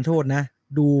ประทานโทษนะ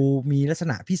ดูมีลักษ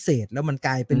ณะพิเศษแล้วมันก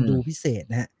ลายเป็นดูพิเศษ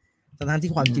นะฮะทั้ง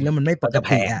ที่ความจริงแล้วมันไม่ปก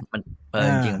ติอ่ะ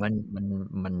จริง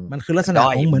มันคือลักษณะ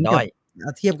ของเหมือนกับ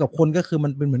เทียบกับคนก็คือมั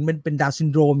นเป็นเหมือนเป็นดาวน์ซิน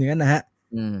โดรมอย่างนั้นนะฮะ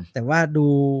แต่ว่าดู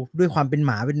ด้วยความเป็นห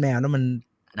มาเป็นแมวแล้วมัน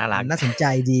น่าสนใจ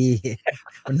ดี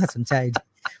มันน่าสนใจ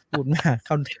พูดมากเข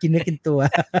ากินเนื้อกินตัว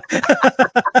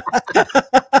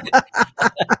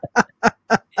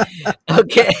โอ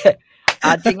เค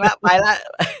จริงละไปละ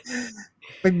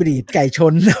ไปบรีดไก่ช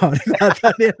นต่อดีกว่าต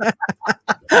อนนี้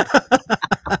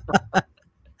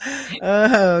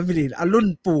บรีดเอารุ่น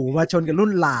ปู่มาชนกับรุ่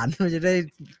นหลานมันจะได้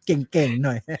เก่งๆห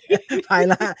น่อยไป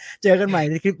ละเจอกันใหม่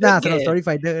ในคลิปหน้าสำหรับ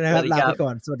StoryFinder นะครับลาไปก่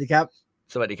อนสวัสดีครับ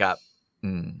สวัสดีครับ